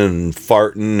belching and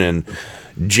farting, and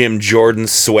Jim Jordan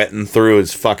sweating through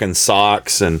his fucking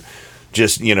socks, and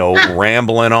just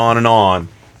rambling on and on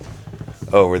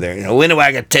over there. When do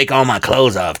I get to take all my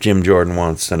clothes off? Jim Jordan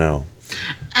wants to know.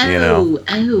 No.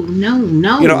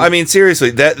 I mean,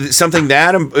 seriously, that something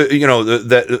that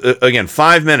that again,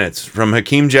 5 minutes from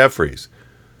Hakeem Jeffries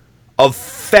of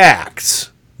facts.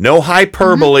 No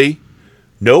hyperbole,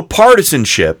 no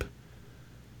partisanship,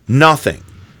 nothing.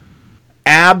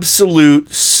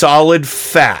 Absolute solid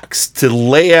facts to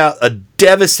lay out a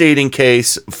devastating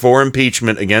case for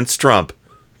impeachment against Trump.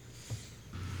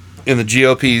 And the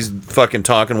GOP's fucking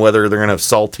talking whether they're going to have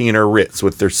saltine or Ritz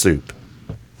with their soup.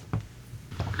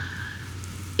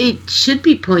 It should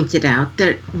be pointed out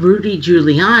that Rudy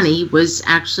Giuliani was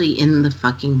actually in the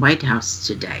fucking White House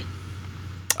today.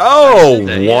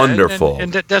 Oh, wonderful.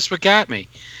 And that's what got me.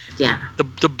 Yeah.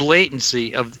 The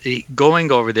blatancy of the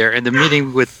going over there and the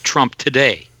meeting with Trump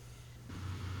today.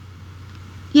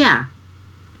 Yeah.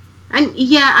 And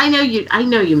I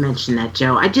know you mentioned that,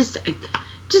 Joe. I just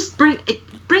bring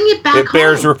it back home. It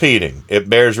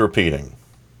bears repeating.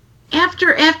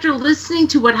 After listening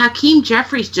to what Hakeem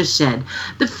Jeffries just said,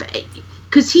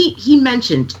 because he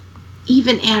mentioned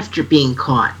even after being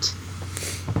caught,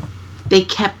 they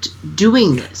kept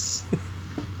doing this.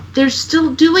 They're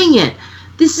still doing it.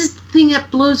 This is the thing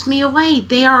that blows me away.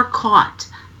 They are caught.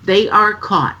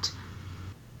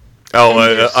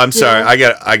 Oh, I'm sorry. I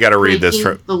got to read this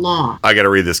from the law. I got to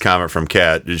read this comment from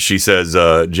Kat. She says,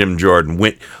 "Jim Jordan,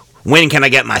 when can I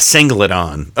get my singlet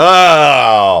on?"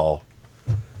 Oh,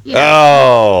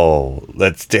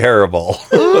 that's terrible.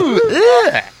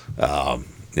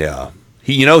 Yeah.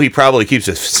 He probably keeps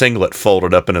his singlet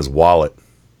folded up in his wallet.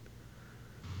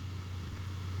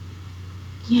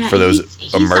 Yeah, for those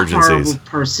he's emergencies. A horrible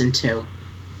person too.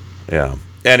 Yeah.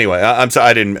 Anyway, I'm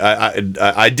sorry.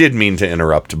 I did mean to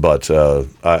interrupt, but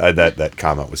that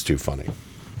comment was too funny.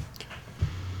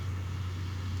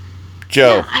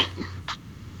 Joe.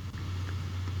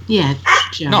 Yeah,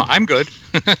 Joe. No, I'm good.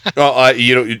 Well,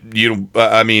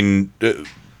 I mean, do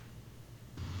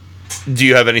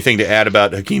you have anything to add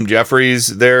about Hakeem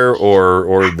Jeffries there,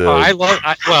 or the?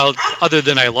 Other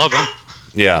than I love him.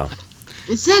 Yeah.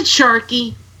 Is that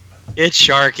Sharky? It's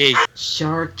Sharky.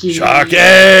 Sharky!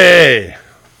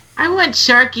 I want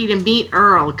Sharky to meet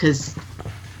Earl, because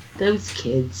those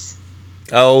kids.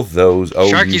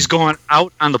 Sharky's going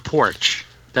out on the porch.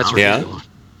 That's what he's doing.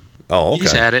 Oh, okay.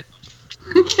 He's at it.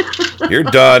 You're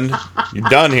done. You're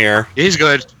done here. He's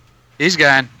good. He's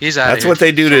gone. He's out. That's what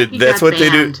they do to. That's what they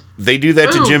do. They do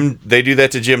that to Jim. They do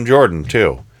that to Jim Jordan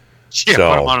too. Yeah,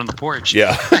 put him on the porch.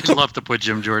 Yeah. I'd love to put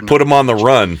Jim Jordan. Put him on the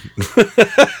run.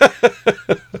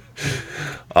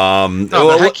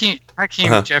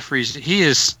 Hakeem Jeffries, he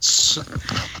is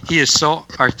so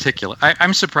articulate.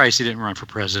 I'm surprised he didn't run for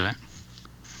president.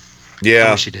 Yeah.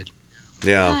 I wish he did.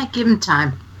 Yeah. Give him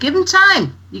time.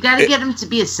 You got to get him to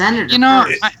be a senator.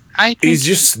 I think he's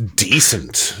just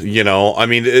decent. I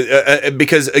mean,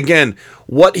 because again,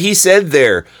 what he said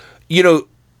there,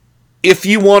 if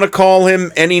you want to call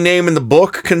him any name in the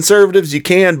book, conservatives, you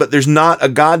can, but there's not a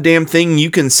goddamn thing you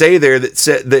can say there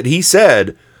that he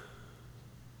said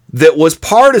that was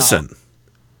partisan. No.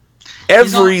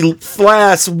 Every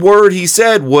last word he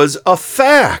said was a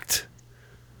fact.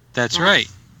 That's right.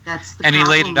 That's the and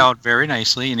problem. He laid it out very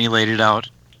nicely, and he laid it out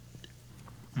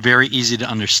very easy to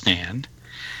understand.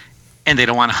 And they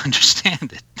don't want to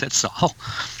understand it. That's all.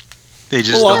 They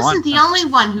just don't want. He wasn't the only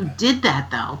one who did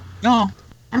that, though. No.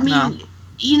 I mean,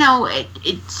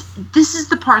 it's this is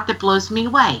the part that blows me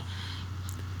away.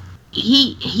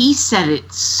 He said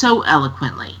it so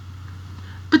eloquently.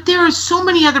 But there are so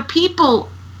many other people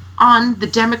on the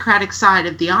Democratic side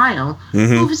of the aisle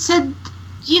who have said,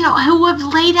 who have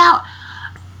laid out.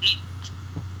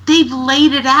 They've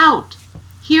laid it out.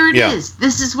 Here it is.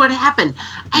 This is what happened.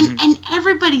 And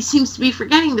everybody seems to be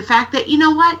forgetting the fact that,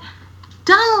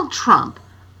 Donald Trump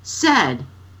said,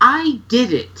 I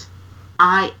did it.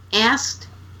 I asked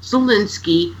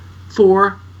Zelensky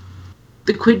for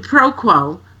the quid pro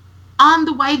quo on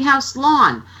the White House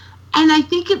lawn. And I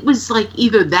think it was like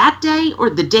either that day or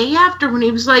the day after when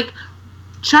he was like,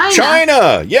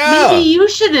 China, yeah. Maybe you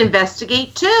should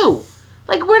investigate too.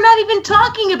 Like, we're not even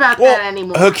talking about that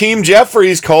anymore. Hakeem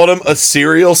Jeffries called him a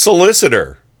serial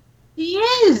solicitor. He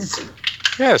is.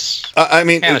 Yes. And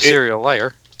a serial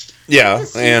liar. Yeah.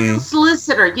 And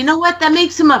solicitor. You know what? That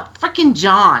makes him a freaking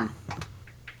John.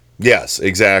 Yes,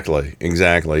 exactly.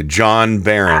 John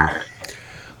Barron.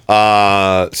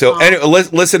 Anyway,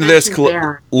 listen to this.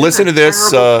 Listen to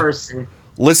this.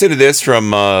 Listen to this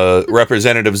from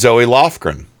Representative Zoe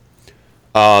Lofgren.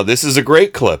 This is a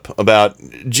great clip about,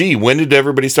 when did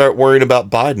everybody start worrying about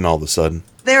Biden all of a sudden?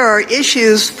 There are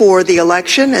issues for the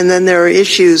election, and then there are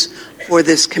issues for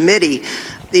this committee.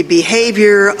 The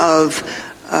behavior of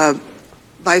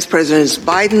Vice President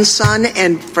Biden's son,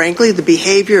 and frankly, the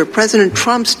behavior of President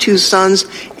Trump's two sons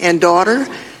and daughter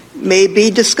may be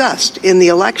discussed in the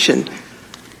election.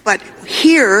 But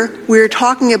here, we're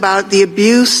talking about the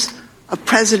abuse of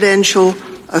presidential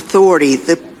authority.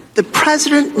 The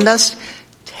president must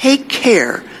take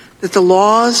care that the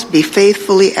laws be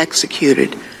faithfully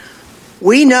executed.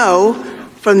 We know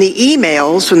from the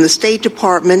emails from the State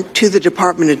Department to the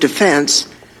Department of Defense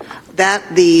that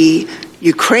the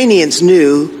Ukrainians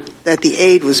knew that the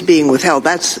aid was being withheld.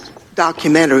 That's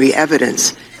documentary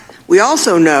evidence. We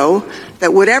also know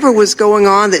that whatever was going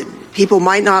on that people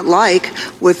might not like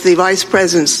with the vice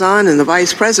president's son and the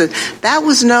vice president, that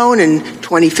was known in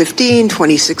 2015,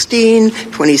 2016,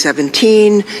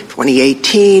 2017,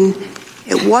 2018.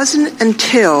 It wasn't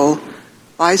until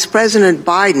Vice President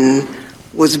Biden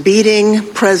was beating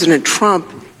President Trump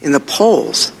in the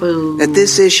polls that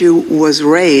this issue was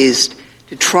raised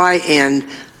to try and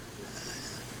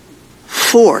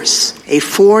force a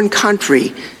foreign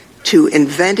country to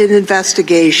invent an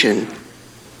investigation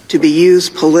to be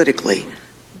used politically.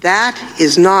 That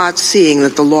is not seeing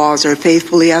that the laws are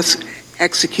faithfully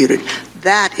executed.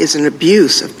 That is an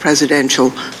abuse of presidential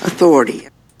authority.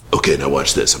 Okay, now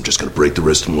watch this. I'm just going to break the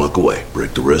wrist and walk away.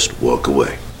 Break the wrist, walk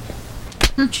away.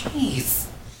 Jeez.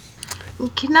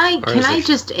 Can I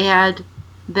just add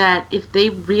that if they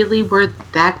really were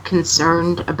that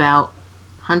concerned about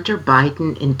Hunter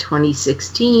Biden in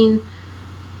 2016,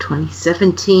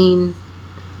 2017,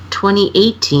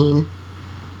 2018,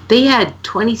 they had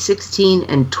 2016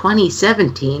 and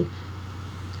 2017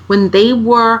 when they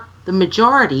were the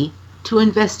majority to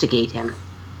investigate him.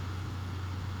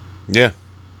 Yeah.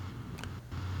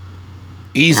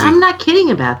 Easy. I'm not kidding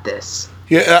about this.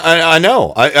 Yeah, I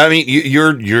know. I mean,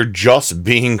 you're just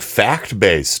being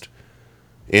fact-based.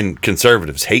 And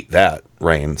conservatives hate that,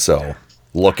 Rain, so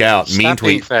look out. Stop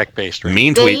being fact-based, Rain.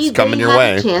 Mean tweets coming your way.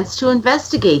 They had a chance to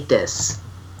investigate this.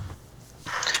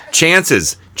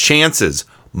 Chances.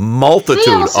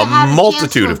 Multitude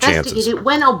of chances. It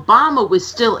when Obama was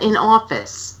still in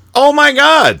office. Oh my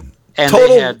God! And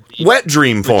total they had wet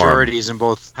dream for majorities in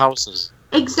both houses.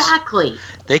 Exactly.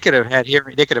 They could have had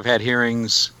hearings. They could have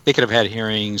had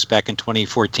hearings back in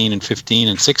 2014 and 15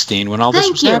 and 16 when all this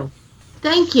was happening.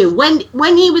 Thank you.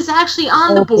 When he was actually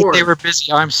on the board. They were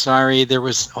busy. I'm sorry. There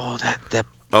was Benghazi.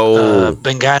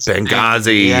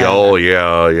 Benghazi. Yeah. Oh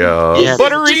yeah.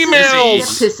 But her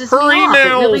emails.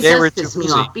 They were too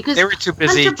busy. They were too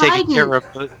busy taking care of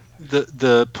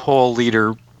the poll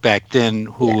leader back then,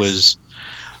 who was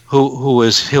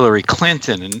Hillary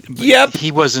Clinton, and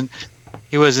he wasn't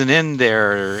in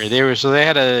there. They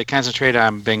had to concentrate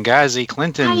on Benghazi,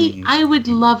 Clinton. I would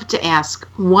love to ask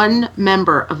one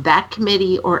member of that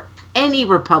committee or any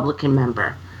Republican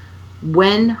member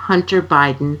when Hunter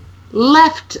Biden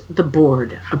left the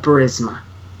board of Burisma.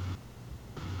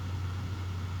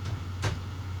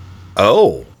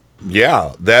 Oh,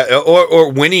 yeah. That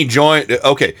or when he joined.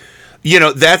 Okay.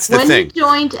 That's the thing. When he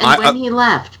joined and when he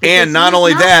left. And not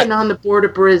only that, been on the board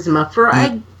of Burisma for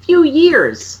a few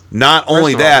years. Not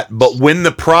only that, but when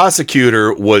the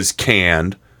prosecutor was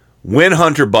canned, when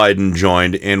Hunter Biden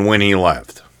joined, and when he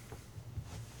left.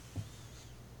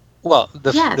 Well,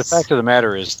 the fact of the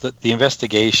matter is that the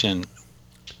investigation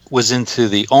was into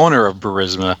the owner of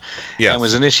Burisma and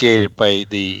was initiated by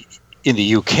in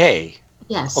the UK.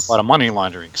 Yes. About a money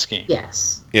laundering scheme.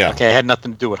 Yes. Yeah. Okay, it had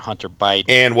nothing to do with Hunter Biden.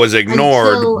 And was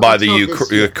ignored by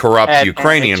the corrupt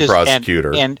Ukrainian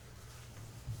prosecutor. And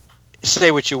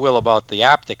say what you will about the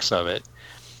optics of it,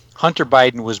 Hunter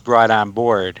Biden was brought on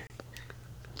board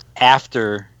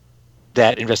after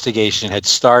that investigation had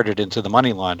started into the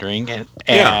money laundering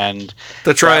and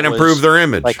to try and improve their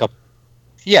image.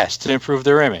 To improve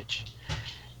their image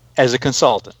as a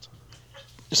consultant.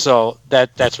 So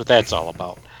that's what that's all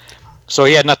about. So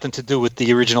he had nothing to do with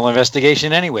the original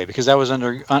investigation anyway, because that was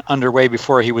underway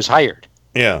before he was hired.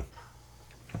 Yeah.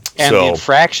 And the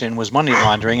infraction was money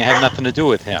laundering. It had nothing to do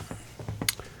with him.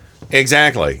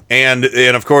 Exactly. And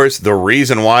of course, the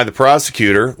reason why the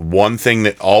prosecutor, one thing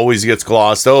that always gets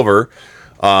glossed over,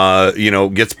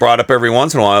 gets brought up every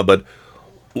once in a while, but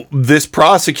this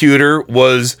prosecutor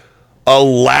was a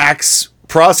lax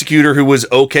prosecutor who was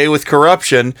okay with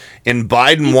corruption, and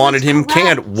Biden wanted him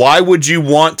canned. Why would you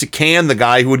want to can the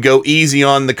guy who would go easy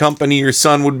on the company your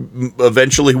son would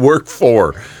eventually work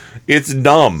for? It's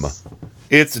dumb.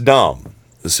 It's dumb.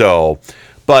 So,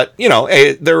 but,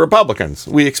 they're Republicans.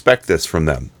 We expect this from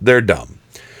them. They're dumb.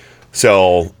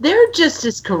 So they're just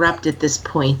as corrupt at this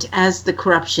point as the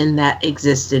corruption that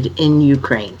existed in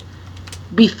Ukraine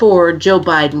before Joe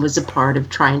Biden was a part of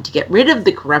trying to get rid of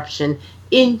the corruption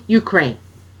in Ukraine.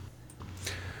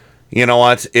 You know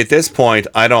what? At this point,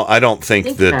 I don't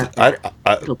think that.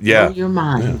 It'll blow your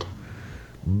mind.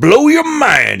 Blow your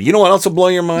mind. You know what else will blow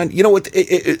your mind? You know what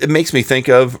it makes me think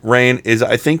of, Rain, is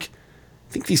I think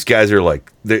these guys are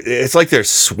like, it's like they're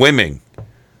swimming,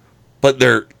 but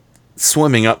they're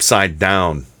swimming upside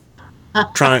down,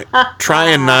 trying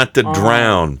not to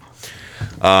drown.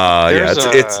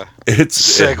 It's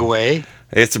segue.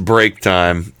 It's break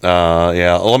time.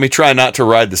 Let me try not to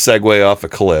ride the Segway off a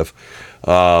cliff.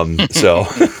 So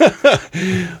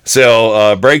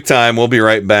break time. We'll be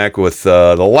right back with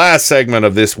the last segment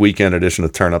of this weekend edition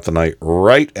of Turn Up the Night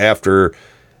right after.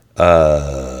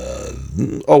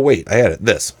 Oh wait, I had it.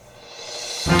 This.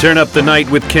 Turn Up the Night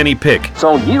with Kenny Pick.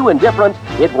 So new and different,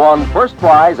 it won first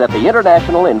prize at the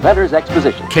International Inventors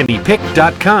Exposition.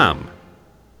 KennyPick.com.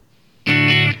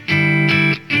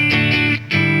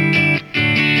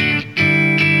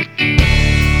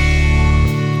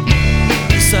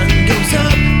 The sun goes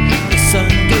up, the sun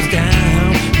goes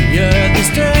down, the earth is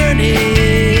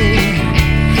turning.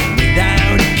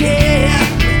 Without a care,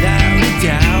 without a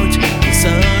doubt, the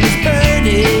sun is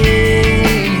burning.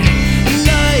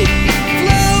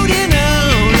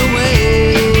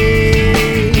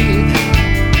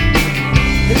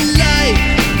 Life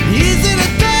isn't a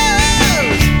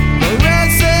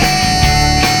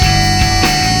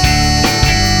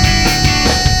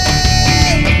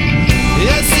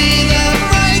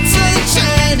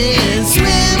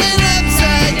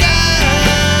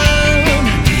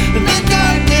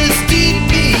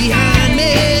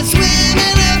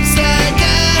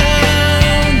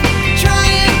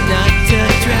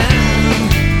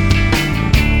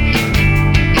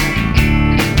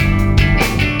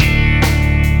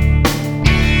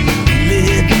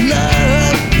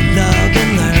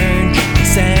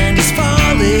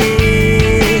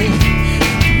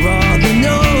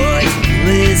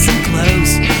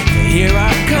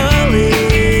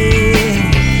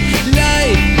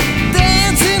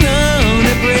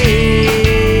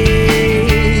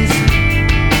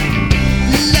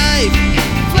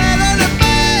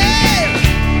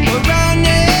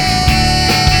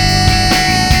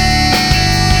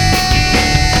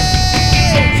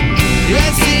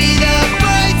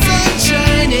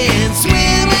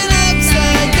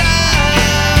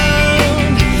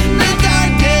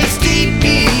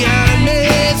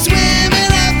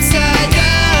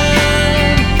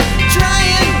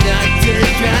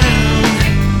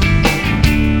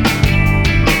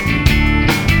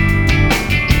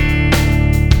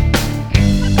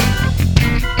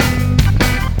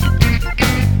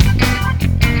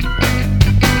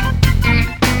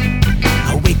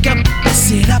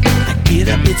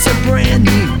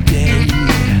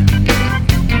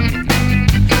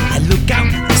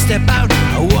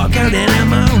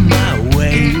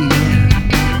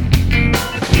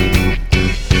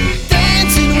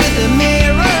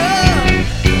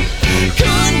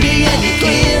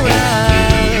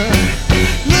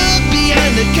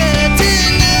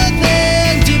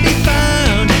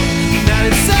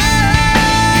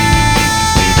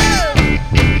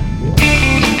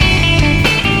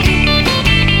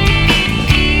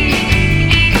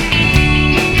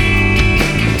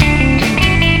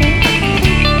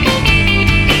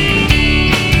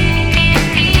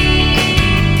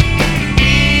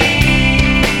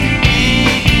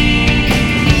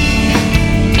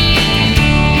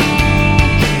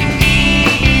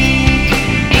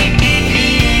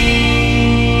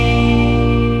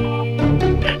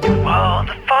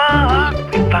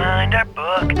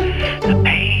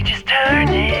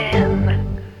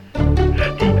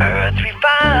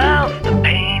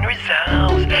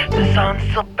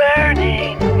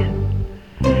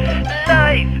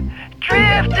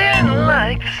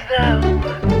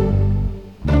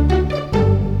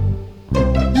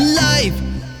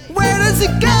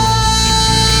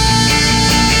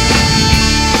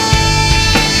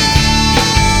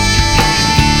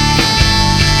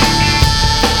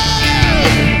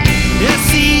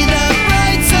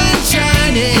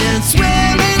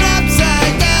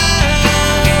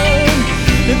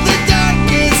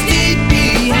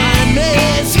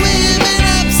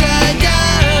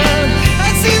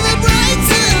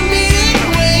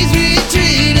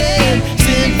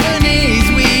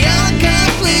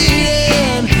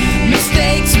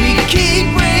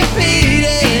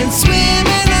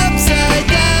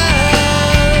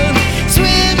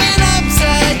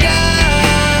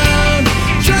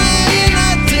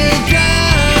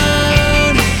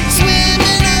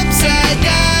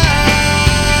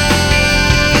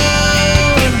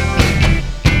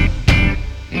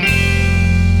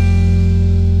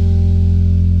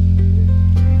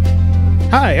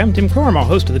Hi, I'm Tim Corrimal,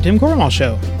 host of The Tim Corrimal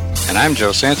Show. And I'm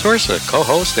Joe Santorsa,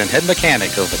 co-host and head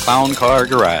mechanic of the Clown Car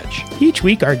Garage. Each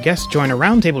week, our guests join a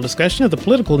roundtable discussion of the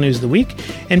political news of the week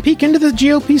and peek into the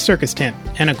GOP circus tent.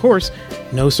 And of course,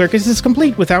 no circus is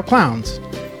complete without clowns.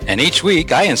 And each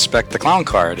week, I inspect the clown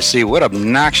car to see what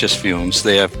obnoxious fumes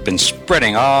they have been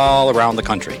spreading all around the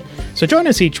country. So join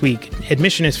us each week.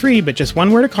 Admission is free, but just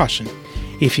one word of caution.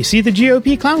 If you see the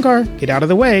GOP clown car, get out of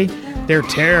the way. They're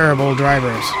terrible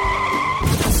drivers.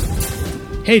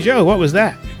 Hey, Joe, what was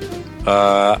that?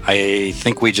 I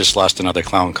think we just lost another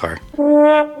clown car.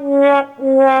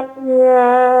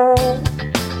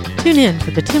 Tune in for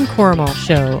the Tim Corrimal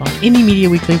Show on Indie Media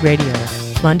Weekly Radio.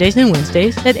 Mondays and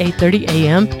Wednesdays at 8:30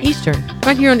 a.m. Eastern,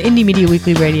 right here on Indie Media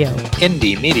Weekly Radio.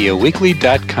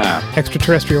 IndieMediaWeekly.com.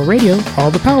 Extraterrestrial radio,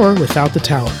 all the power without the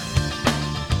tower.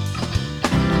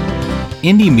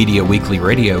 Indie Media Weekly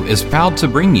Radio is proud to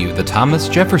bring you the Thomas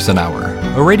Jefferson Hour,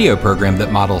 a radio program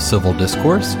that models civil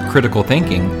discourse, critical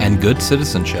thinking, and good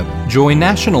citizenship. Join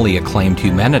nationally acclaimed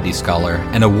humanities scholar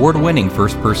and award-winning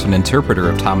first-person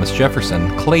interpreter of Thomas Jefferson,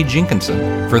 Clay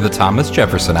Jenkinson, for the Thomas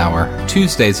Jefferson Hour,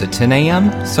 Tuesdays at 10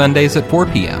 a.m., Sundays at 4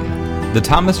 p.m. The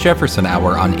Thomas Jefferson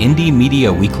Hour on Indie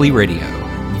Media Weekly Radio.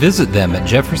 Visit them at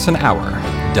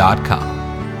jeffersonhour.com.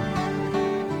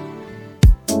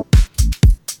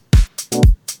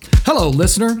 Hello,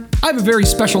 listener. I have a very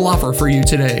special offer for you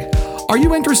today. Are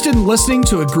you interested in listening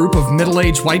to a group of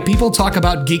middle-aged white people talk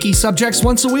about geeky subjects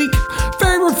once a week?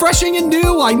 Very refreshing and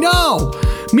new, I know!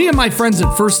 Me and my friends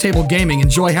at First Table Gaming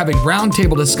enjoy having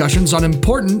roundtable discussions on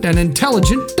important and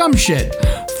intelligent dumb shit.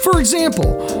 For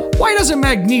example, why doesn't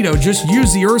Magneto just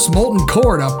use the Earth's molten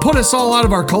core to put us all out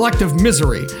of our collective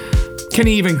misery? Can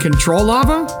he even control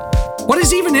lava? What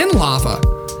is even in lava?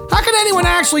 How can anyone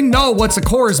actually know what a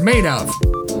core is made of?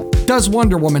 Does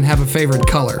Wonder Woman have a favorite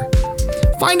color?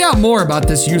 Find out more about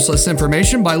this useless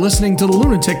information by listening to the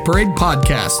Lunatic Parade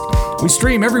podcast. We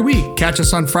stream every week. Catch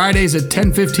us on Fridays at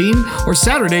 10:15 or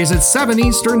Saturdays at 7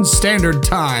 Eastern Standard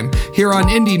Time here on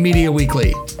Indie Media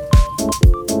Weekly.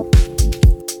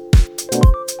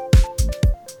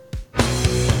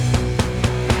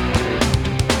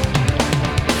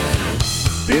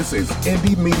 This is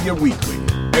Indie Media Weekly,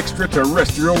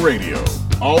 extraterrestrial radio.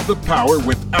 All the power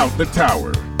without the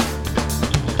tower.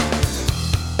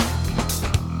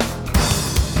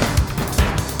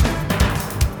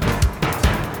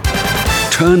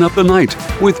 Turn up the night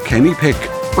with Kenny Pick.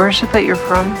 Where is it that you're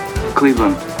from?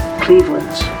 Cleveland. Cleveland.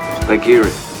 Like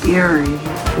Erie. Erie.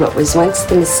 What was once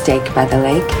the mistake by the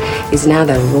lake is now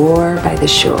the roar by the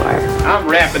shore. I'm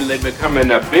rapidly becoming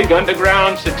a big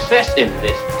underground success in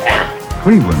this town.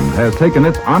 Cleveland has taken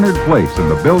its honored place in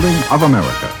the building of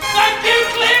America. Thank you,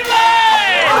 Cleveland!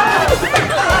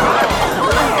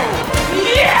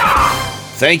 Yeah!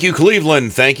 Thank you,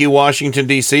 Cleveland. Thank you, Washington,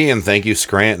 D.C., and thank you,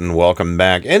 Scranton. Welcome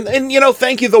back. And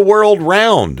thank you, the world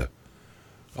round,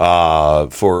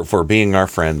 for being our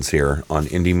friends here on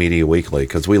Indie Media Weekly,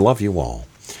 because we love you all.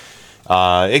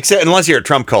 Except unless you're a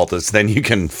Trump cultist, then you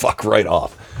can fuck right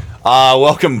off.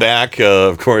 Welcome back,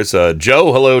 of course,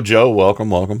 Joe. Hello, Joe.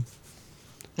 Welcome.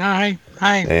 Hi.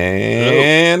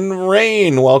 And hello.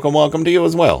 Rain, welcome to you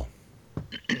as well.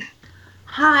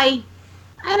 Hi.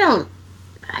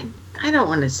 I don't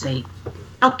want to say,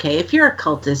 okay, if you're a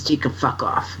cultist, you can fuck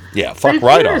off. Yeah, fuck right off.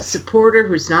 But if you're a supporter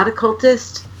who's not a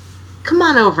cultist, come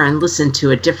on over and listen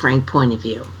to a differing point of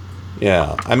view.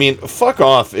 Yeah, I mean, fuck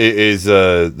off is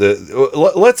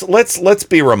let's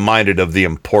be reminded of the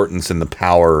importance and the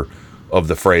power of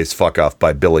the phrase "fuck off"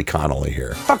 by Billy Connolly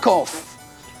here. Fuck off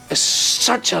is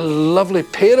such a lovely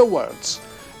pair of words,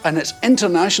 and it's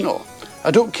international. I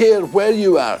don't care where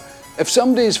you are. If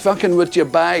somebody's fucking with your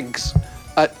bags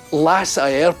at Lhasa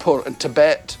Airport in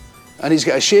Tibet, and he's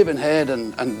got a shaven head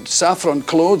and saffron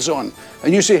clothes on,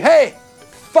 and you say, "Hey,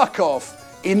 fuck off,"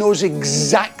 he knows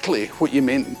exactly what you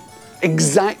mean.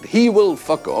 He will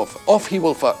fuck off. Off he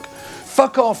will fuck.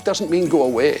 Fuck off doesn't mean go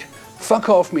away. Fuck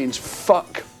off means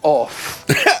fuck off.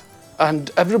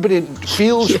 And everybody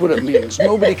feels what it means.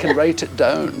 Nobody can write it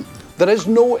down. There is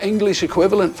no English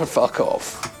equivalent for fuck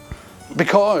off.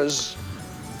 Because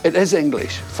it is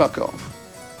English, fuck off.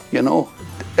 You know?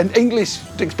 And English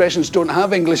expressions don't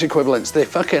have English equivalents. They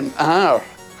fucking are.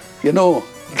 You know?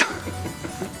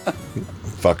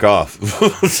 Fuck off.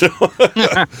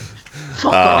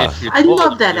 Fuck off. I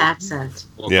love that accent.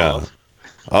 Yeah.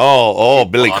 Oh,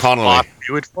 Billy Connolly.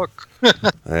 You would fuck.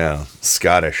 Yeah,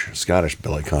 Scottish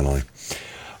Billy Connolly.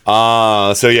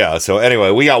 So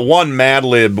anyway, we got one Mad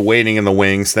Lib waiting in the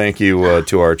wings. Thank you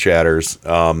to our chatters.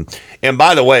 And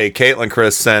by the way, Caitlin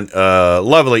Chris sent a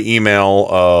lovely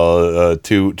email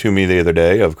to me the other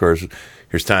day. Of course,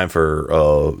 Here's time for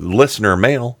listener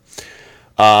mail.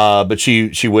 But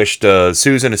she wished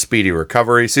Susan a speedy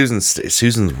recovery.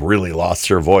 Susan's really lost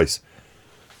her voice.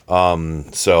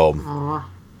 So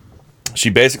she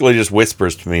basically just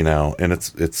whispers to me now, and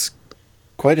it's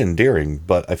quite endearing,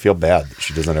 but I feel bad that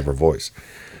she doesn't have her voice.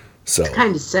 So it's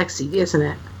kind of sexy, isn't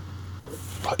it?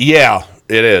 Yeah,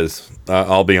 it is.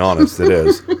 I'll be honest, it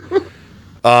is.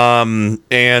 And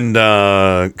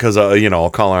because I'll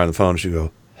call her on the phone, she'll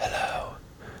go, "Hello."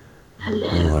 Hello.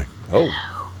 And I'm like,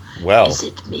 "Oh, well." Is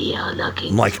it me you're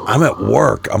looking I'm like, for? I'm at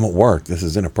work. This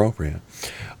is inappropriate.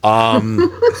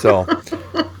 So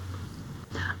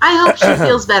I hope she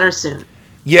feels better soon.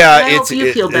 yeah, I hope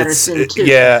you feel better soon too.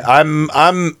 Yeah, I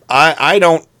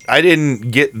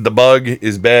didn't get the bug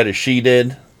as bad as she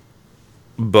did,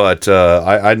 but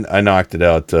I knocked it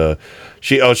out.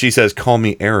 She says, "Call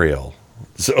me Ariel."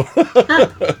 So,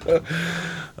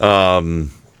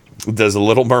 does a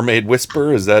Little Mermaid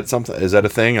whisper? Is that something? Is that a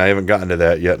thing? I haven't gotten to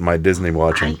that yet in my Disney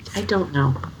watching. I don't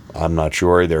know. I'm not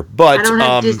sure either. But I don't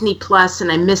have Disney Plus,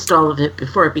 and I missed all of it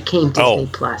before it became Disney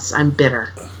Plus. I'm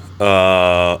bitter.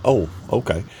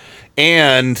 Okay.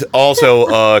 And also,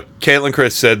 Caitlin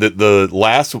Chris said that the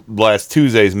last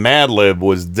Tuesday's Mad Lib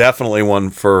was definitely one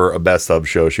for a best of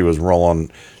show. She was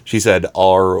rolling. She said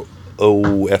ROFMAL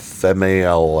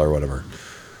or whatever.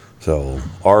 So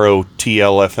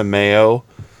ROTLFMAO.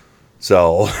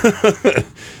 So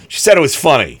she said it was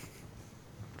funny.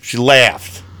 She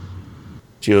laughed.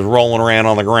 She was rolling around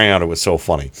on the ground. It was so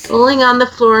funny. Rolling on the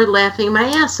floor, laughing my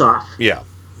ass off. Yeah.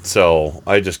 So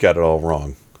I just got it all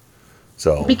wrong.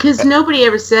 So because nobody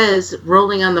ever says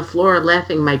rolling on the floor,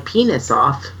 laughing my penis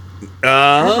off.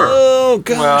 Oh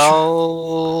gosh.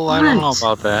 Well, I don't know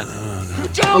about that.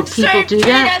 Oh, people do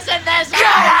that. Get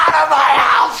out of my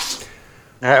house!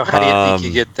 How do you think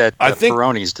you get that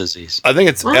Peyronie's disease? I think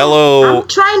it's I'm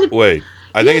trying to. Wait.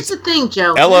 I think Here's the thing,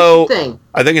 Joe. L-O. Here's the thing.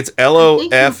 I think it's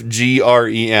LOFGREN.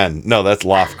 No, that's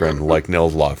Lofgren, like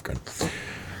Nils Lofgren.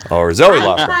 Or Zoe I'm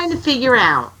Lofgren. trying to figure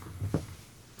out,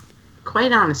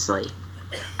 quite honestly,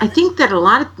 I think that a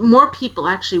lot more people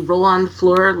actually roll on the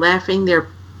floor laughing their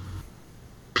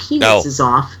penises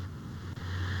off.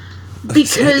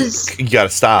 Because you gotta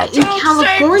stop. in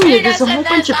California, there's a whole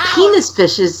bunch of penis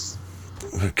fishes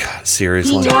God,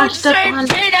 seriously. being washed up on.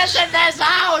 Penis in this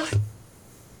house!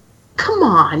 Come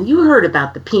on, you heard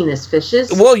about the penis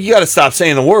fishes. Well, you gotta stop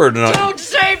saying the word. Don't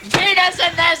say penis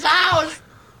in this house!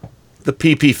 The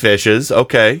pee-pee fishes,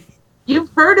 okay.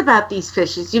 You've heard about these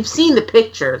fishes. You've seen the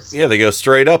pictures. Yeah, they go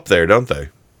straight up there, don't they?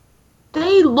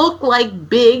 They look like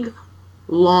big,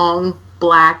 long,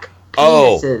 black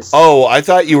penises. Oh, I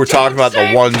thought you were talking about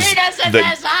the ones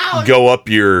that go up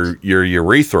your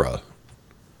urethra.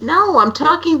 No, I'm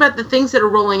talking about the things that are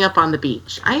rolling up on the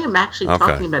beach. I am actually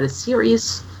talking about a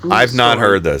serious news I've not story.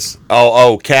 heard this.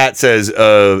 Kat says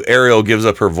Ariel gives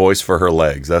up her voice for her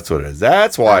legs. That's what it is.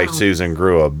 That's why Susan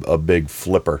grew a big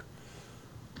flipper.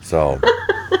 So.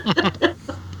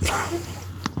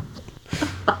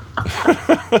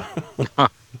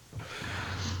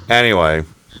 Anyway.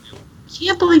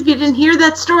 Can't believe you didn't hear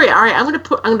that story. All right, I'm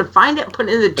gonna find it and put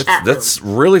it in the chat room. That's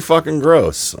really fucking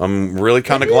gross. I'm really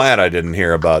kind of glad I didn't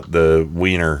hear about the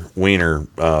wiener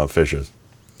fishes.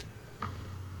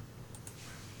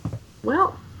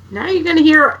 Well, now you're gonna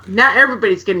hear. Now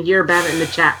everybody's gonna hear about it in the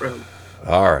chat room.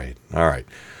 All right.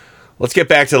 Let's get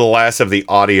back to the last of the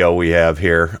audio we have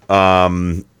here.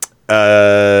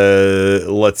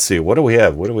 Let's see. What do we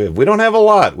have? We don't have a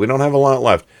lot. We don't have a lot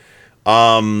left.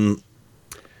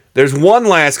 There's one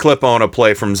last clip I want to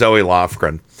play from Zoe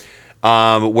Lofgren,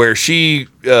 where she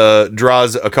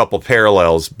draws a couple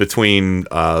parallels between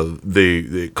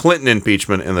the Clinton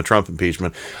impeachment and the Trump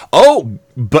impeachment. Oh,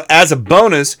 but as a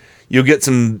bonus, you'll get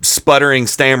some stuttering,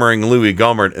 stammering Louis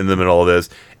Gohmert in the middle of this,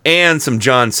 and some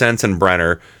John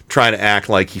Sensenbrenner trying to act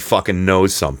like he fucking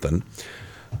knows something.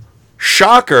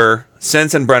 Shocker,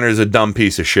 Sensenbrenner's a dumb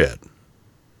piece of shit.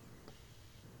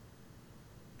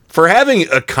 For having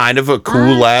a kind of a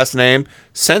cool last name,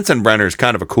 Sensenbrenner's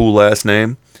kind of a cool last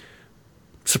name.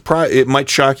 It might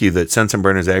shock you that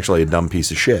Sensenbrenner's actually a dumb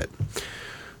piece of shit.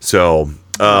 So,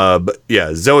 but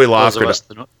yeah, Zoe Lofgren. Those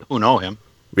of us who know him.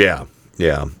 Yeah.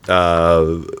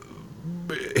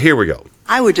 Here we go.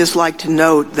 I would just like to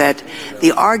note that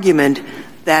the argument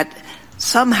that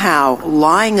somehow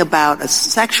lying about a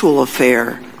sexual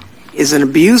affair is an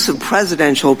abuse of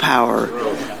presidential power,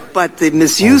 but the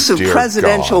misuse of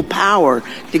presidential power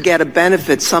to get a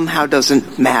benefit somehow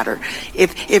doesn't matter.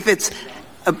 If it's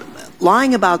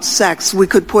lying about sex, we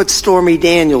could put Stormy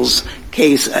Daniels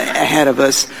case ahead of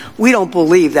us. We don't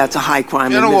believe that's a high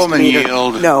crime and misdemeanor.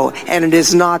 Yield. No, and it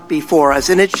is not before us,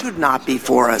 and it should not be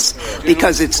for us,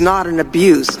 because it's not an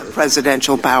abuse of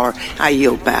presidential power. I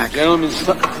yield back. The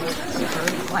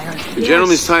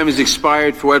gentleman's time has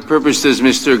expired. For what purpose does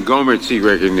Mr. Gohmert seek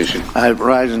recognition? I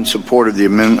rise in support of the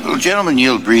amendment. Will gentleman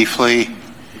yield briefly?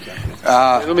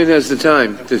 The gentleman has the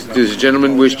time. Does the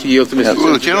gentleman wish to yield to Mr.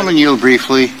 Will the gentleman yield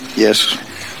briefly? Yes.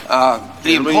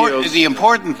 The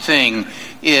important thing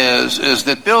is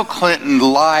that Bill Clinton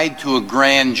lied to a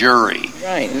grand jury.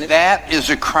 Right. That is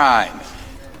a crime.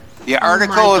 The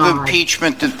article of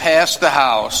impeachment that passed the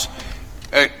House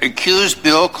accused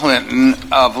Bill Clinton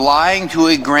of lying to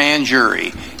a grand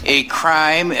jury, a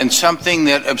crime and something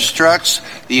that obstructs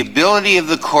the ability of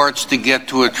the courts to get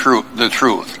to the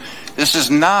truth. This is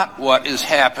not what is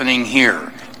happening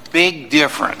here. Big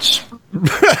difference.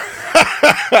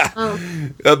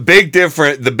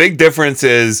 The big difference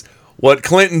is what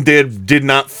Clinton did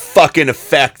not fucking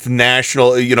affect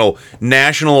national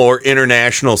or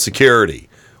international security.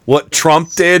 What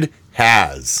Trump did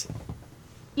has.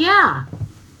 Yeah.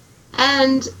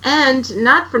 And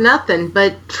not for nothing,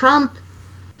 but Trump,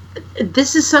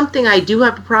 this is something I do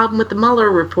have a problem with the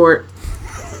Mueller report.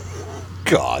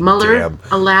 God Mueller damn.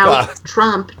 allowed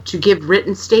Trump to give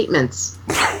written statements.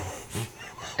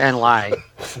 And lie.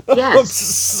 Yes. I'm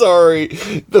sorry.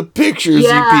 The pictures you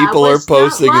people are was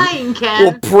posting. not lying, Ken.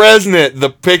 Well, president,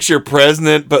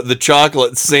 but the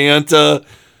chocolate Santa.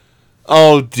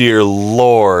 Oh, dear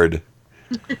Lord.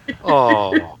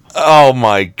 Oh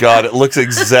my God! It looks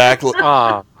exactly.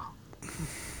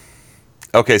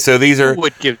 Okay, so these are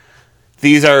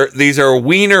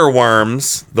wiener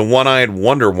worms, the one-eyed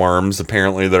wonder worms,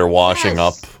 apparently, that are washing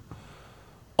up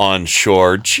on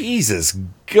shore. Jesus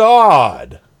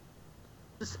God!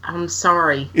 I'm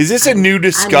sorry. Is this a new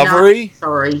discovery? I'm not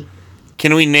sorry.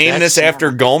 Can we name this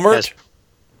after Gohmert?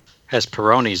 Has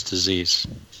Peyronie's disease.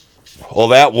 Well,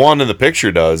 that one in the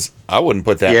picture does. I wouldn't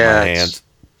put that in my hands.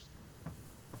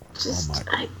 Does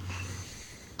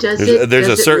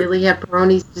it really have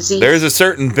Peyronie's disease? There's a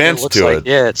certain bent to it.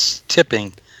 Yeah, it's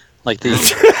tipping. Like the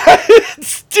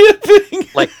it's tipping.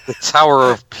 Like the Tower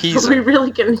of Pisa. Are we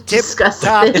really going to discuss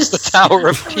this? It's the Tower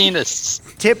of Penis.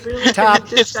 Tip top.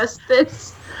 Discuss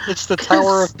this. It's the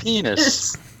Tower of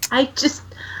Penis. I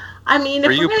mean,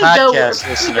 For if you we're going podcast to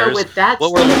listeners, go with that,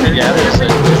 what we're looking at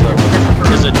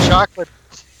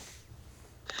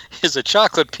is a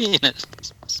chocolate penis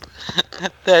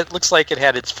that looks like it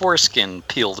had its foreskin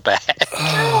peeled back.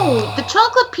 No, the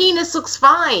chocolate penis looks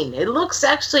fine. It looks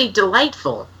actually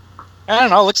delightful. I don't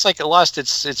know. It looks like it lost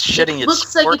its shedding its.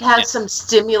 Looks like it has some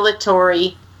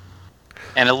stimulatory.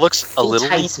 And it looks a little.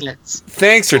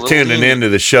 Thanks for tuning into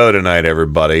the show tonight,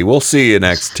 everybody. We'll see you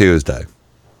next Tuesday.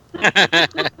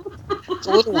 It's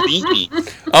a little weedy.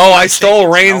 Oh, I stole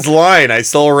Rain's line. I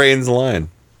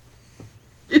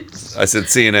said,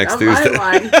 see you next Tuesday.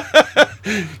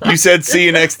 You said, see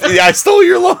you next. I stole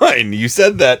your line. You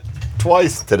said that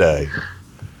twice today.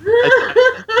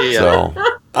 So,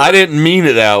 I didn't mean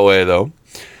it that way, though.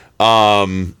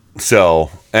 So,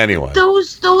 anyway.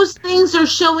 Those things are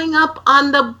showing up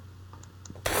on the.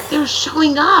 They're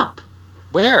showing up.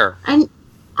 Where? And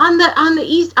on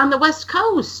the West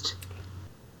Coast.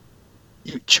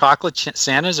 Chocolate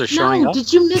Santas are showing up?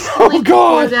 Did you miss the link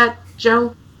before that,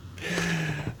 Joe?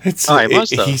 I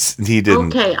must have. He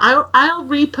didn't. Okay, I'll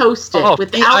repost it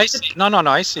without. I see. No,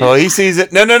 I see. Oh, he sees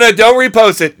it. No, don't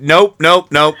repost it. Nope. Don't.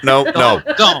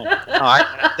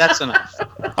 That's enough.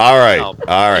 All right. No,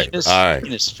 All right.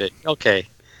 Penis fit. Okay,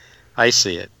 I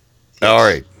see it. Yes. All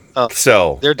right.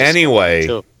 So anyway,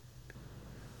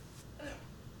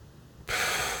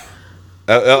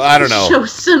 I don't know. The show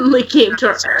suddenly came to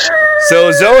her.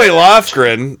 So Zoe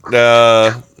Lofgren,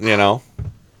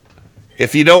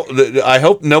 if you don't, I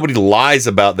hope nobody lies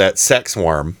about that sex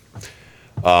worm.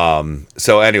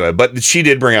 So anyway, but she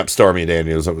did bring up Stormy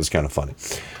Daniels. It was kind of funny.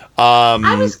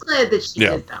 I was glad that she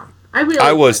did, though.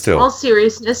 I was too. In all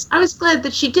seriousness, I was glad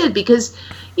that she did because,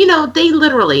 they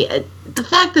literally, the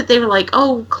fact that they were like,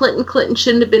 oh, Clinton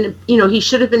shouldn't have been, he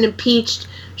should have been impeached.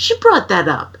 She brought that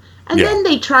up. And then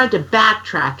they tried to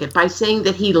backtrack it by saying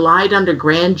that he lied under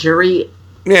grand jury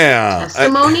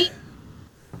testimony.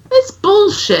 It's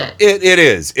bullshit. It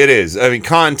is. I mean,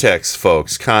 context,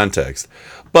 folks, context.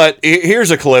 But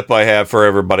here's a clip I have for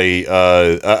everybody.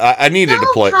 I needed to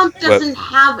play. Trump doesn't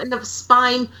have enough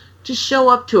spine to show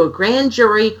up to a grand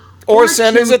jury or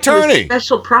send his attorney. To a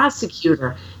special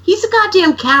prosecutor. He's a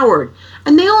goddamn coward.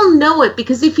 And they all know it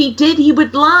because if he did, he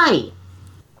would lie.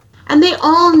 And they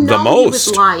all know he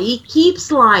would lie. He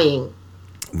keeps lying.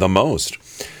 The most.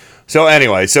 So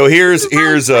anyway, so here's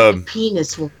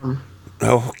penis woman.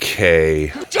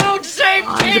 Okay. Don't say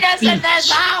penis in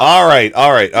this house! All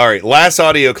right. Last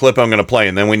audio clip I'm going to play,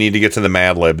 and then we need to get to the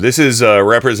Mad Lib. This is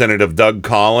Representative Doug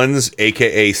Collins,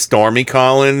 a.k.a. Stormy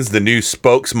Collins, the new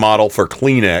spokesmodel for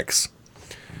Kleenex.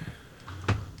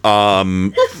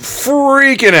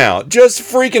 Freaking out. Just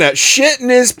freaking out. Shitting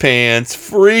his pants.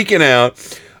 Freaking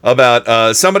out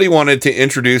about somebody wanted to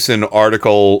introduce an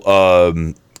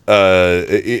article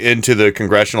into the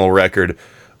congressional record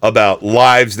about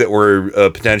lives that were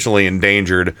potentially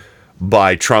endangered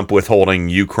by Trump withholding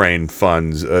Ukraine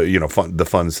funds,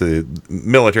 the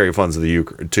military funds of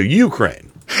to Ukraine.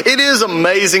 It is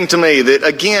amazing to me that,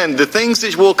 again, the things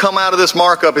that will come out of this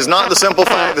markup is not the simple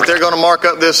fact that they're going to mark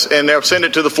up this and they'll send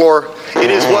it to the floor. It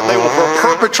is what they will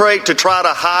perpetrate to try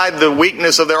to hide the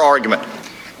weakness of their argument.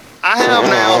 I have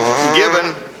now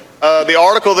given the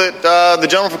article that the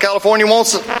gentleman from California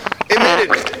wants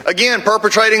admitted, again,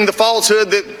 perpetrating the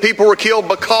falsehood that people were killed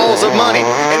because of money.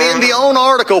 And in the own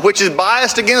article, which is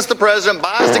biased against the president,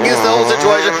 biased against the whole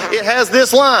situation, it has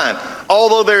this line: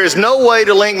 although there is no way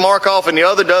to link Markov and the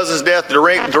other dozen's death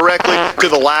directly to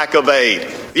the lack of aid.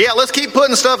 Yeah, let's keep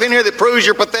putting stuff in here that proves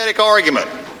your pathetic argument.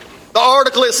 The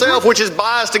article itself, which is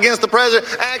biased against the president,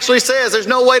 actually says there's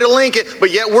no way to link it,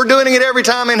 but yet we're doing it every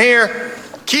time in here.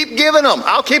 Keep giving them.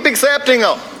 I'll keep accepting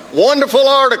them. Wonderful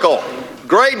article.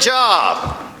 Great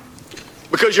job.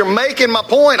 Because you're making my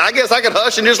point. I guess I could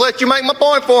hush and just let you make my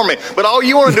point for me. But all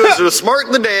you want to do is besmirk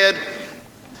the dead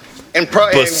and go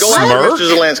after Mr.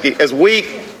 Zelensky as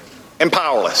weak and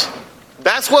powerless.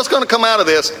 That's what's going to come out of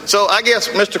this. So I guess,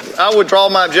 I withdraw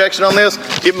my objection on this.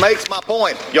 It makes my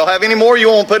point. Y'all have any more you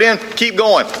want to put in? Keep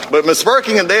going. But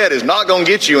besmirking the dead is not going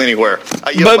to get you anywhere.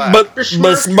 Besmirking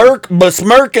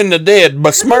the dead.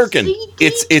 Besmirking.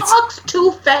 He talks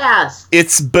too fast.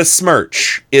 It's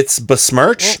besmirch. It's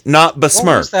besmirch, not besmirk.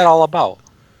 What was that all about?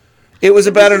 It was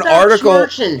about an article.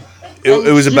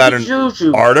 It was about an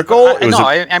article.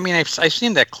 I mean, I've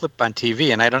seen that clip on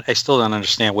TV, and I still don't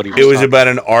understand what he was. It was about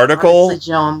an article.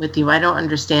 Honestly, Joe, I'm with you. I don't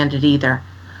understand it either.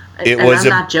 I'm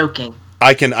not joking.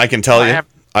 I can tell you.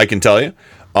 I can tell you.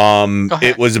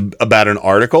 It was about an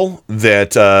article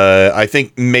that I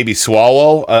think maybe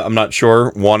Swallow, I'm not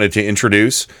sure, wanted to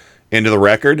introduce into the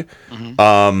record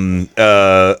on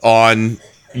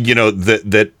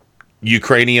that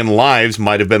Ukrainian lives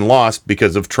might have been lost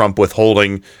because of Trump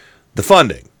withholding the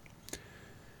funding.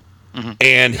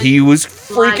 And he was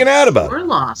freaking out about it. We're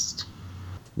lost.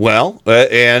 Well,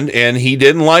 and he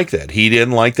didn't like that. He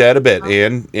didn't like that a bit.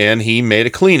 And he made a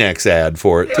Kleenex ad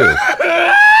for it too.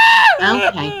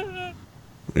 Okay.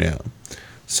 Yeah.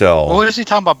 So what is he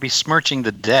talking about besmirching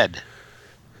the dead?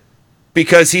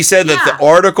 Because he said that the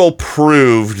article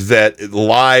proved that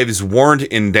lives weren't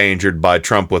endangered by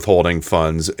Trump withholding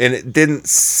funds, and it didn't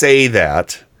say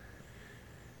that.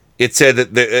 It said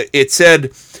that it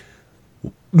said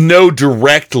no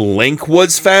direct link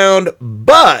was found,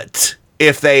 but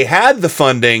if they had the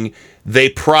funding, they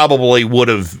probably would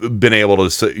have been able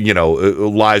to,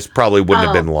 lives probably wouldn't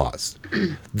have been lost.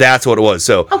 That's what it was.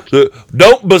 So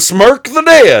don't besmirk the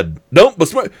dead. Don't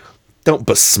besmirk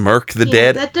the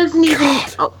dead. That doesn't even.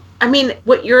 I mean,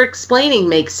 what you're explaining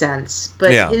makes sense,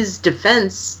 but his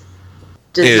defense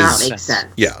does not make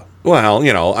sense. Yeah. Well,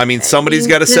 somebody's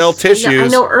got to sell tissues. I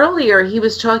know earlier he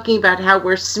was talking about how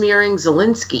we're smearing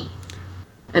Zelensky.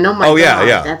 And God,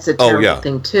 that's a terrible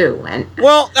thing too. And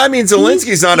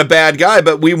Zelensky's not a bad guy,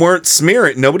 but we weren't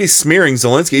smearing. Nobody's smearing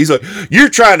Zelensky. He's like, you're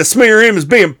trying to smear him as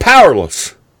being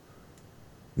powerless.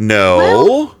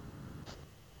 No.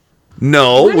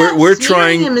 We're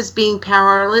trying him as being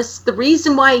powerless. The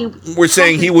reason why we're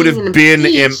saying he would have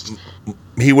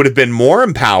been more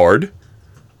empowered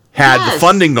had the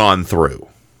funding gone through.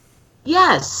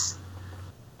 Yes,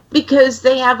 because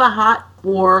they have a hot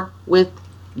war with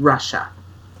Russia.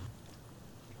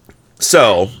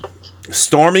 So,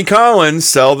 Stormy Collins,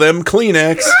 sell them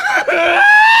Kleenex.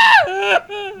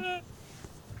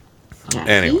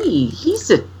 Anyway,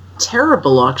 he's a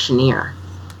terrible auctioneer.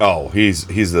 Oh, he's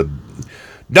the.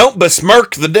 Don't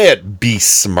besmirk the dead.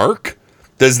 Besmirk?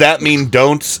 Does that mean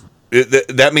don't?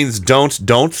 That means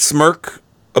don't smirk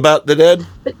about the dead?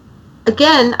 But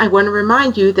again, I want to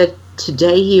remind you that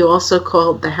today he also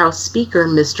called the House Speaker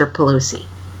Mr. Pelosi.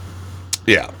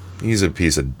 Yeah, he's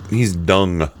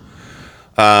dung.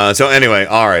 So anyway,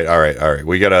 all right.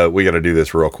 We gotta do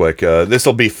this real quick. This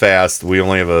will be fast. We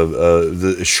only have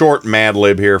a short Mad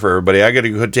Lib here for everybody. I gotta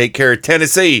go take care of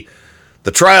Tennessee.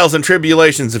 The trials and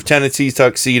tribulations of Tennessee's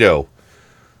tuxedo.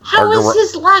 How is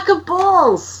his lack of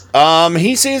balls?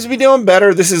 He seems to be doing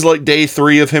better. This is like day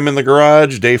 3 of him in the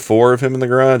garage, day 4 of him in the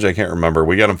garage. I can't remember.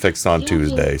 We got him fixed on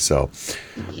Tuesday, so.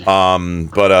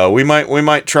 But we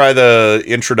might try the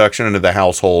introduction into the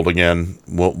household again.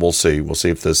 We'll see. We'll see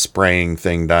if the spraying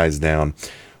thing dies down.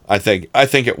 I think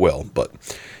it will. But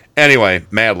anyway,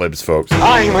 Mad Libs, folks.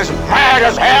 I'm as mad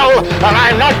as hell, and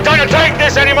I'm not gonna take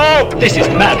this anymore. This is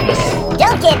madness.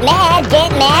 Don't get mad,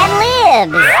 get Mad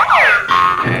Libs.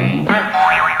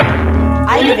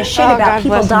 I give a shit about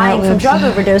people dying from drug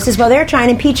overdoses while they're trying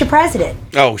to impeach a president.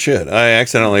 Oh shit! I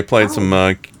accidentally played some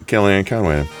Kellyanne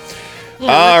Conway.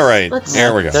 Yeah, All right, let's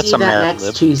here we go. see that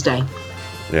next Tuesday.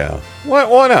 Yeah.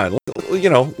 Why not?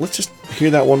 Let's just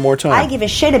hear that one more time. I give a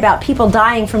shit about people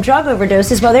dying from drug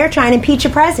overdoses while they're trying to impeach a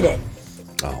president.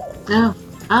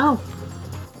 Oh.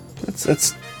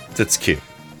 That's cute.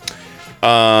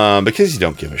 Because you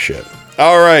don't give a shit.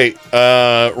 All right,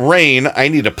 Rain, I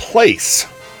need a place.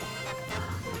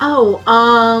 Oh,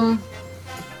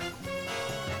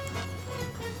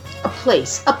 a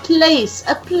place.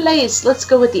 Let's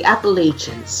go with the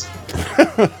Appalachians.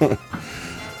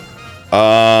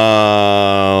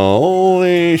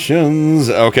 Appalachians.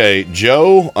 Okay,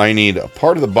 Joe, I need a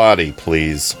part of the body,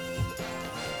 please.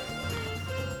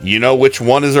 You know which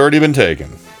one has already been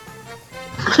taken.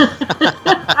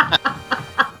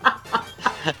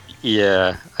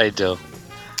 Yeah, I do.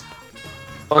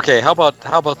 Okay, how about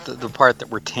the part that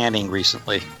we're tanning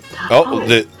recently? Oh,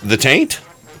 the taint?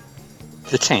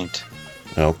 The taint.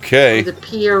 Okay. The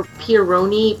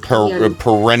Pieroni.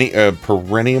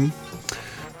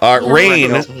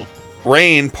 Perennium.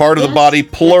 Rain, part of the body,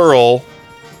 plural.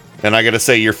 And I gotta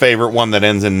say, your favorite one that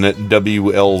ends in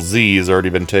WLZ has already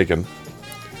been taken.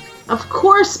 Of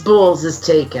course, Bulls is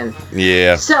taken.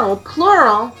 Yeah. So,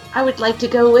 plural, I would like to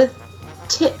go with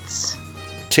tits.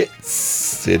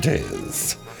 Tits, it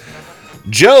is.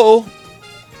 Joe,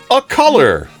 a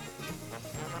color.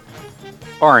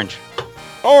 Orange.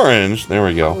 There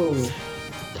we go. Ooh.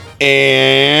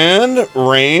 And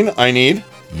Rain, I need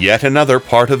yet another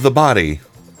part of the body.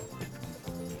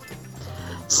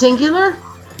 Singular?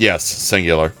 Yes,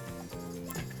 singular.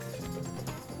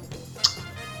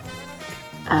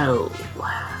 Oh.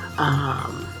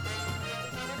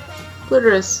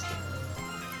 Clitoris.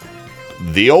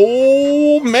 The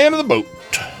old man of the boat.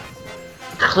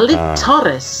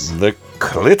 Clitoris. The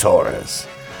clitoris.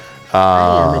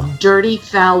 I am a dirty,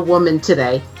 foul woman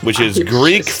today. Which is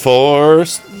Greek for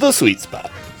the sweet spot.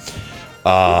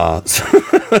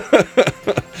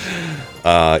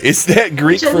 Is that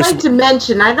Greek Which I'd for... like to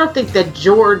mention, I don't think that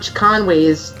George Conway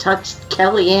has touched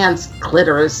Kellyanne's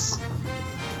clitoris.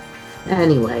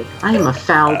 Anyway, I am a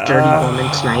foul, dirty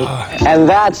woman tonight. And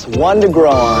that's one to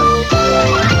grow on.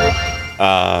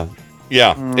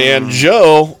 Yeah. And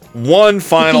Joe, one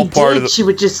final part of the... She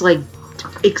would just,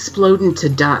 explode into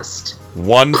dust.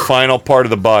 One final part of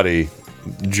the body,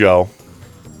 Joe.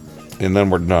 And then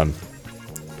we're done.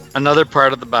 Another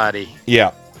part of the body.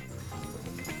 Yeah.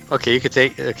 Okay, you could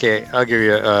take... Okay, I'll give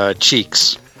you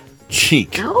cheeks.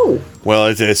 Cheek. Oh. Well,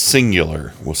 it's a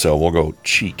singular, so we'll go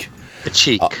cheek. A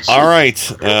cheek. All right.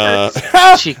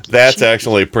 That's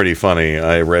actually pretty funny.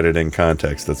 I read it in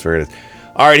context. That's very nice.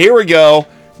 All right, here we go.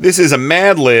 This is a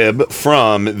Mad Lib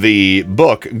from the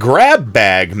book Grab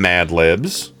Bag Mad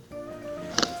Libs.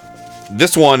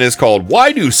 This one is called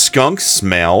Why Do Skunks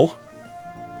Smell?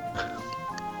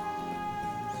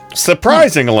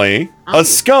 Surprisingly, a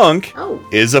skunk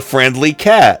is a friendly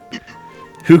cat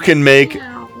who can make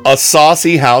a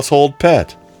saucy household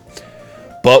pet.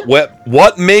 But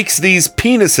what makes these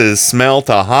penises smell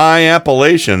to high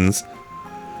Appalachians?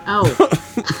 Oh.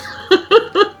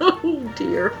 Oh,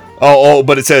 dear. Oh,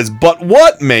 but it says, but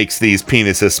what makes these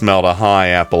penises smell to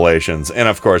high Appalachians? And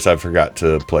of course, I forgot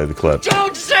to play the clip.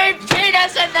 Don't say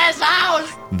penis in this house!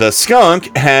 The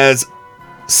skunk has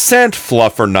scent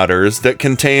fluffernutters that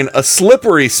contain a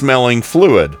slippery smelling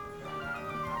fluid.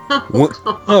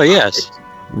 Oh, yes.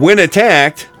 When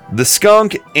attacked, the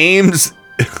skunk aims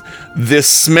this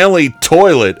smelly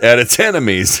toilet at its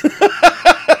enemies.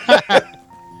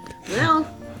 Well.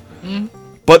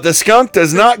 But the skunk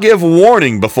does not give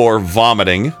warning before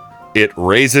vomiting. It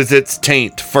raises its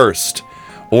taint first,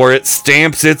 or it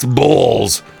stamps its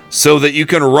balls so that you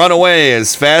can run away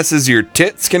as fast as your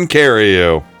tits can carry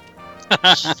you.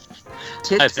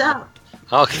 Tits up.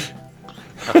 Okay.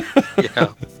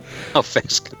 Yeah. How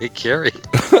fast can they carry?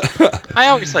 I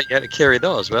always thought you had to carry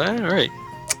those, but all right.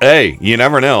 Hey, you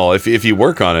never know if you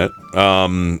work on it.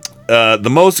 The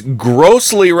most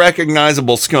grossly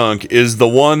recognizable skunk is the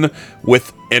one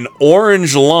with an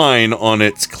orange line on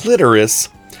its clitoris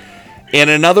and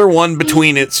another one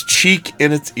between its cheek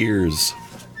and its ears.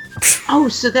 Oh,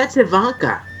 so that's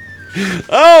Ivanka.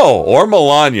 Oh, or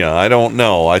Melania. I don't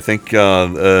know. I think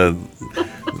that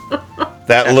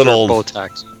little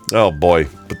Botox. Oh boy,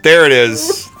 but there it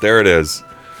is. There it is.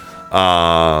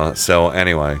 So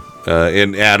anyway,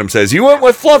 and Adam says you went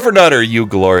with Fluffernutter, you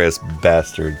glorious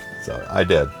bastard. So I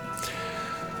did.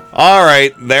 All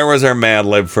right, there was our Mad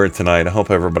Lib for tonight. I hope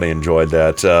everybody enjoyed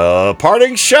that.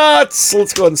 Parting shots.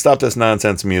 Let's go ahead and stop this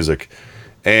nonsense music.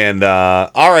 And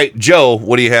all right, Joe,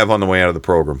 what do you have on the way out of the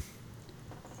program?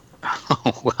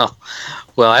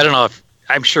 Well, I don't know if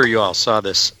I'm sure you all saw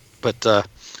this, but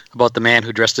about the man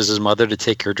who dressed as his mother to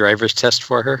take her driver's test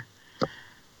for her.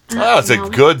 Oh, it's a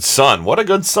good son. What a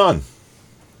good son.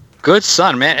 Good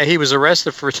son, man. He was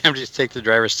arrested for attempting to take the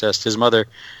driver's test. His mother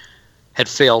had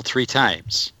failed 3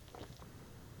 times.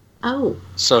 Oh.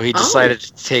 So he decided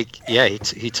to take,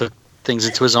 he took things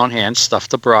into his own hands,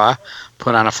 stuffed a bra,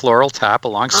 put on a floral top, a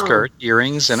long skirt,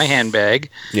 earrings, and a handbag.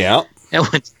 Yeah. And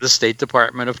went to the State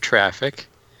Department of Traffic.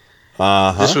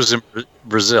 This was in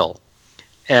Brazil.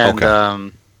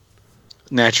 And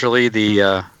naturally,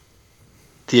 the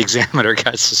examiner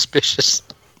got suspicious.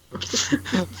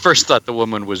 First thought the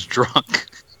woman was drunk,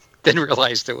 then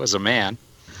realized it was a man.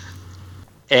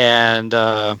 And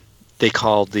they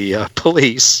called the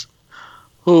police,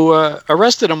 who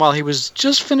arrested him while he was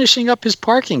just finishing up his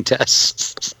parking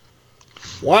test.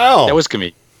 Wow. That was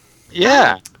convenient.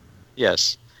 Yeah.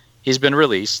 Yes. He's been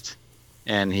released,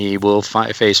 and he will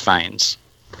face fines.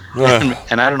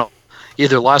 And I don't know,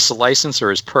 either lost the license or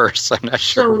his purse. I'm not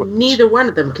sure. So neither one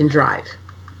of them can drive.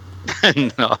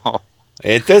 No.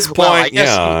 At this point, Well, I guess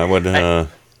I would.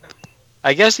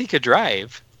 I guess he could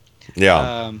drive.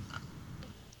 Yeah.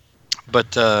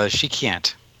 But she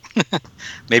can't.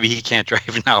 Maybe he can't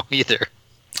drive now either.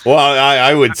 Well,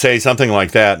 I would say something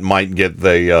like that might get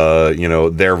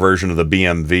the their version of the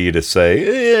BMV to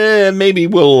say, maybe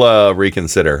we'll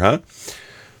reconsider, huh?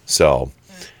 So,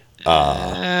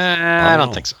 I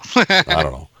don't think so. I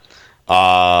don't know.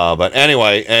 But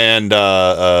anyway, and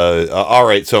all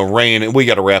right. So, Rain, we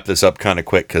got to wrap this up kind of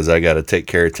quick because I got to take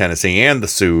care of Tennessee and the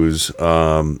Sioux.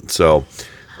 So,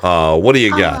 what do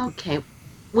you got? Okay.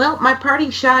 Well, my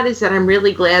parting shot is that I'm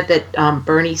really glad that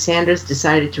Bernie Sanders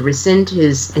decided to rescind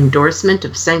his endorsement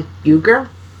of Cenk Uygur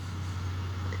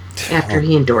after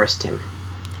he endorsed him.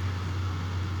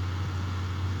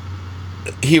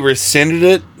 He rescinded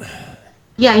it?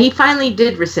 Yeah, he finally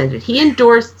did rescind it. He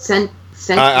endorsed Cenk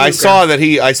Uygur. I saw that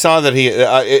he.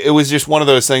 It was just one of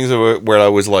those things where I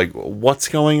was like, "What's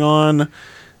going on?"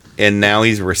 And now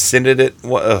he's rescinded it.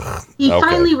 He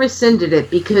finally rescinded it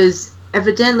because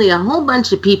evidently a whole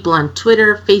bunch of people on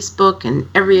Twitter, Facebook, and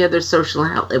every other social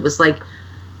outlet was like,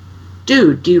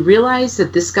 dude, do you realize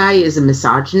that this guy is a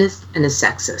misogynist and a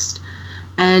sexist?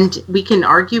 And we can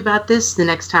argue about this the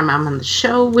next time I'm on the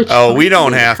show. We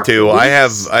don't have to. I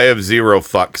have zero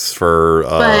fucks for.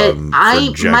 But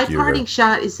my parting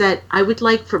shot is that I would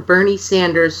like for Bernie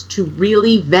Sanders to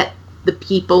really vet the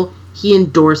people he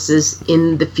endorses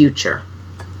in the future.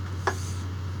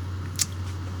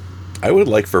 I would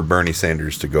like for Bernie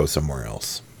Sanders to go somewhere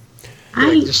else.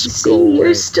 You're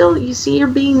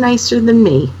being nicer than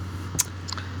me.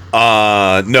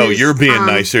 No, you're being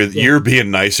nicer. You're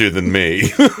being nicer than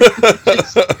me.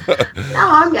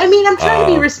 I'm trying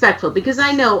to be respectful because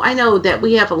I know that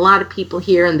we have a lot of people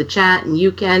here in the chat, and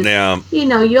you can,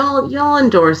 you'll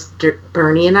endorse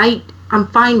Bernie, and I'm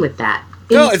fine with that.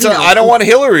 No, I don't want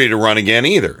Hillary to run again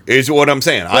either, is what I'm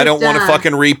saying. I don't want a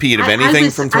fucking repeat of anything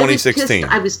from 2016.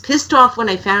 I was pissed off when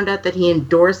I found out that he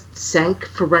endorsed Cenk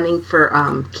for running for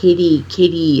Katie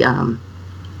Hill.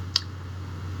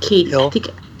 Katie Hill.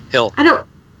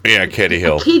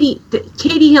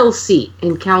 Katie Hill's seat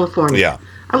in California. Yeah.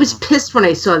 I was pissed when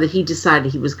I saw that he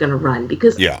decided he was going to run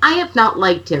because I have not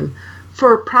liked him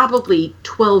for probably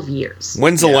 12 years.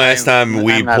 When's the last time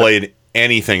we played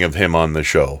anything of him on the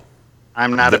show?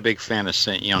 I'm not a big fan of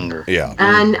St. Younger. Yeah.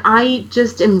 And I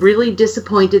just am really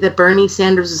disappointed that Bernie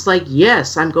Sanders is like,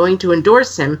 yes, I'm going to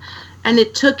endorse him. And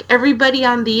it took everybody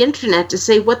on the internet to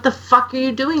say, what the fuck are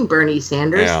you doing, Bernie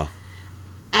Sanders? Yeah.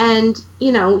 And,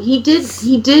 he did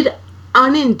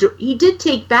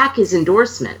take back his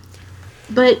endorsement.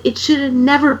 But it should have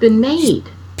never been made.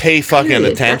 Pay fucking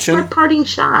attention. That's my parting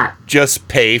shot. Just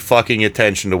pay fucking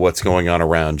attention to what's going on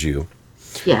around you.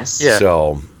 Yes. Yeah.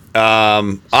 So,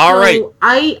 all right.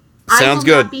 I Sounds will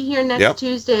good. Not be here next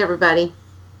Tuesday, everybody.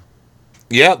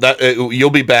 Yeah, you'll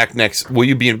be back next. Will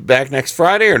you be back next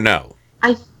Friday or no?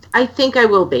 I think I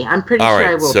will be. I'm pretty sure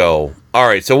I will. So All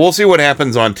right, so we'll see what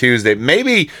happens on Tuesday.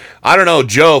 Maybe, I don't know,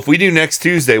 Joe, if we do next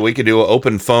Tuesday, we could do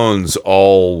open phones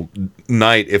all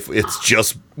night if it's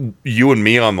just you and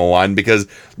me on the line, because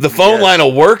the phone line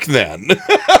will work then.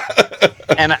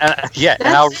 And yeah, That's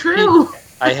and I'll true.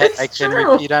 repeat. I can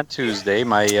repeat on Tuesday.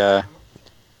 My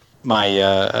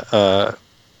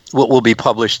what will be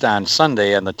published on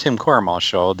Sunday on the Tim Cornwall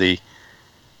show, the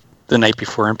night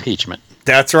before impeachment.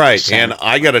 That's right, and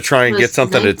I got to try and get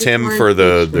something to Tim for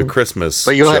the Christmas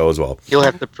show as well. You'll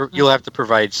have to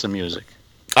provide some music.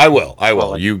 I will.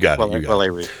 You got it. I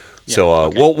read. Yeah, so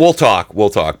okay. we'll talk.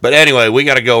 But anyway, we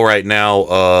got to go right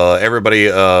now. Everybody,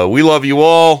 we love you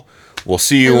all. We'll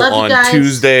see you on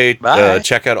Tuesday.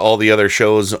 Check out all the other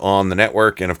shows on the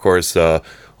network, and of course, I'll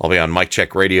be on Mike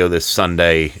Check Radio this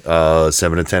Sunday, 7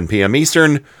 to 10 p.m.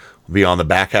 Eastern. We'll be on the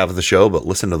back half of the show, but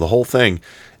listen to the whole thing.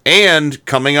 And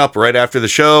coming up right after the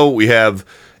show, we have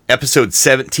episode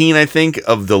 17, I think,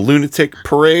 of the Lunatic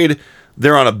Parade.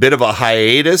 They're on a bit of a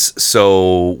hiatus,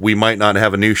 so we might not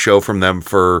have a new show from them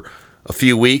for a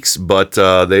few weeks, but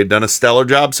they've done a stellar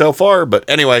job so far. But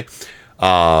anyway,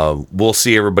 we'll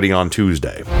see everybody on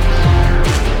Tuesday.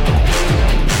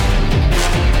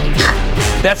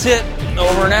 That's it.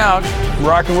 Over and out.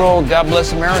 Rock and roll. God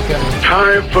bless America.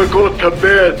 Time for go to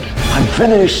bed. I'm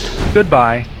finished.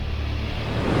 Goodbye.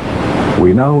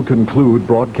 We now conclude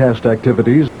broadcast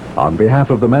activities. On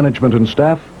behalf of the management and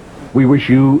staff, we wish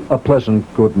you a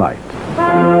pleasant good night.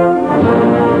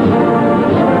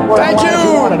 Thank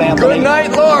you. Good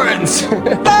night, Lawrence.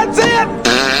 That's it.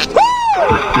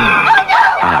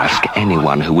 Ask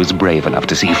anyone who was brave enough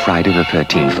to see Friday the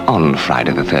 13th on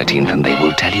Friday the 13th, and they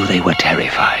will tell you they were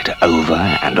terrified over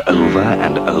and over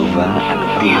and over and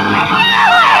over.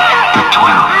 The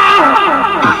 12th.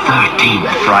 The 13th.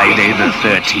 Friday the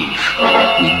 13th.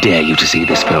 We dare you to see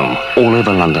this film all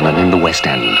over London and in the West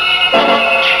End.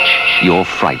 Your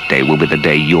Fright Day will be the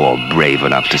day you're brave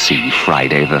enough to see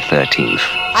Friday the 13th.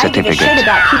 I give a shit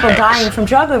about people dying from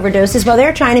drug overdoses while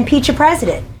they're trying to impeach a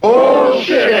president.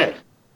 Bullshit.